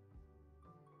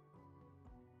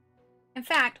 In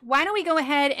fact, why don't we go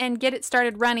ahead and get it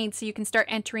started running so you can start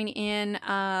entering in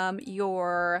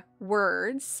your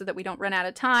words so that we don't run out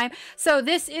of time. So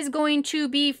this is going to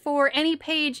be for any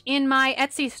page in my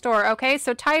Etsy store, okay?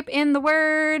 So type in the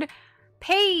word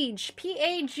page,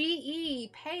 P-A-G-E,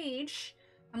 page.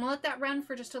 I'm going to let that run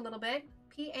for just a little bit.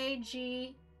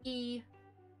 P-A-G-E,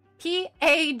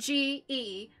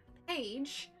 P-A-G-E,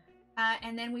 page,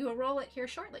 and then we will roll it here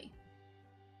shortly.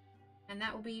 And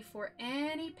that will be for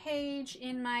any page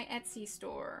in my Etsy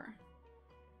store.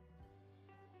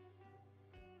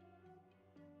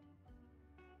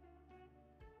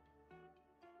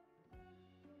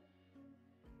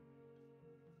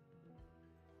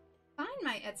 Find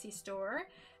my Etsy store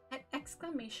at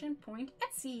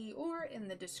 !Etsy or in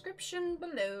the description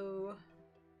below.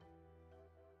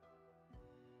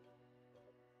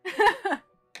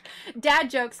 Dad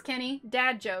jokes, Kenny.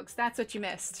 Dad jokes. That's what you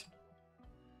missed.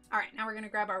 All right, now we're going to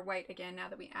grab our white again now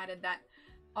that we added that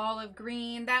olive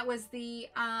green. That was the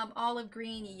olive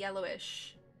green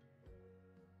yellowish.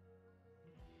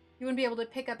 You wouldn't be able to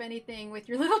pick up anything with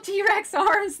your little T-Rex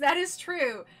arms. That is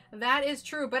true. That is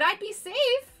true. But I'd be safe.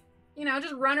 You know,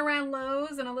 just run around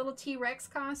Lowe's in a little T-Rex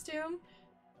costume.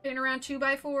 Getting around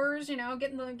 2x4s, you know,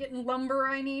 getting lumber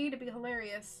I need. It'd be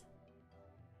hilarious.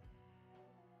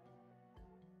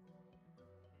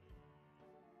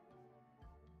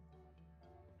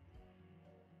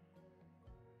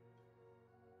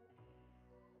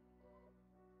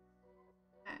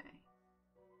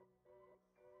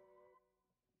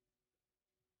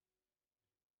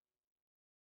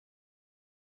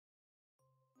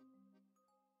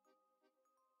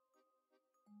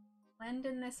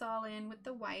 Blending this all in with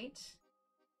the white.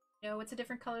 No, it's a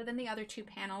different color than the other two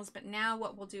panels, but now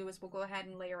what we'll do is we'll go ahead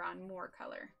and layer on more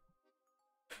color.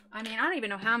 I mean, I don't even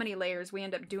know how many layers we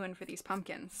end up doing for these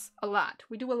pumpkins. A lot.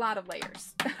 We do a lot of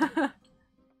layers.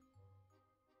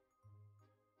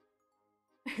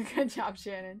 Good job,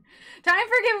 Shannon. Time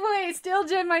for giveaway. Still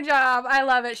did my job. I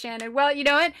love it, Shannon. Well, you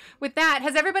know what? With that,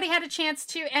 has everybody had a chance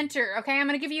to enter? Okay, I'm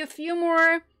going to give you a few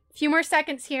more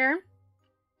seconds here.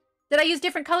 Did I use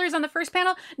different colors on the first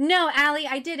panel? No, Allie,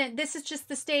 I didn't. This is just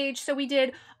the stage. So we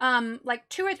did like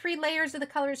 2 or 3 layers of the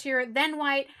colors here, then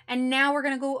white, and now we're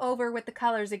going to go over with the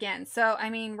colors again. So, I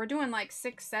mean, we're doing like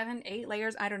 6, 7, 8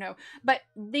 layers. I don't know. But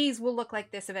these will look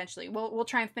like this eventually. We'll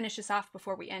try and finish this off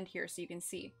before we end here so you can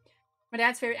see. My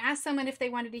dad's favorite. Asked someone if they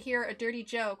wanted to hear a dirty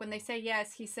joke. When they say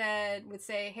yes, he would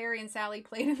say, Harry and Sally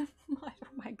played in the mud.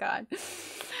 Oh my God.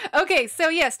 Okay, so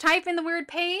yes, type in the word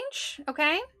page,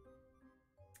 okay?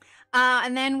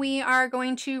 And then we are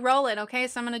going to roll it, okay?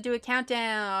 So I'm going to do a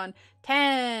countdown.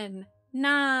 10,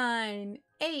 9,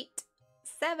 8,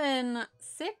 7,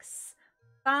 6,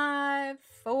 5,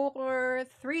 4,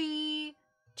 3,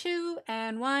 2,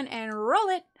 and 1, and roll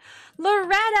it.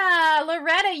 Loretta!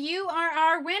 Loretta, you are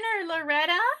our winner,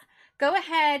 Loretta. Go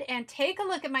ahead and take a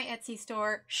look at my Etsy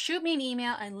store. Shoot me an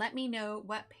email and let me know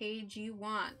what page you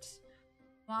want.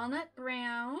 Walnut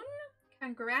brown.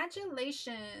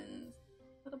 Congratulations.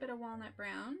 A little bit of walnut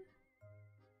brown.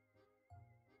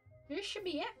 This should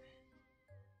be it.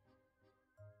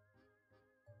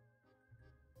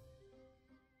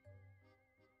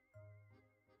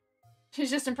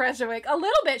 She's just impressed awake. A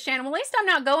little bit, Shannon. Well, at least I'm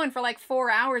not going for like 4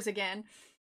 hours again.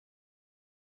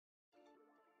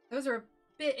 Those are a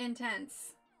bit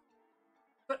intense.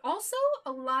 But also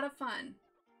a lot of fun.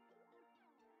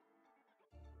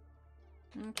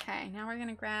 Okay, now we're going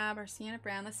to grab our sienna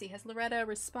brown. Let's see, has Loretta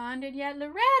responded yet?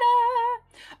 Loretta!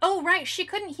 Oh, right, she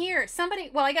couldn't hear. Somebody,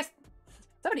 well, I guess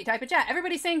somebody type a chat.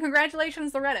 Everybody's saying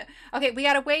congratulations, Loretta. Okay, we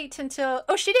got to wait until,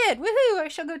 oh, she did. Woohoo, I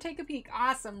shall go take a peek.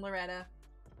 Awesome, Loretta.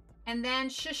 And then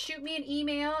just shoot me an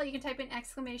email. You can type in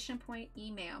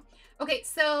 !email. Okay,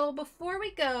 so before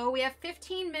we go, we have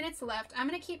 15 minutes left. I'm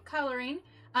going to keep coloring.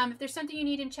 If there's something you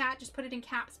need in chat, just put it in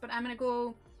caps, but I'm going to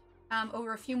go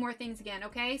over a few more things again,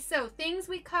 okay? So things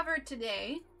we covered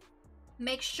today.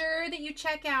 Make sure that you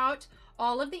check out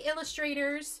all of the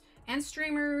illustrators and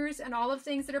streamers and all of the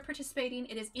things that are participating.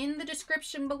 It is in the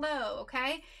description below,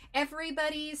 okay?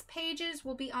 Everybody's pages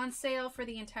will be on sale for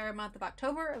the entire month of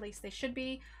October, at least they should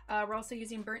be. We're also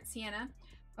using burnt sienna.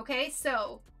 Okay,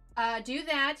 so do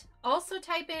that. Also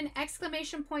type in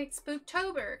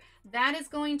 !Spooktober. That is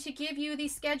going to give you the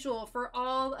schedule for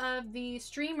all of the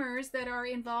streamers that are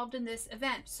involved in this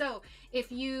event. So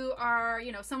if you are,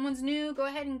 you know, someone's new, go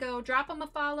ahead and go drop them a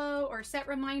follow or set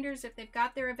reminders if they've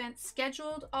got their event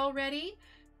scheduled already.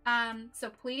 So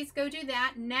please go do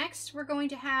that. Next, we're going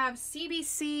to have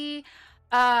CBC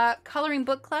Coloring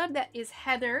Book Club. That is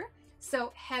Heather.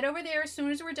 So head over there as soon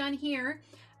as we're done here.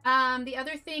 The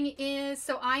other thing is,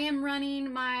 so I am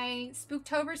running my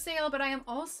Spooktober sale, but I am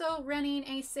also running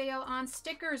a sale on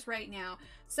stickers right now.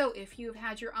 So if you've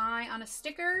had your eye on a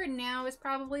sticker, now is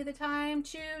probably the time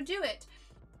to do it.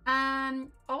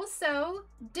 Also,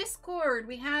 Discord.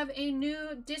 We have a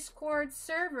new Discord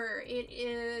server.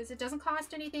 It doesn't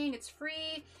cost anything. It's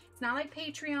free. It's not like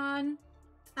Patreon.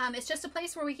 It's just a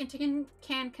place where we can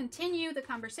continue the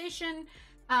conversation.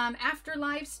 after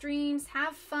live streams,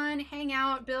 have fun, hang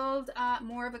out, build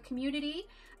more of a community.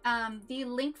 The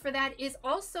link for that is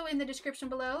also in the description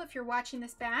below if you're watching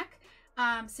this back.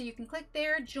 So you can click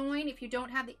there, join. If you don't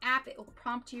have the app, it will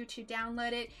prompt you to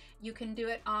download it. You can do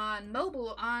it on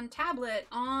mobile, on tablet,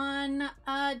 on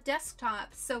desktop.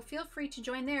 So feel free to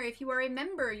join there. If you are a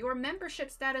member, your membership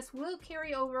status will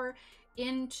carry over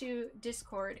into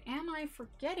Discord. Am I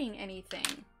forgetting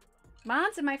anything?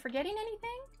 Mods, am I forgetting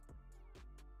anything?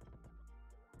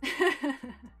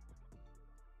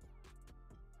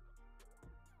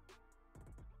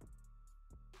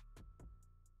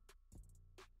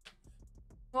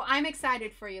 Well, I'm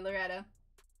excited for you, Loretta.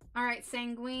 All right,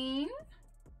 Sanguine.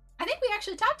 I think we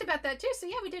actually talked about that too. So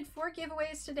yeah, we did 4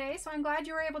 giveaways today. So I'm glad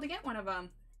you were able to get one of them.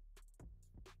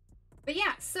 But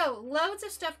yeah, so loads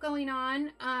of stuff going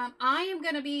on. I am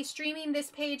going to be streaming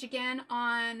this page again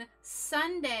on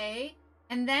Sunday.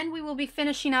 And then we will be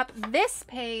finishing up this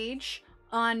page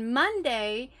on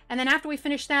Monday. And then after we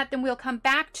finish that, then we'll come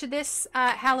back to this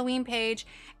Halloween page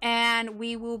and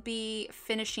we will be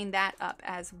finishing that up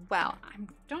as well. I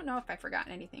don't know if I've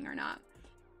forgotten anything or not.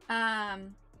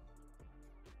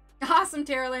 Awesome,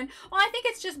 Terralyn. Well, I think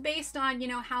it's just based on, you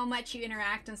know, how much you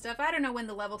interact and stuff. I don't know when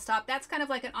the levels stop. That's kind of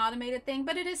like an automated thing,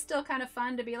 but it is still kind of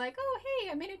fun to be like, oh,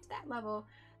 hey, I made it to that level.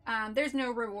 There's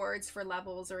no rewards for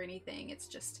levels or anything. It's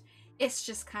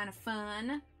just kind of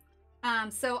fun.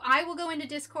 So I will go into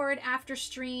Discord after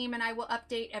stream and I will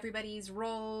update everybody's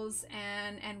roles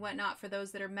and whatnot for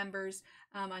those that are members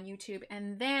on YouTube.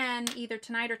 And then either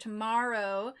tonight or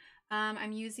tomorrow,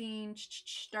 I'm using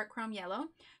dark chrome yellow.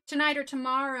 Tonight or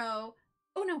tomorrow,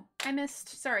 oh no, I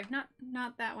missed, sorry, not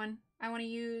that one. I want to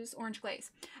use orange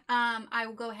glaze. I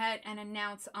will go ahead and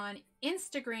announce on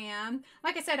Instagram.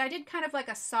 Like I said, I did kind of like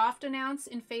a soft announce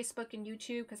in Facebook and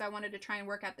YouTube because I wanted to try and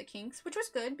work out the kinks, which was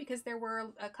good because there were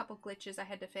a couple glitches I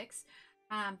had to fix.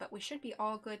 But we should be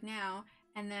all good now.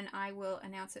 And then I will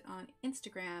announce it on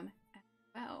Instagram as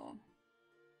well.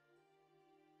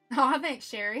 Oh, thanks,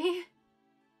 Sherry.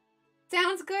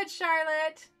 Sounds good,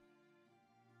 Charlotte.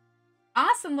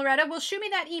 Awesome, Loretta. Well, shoot me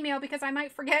that email because I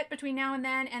might forget between now and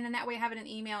then that way I have it in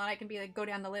email and I can be like, go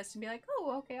down the list and be like,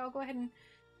 oh, okay, I'll go ahead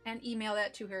and email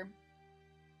that to her.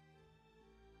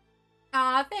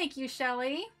 Aw, thank you,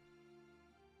 Shelly.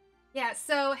 Yeah,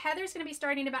 so Heather's going to be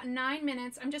starting in about 9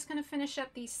 minutes. I'm just going to finish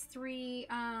up these 3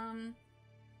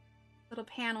 little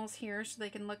panels here so they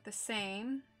can look the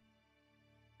same.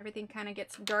 Everything kind of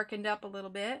gets darkened up a little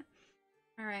bit.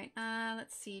 All right,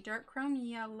 let's see, dark chrome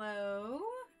yellow.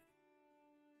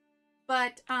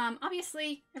 But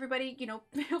obviously, everybody, you know,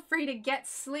 feel free to get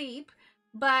sleep.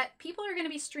 But people are going to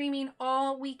be streaming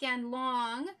all weekend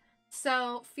long.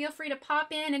 So feel free to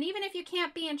pop in. And even if you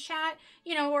can't be in chat,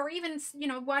 you know, or even, you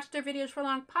know, watch their videos for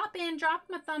long, pop in, drop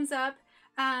them a thumbs up.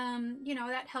 You know,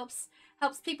 that helps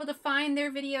people to find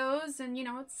their videos. And, you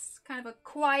know, it's kind of a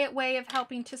quiet way of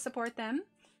helping to support them.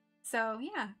 So,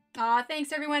 yeah. Aw,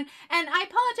 thanks, everyone. And I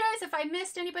apologize if I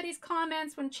missed anybody's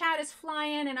comments when chat is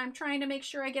flying and I'm trying to make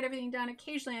sure I get everything done.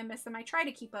 Occasionally I miss them. I try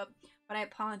to keep up, but I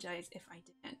apologize if I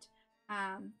didn't.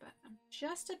 But I'm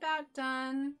just about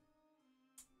done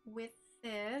with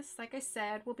this. Like I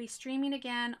said, we'll be streaming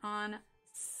again on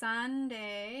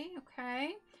Sunday,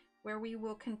 okay? Where we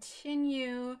will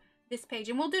continue this page.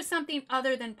 And we'll do something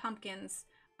other than pumpkins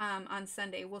on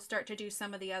Sunday. We'll start to do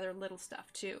some of the other little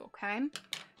stuff too, okay?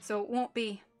 So it won't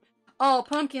be all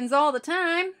pumpkins all the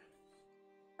time.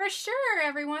 For sure,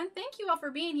 everyone. Thank you all for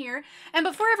being here. And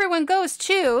before everyone goes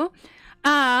too,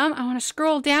 I want to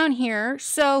scroll down here.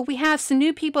 So we have some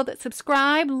new people that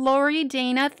subscribe. Lori,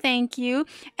 Dana, thank you.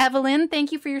 Evelyn,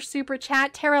 thank you for your super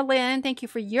chat. Tara Lynn, thank you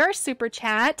for your super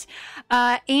chat.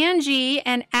 Angie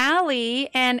and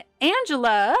Allie and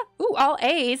Angela, ooh, all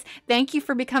A's, thank you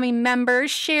for becoming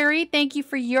members. Sherry, thank you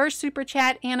for your super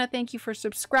chat. Anna, thank you for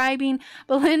subscribing.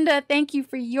 Belinda, thank you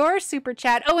for your super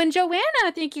chat. Oh, and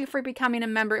Joanna, thank you for becoming a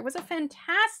member. It was a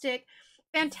fantastic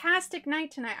night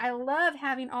tonight. I love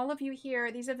having all of you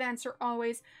here. These events are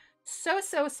always so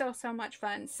much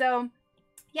fun. So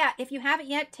yeah, if you haven't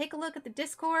yet, take a look at the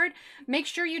Discord. Make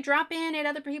sure you drop in at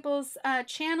other people's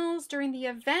channels during the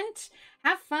event.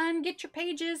 Have fun, get your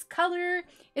pages, color.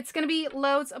 It's going to be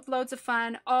loads of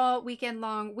fun all weekend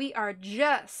long. We are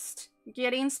just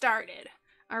getting started.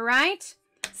 All right.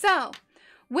 So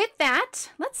with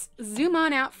that, let's zoom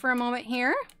on out for a moment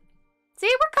here. See,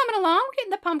 we're coming along. We're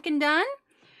getting the pumpkin done.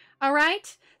 All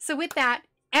right. So with that,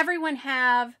 everyone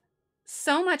have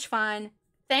so much fun.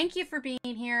 Thank you for being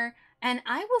here. And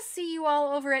I will see you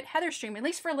all over at LIVESTREAM, at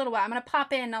least for a little while. I'm going to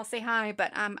pop in and I'll say hi,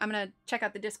 but I'm going to check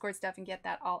out the Discord stuff and get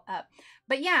that all up.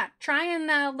 But yeah, try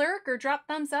and lurk or drop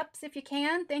thumbs ups if you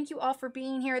can. Thank you all for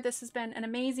being here. This has been an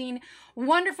amazing,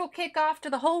 wonderful kickoff to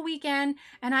the whole weekend.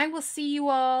 And I will see you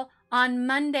all on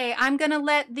Monday. I'm going to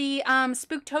let the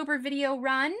Spooktober video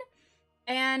run.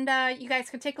 And you guys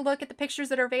can take a look at the pictures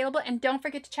that are available. And don't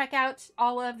forget to check out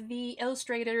all of the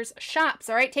illustrators' shops.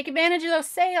 All right, take advantage of those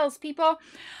sales, people.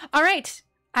 All right,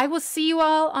 I will see you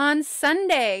all on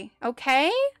Sunday.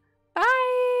 Okay,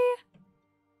 bye.